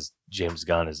because James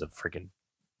Gunn is a freaking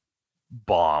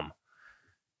bomb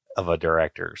of a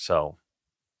director. So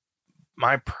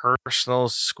my personal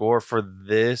score for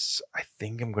this, I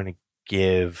think I'm going to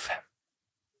give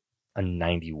a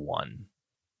 91.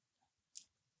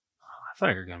 I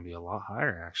thought you were going to be a lot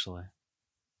higher, actually.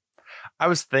 I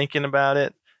was thinking about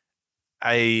it.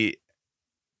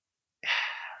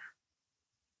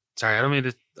 Sorry, I don't mean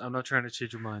to. I'm not trying to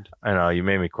change your mind. I know, you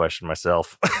made me question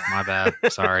myself. My bad.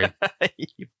 Sorry.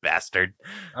 You bastard.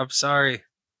 I'm sorry.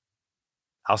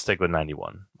 I'll stick with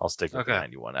 91. I'll stick with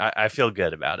 91. I feel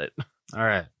good about it. All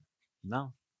right.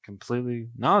 No, completely.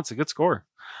 No, it's a good score.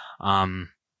 Yeah,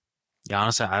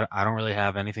 honestly, I don't really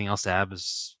have anything else to add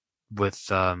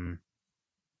with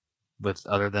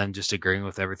other than just agreeing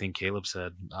with everything Caleb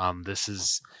said.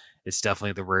 It's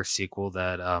definitely the rare sequel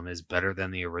that is better than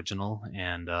the original,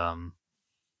 and or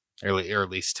at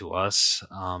least to us.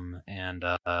 And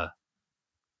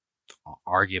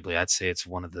arguably, I'd say it's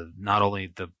one of the not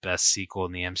only the best sequel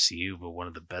in the MCU, but one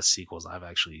of the best sequels I've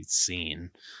actually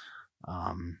seen.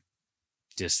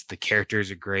 Just the characters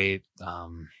are great.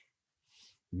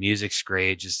 Music's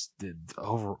great. Just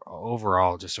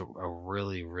overall, just a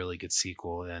really, really good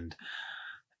sequel. And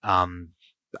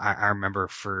I remember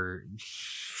for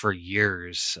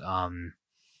years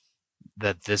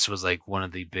that this was like one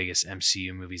of the biggest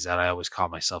MCU movies that I always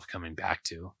caught myself coming back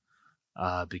to,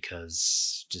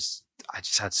 because I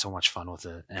just had so much fun with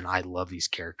it, and I love these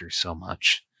characters so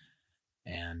much.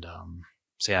 And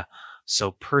so yeah,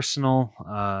 so personal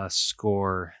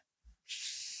score,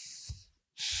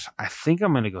 I think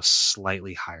I'm gonna go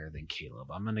slightly higher than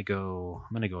Caleb. I'm gonna go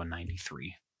a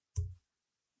 93.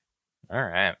 All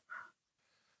right.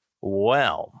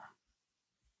 Well,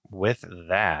 with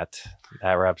that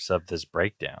wraps up this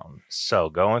breakdown. So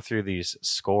going through these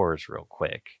scores real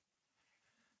quick.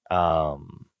 All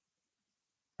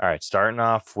right, starting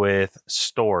off with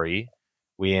story,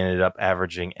 we ended up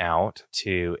averaging out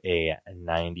to a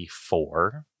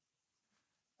 94.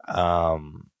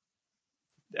 Moving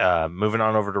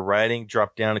on over to writing,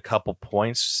 dropped down a couple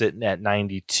points, sitting at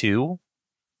 92.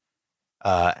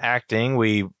 Acting,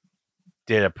 we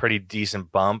did a pretty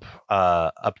decent bump,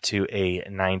 up to a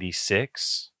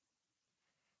 96.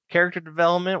 Character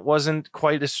development wasn't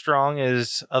quite as strong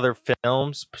as other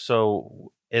films,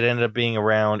 so it ended up being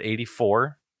around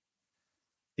 84.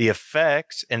 The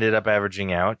effects ended up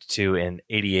averaging out to an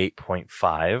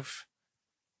 88.5.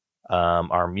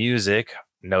 Our music,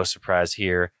 no surprise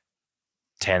here,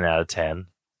 10 out of 10.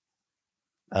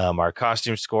 Our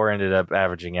costume score ended up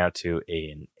averaging out to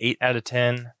an 8 out of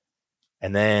 10.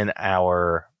 And then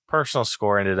our personal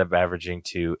score ended up averaging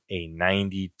to a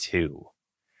 92.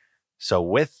 So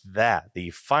with that,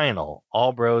 the final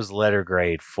All Bros letter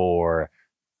grade for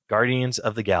Guardians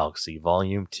of the Galaxy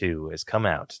Volume 2 has come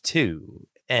out to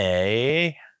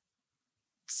a...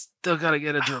 Still gotta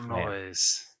get a drum man.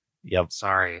 noise. Yep.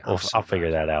 Sorry. I'll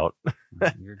figure that out.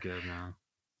 You're good, man.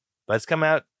 But it's come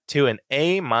out to an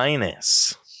A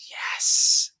minus.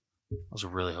 Yes. I was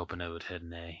really hoping it would hit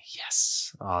an A.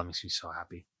 Yes. Oh, that makes me so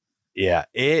happy. Yeah,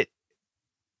 I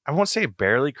won't say it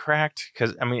barely cracked,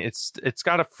 because I mean it's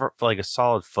got a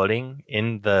solid footing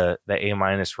in the A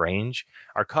minus range.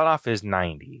 Our cutoff is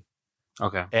 90.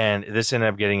 Okay. And this ended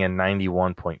up getting a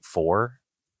 91.4.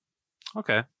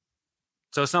 Okay.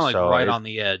 So it's not like right on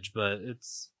the edge, but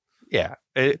it's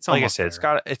it's like I almost said,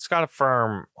 there. it's got a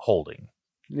firm holding.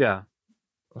 Yeah.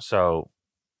 So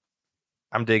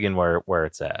I'm digging where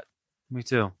it's at. Me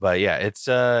too. But yeah, it's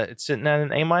sitting at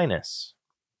an A minus.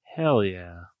 Hell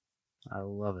yeah. I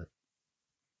love it.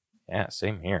 Yeah,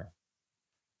 same here.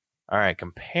 All right,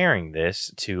 comparing this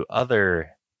to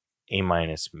other A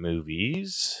minus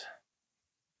movies.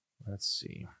 Let's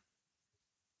see.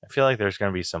 I feel like there's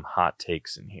going to be some hot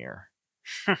takes in here.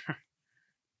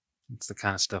 It's the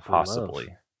kind of stuff we Possibly.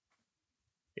 love.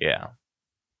 Yeah.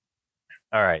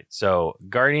 All right, so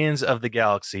Guardians of the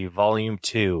Galaxy Volume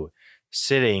 2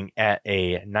 sitting at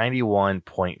a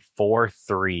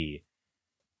 91.43,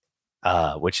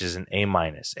 which is an A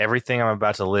minus. Everything I'm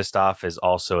about to list off is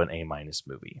also an A minus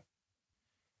movie.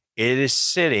 It is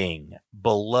sitting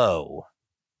below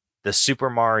the Super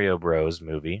Mario Bros.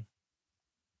 Movie.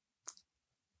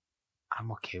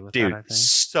 I'm okay with Dude, that, I think.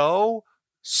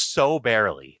 so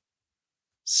barely.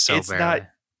 It's barely. not.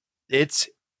 It's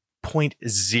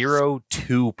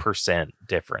 0.02%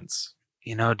 difference.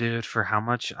 You know, dude, for how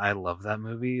much I love that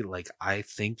movie, like I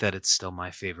think that it's still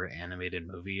my favorite animated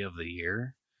movie of the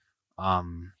year.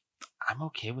 I'm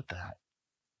okay with that.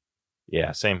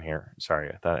 Yeah, same here. Sorry,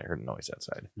 I thought I heard a noise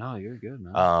outside. No, you're good,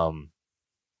 man. All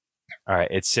right,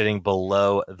 it's sitting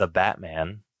below The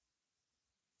Batman,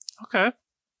 Okay.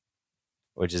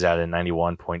 which is at a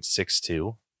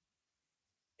 91.62.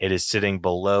 It is sitting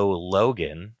below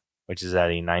Logan, which is at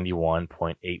a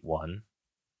 91.81.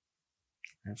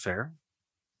 Fair.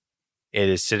 It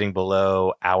is sitting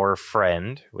below Our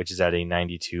Friend, which is at a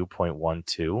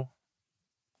 92.12.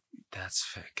 That's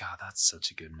fair. God, that's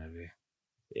such a good movie.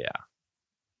 Yeah.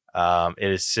 It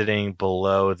is sitting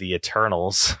below The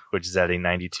Eternals, which is at a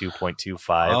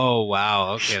 92.25. Oh,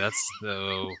 wow. Okay, that's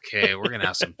okay. We're gonna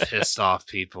have some pissed off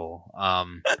people.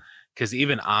 Because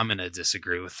even I'm gonna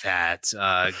disagree with that.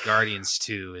 Guardians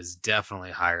 2 is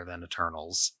definitely higher than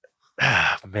Eternals.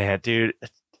 Man, dude,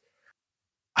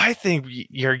 I think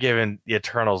you're giving The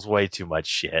Eternals way too much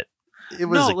shit. It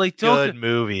was a good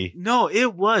movie. No,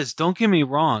 it was. Don't get me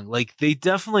wrong. Like they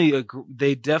definitely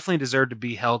deserve to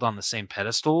be held on the same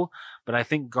pedestal, but I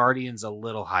think Guardians a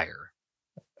little higher.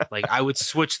 Like I would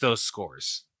switch those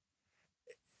scores.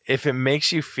 If it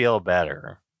makes you feel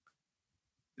better,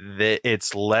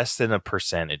 it's less than a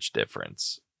percentage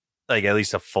difference. Like at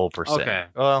least a full percent. Okay.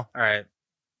 Well, all right.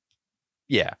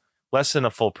 Yeah, less than a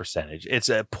full percentage. It's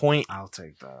a point. I'll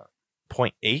take that.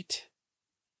 0.8.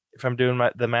 If I'm doing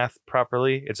the math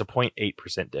properly, it's a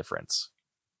 0.8% difference.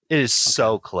 It is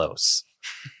so close.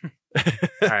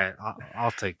 All right,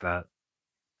 I'll take that.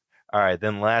 All right.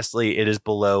 Then lastly, it is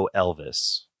below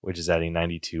Elvis, which is at a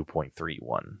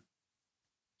 92.31.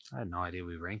 I had no idea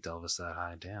we ranked Elvis that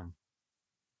high. Damn.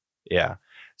 Yeah.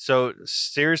 So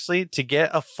seriously, to get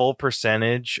a full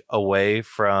percentage away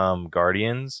from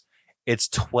Guardians, it's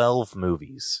 12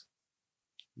 movies.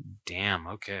 Damn.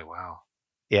 Okay. Wow.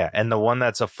 Yeah, and the one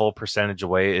that's a full percentage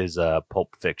away is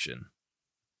Pulp Fiction.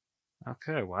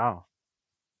 Okay. Wow.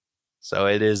 So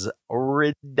it is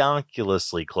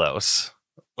ridiculously close.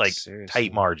 Like Seriously.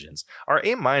 tight margins. Our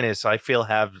A- I feel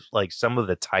have like some of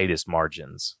the tightest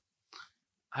margins.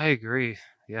 I agree.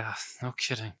 Yeah. No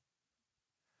kidding.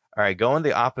 All right, going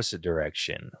the opposite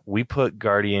direction. We put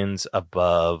Guardians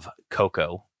above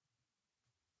Coco,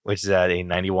 which is at a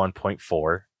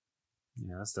 91.4.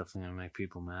 Yeah, that's definitely gonna make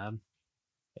people mad.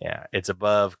 Yeah, it's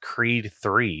above Creed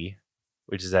 3,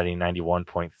 which is at a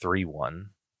 91.31.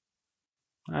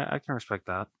 I can respect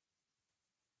that.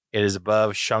 It is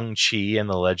above Shang-Chi and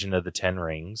the Legend of the Ten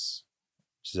Rings,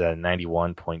 which is at a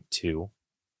 91.2.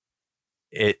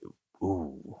 It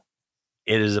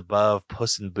is above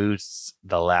Puss in Boots: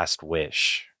 The Last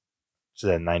Wish, which is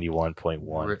at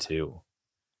 91.12.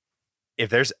 If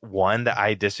there's one that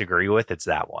I disagree with, it's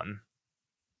that one.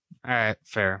 All right.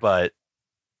 Fair. But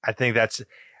I think that's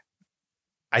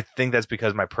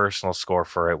because my personal score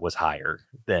for it was higher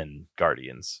than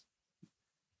Guardians.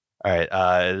 All right.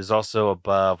 It is also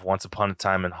above Once Upon a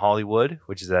Time in Hollywood,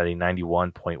 which is at a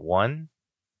 91.1.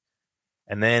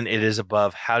 And then it is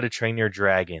above How to Train Your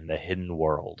Dragon: The Hidden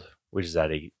World, which is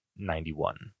at a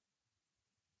 91.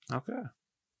 Okay.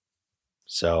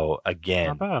 So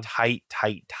again, Not bad.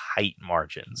 tight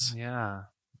margins. Yeah.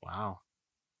 Wow.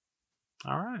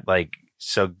 All right. Like,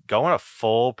 so going a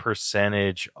full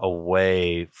percentage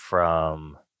away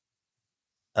from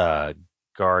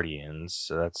Guardians.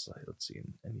 So that's like, let's see,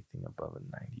 anything above a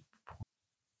 90.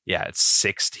 Yeah, it's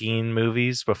 16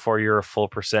 movies before you're a full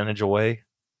percentage away.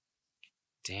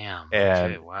 Damn.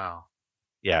 And- Okay. Wow.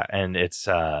 Yeah, and it's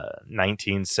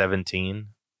 1917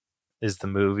 is the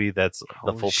movie that's the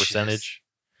Holy full shit. percentage.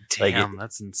 Like Damn.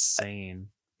 That's insane.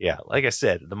 Yeah, like I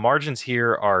said, the margins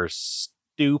here are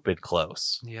stupid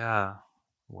close. Yeah.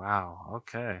 Wow.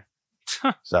 Okay.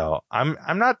 So I'm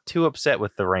not too upset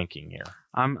with the ranking here.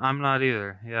 I'm not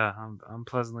either. Yeah. I'm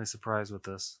pleasantly surprised with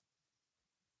this.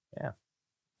 Yeah.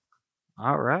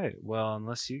 All right. Well,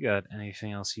 unless you got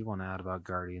anything else you want to add about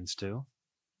Guardians 2.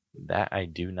 That I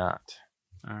do not.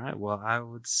 All right. Well, I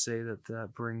would say that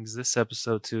brings this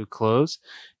episode to a close.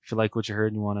 If you like what you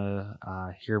heard and you want to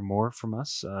hear more from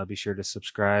us, be sure to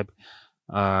subscribe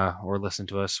or listen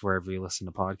to us wherever you listen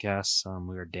to podcasts.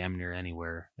 We are damn near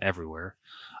everywhere.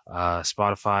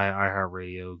 Spotify,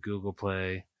 iHeartRadio, Google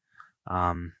Play,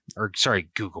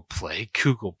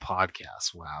 Google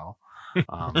Podcasts. Wow.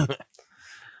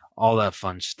 All that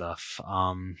fun stuff.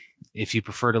 If you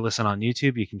prefer to listen on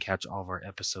YouTube, you can catch all of our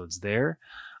episodes there.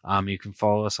 You can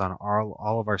follow us on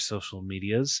all of our social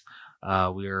medias.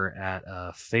 We are at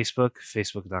Facebook,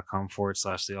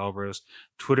 facebook.com/The Allbros,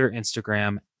 Twitter,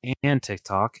 Instagram, and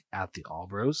TikTok at The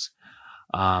Allbros.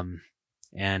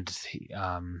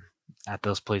 At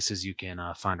those places, you can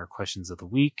find our questions of the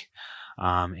week,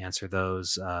 answer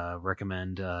those,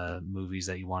 recommend movies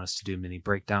that you want us to do mini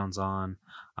breakdowns on.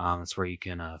 That's where you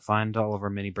can find all of our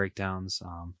mini breakdowns.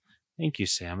 Thank you,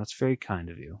 Sam. That's very kind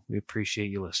of you. We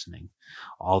appreciate you listening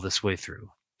all this way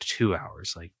through 2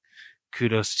 hours. Like,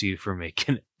 kudos to you for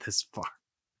making it this far.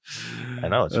 I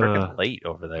know it's freaking late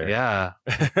over there. Yeah,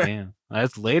 man,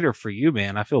 that's later for you,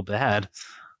 man. I feel bad.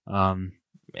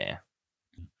 Yeah.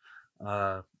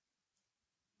 But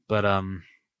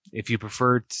if you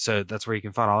prefer, so that's where you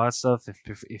can find all that stuff.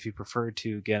 If you prefer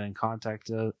to get in contact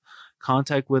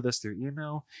with us through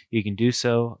email, you can do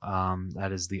so.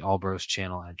 That is the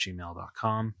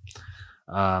allbroschannel@gmail.com.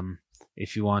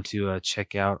 If you want to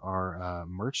check out our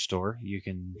merch store, you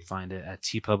can find it at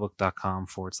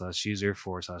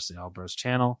tpublic.com/user/the Allbros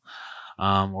channel.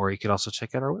 Or you could also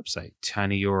check out our website,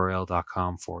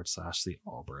 tinyurl.com/the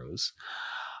Allbros.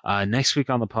 Next week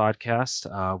on the podcast,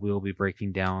 we will be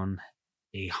breaking down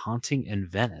A Haunting in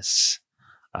Venice,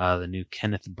 the new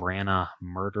Kenneth Branagh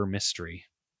murder mystery.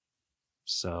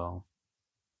 So,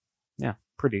 yeah,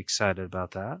 pretty excited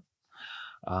about that.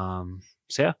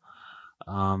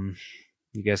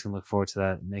 You guys can look forward to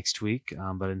that next week.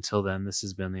 But until then, this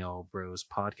has been the All Bros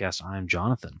Podcast. I'm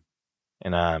Jonathan.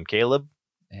 And I'm Caleb.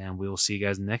 And we will see you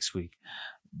guys next week.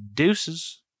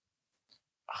 Deuces.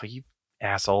 Oh, you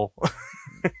asshole.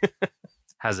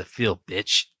 How's it feel,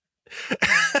 bitch?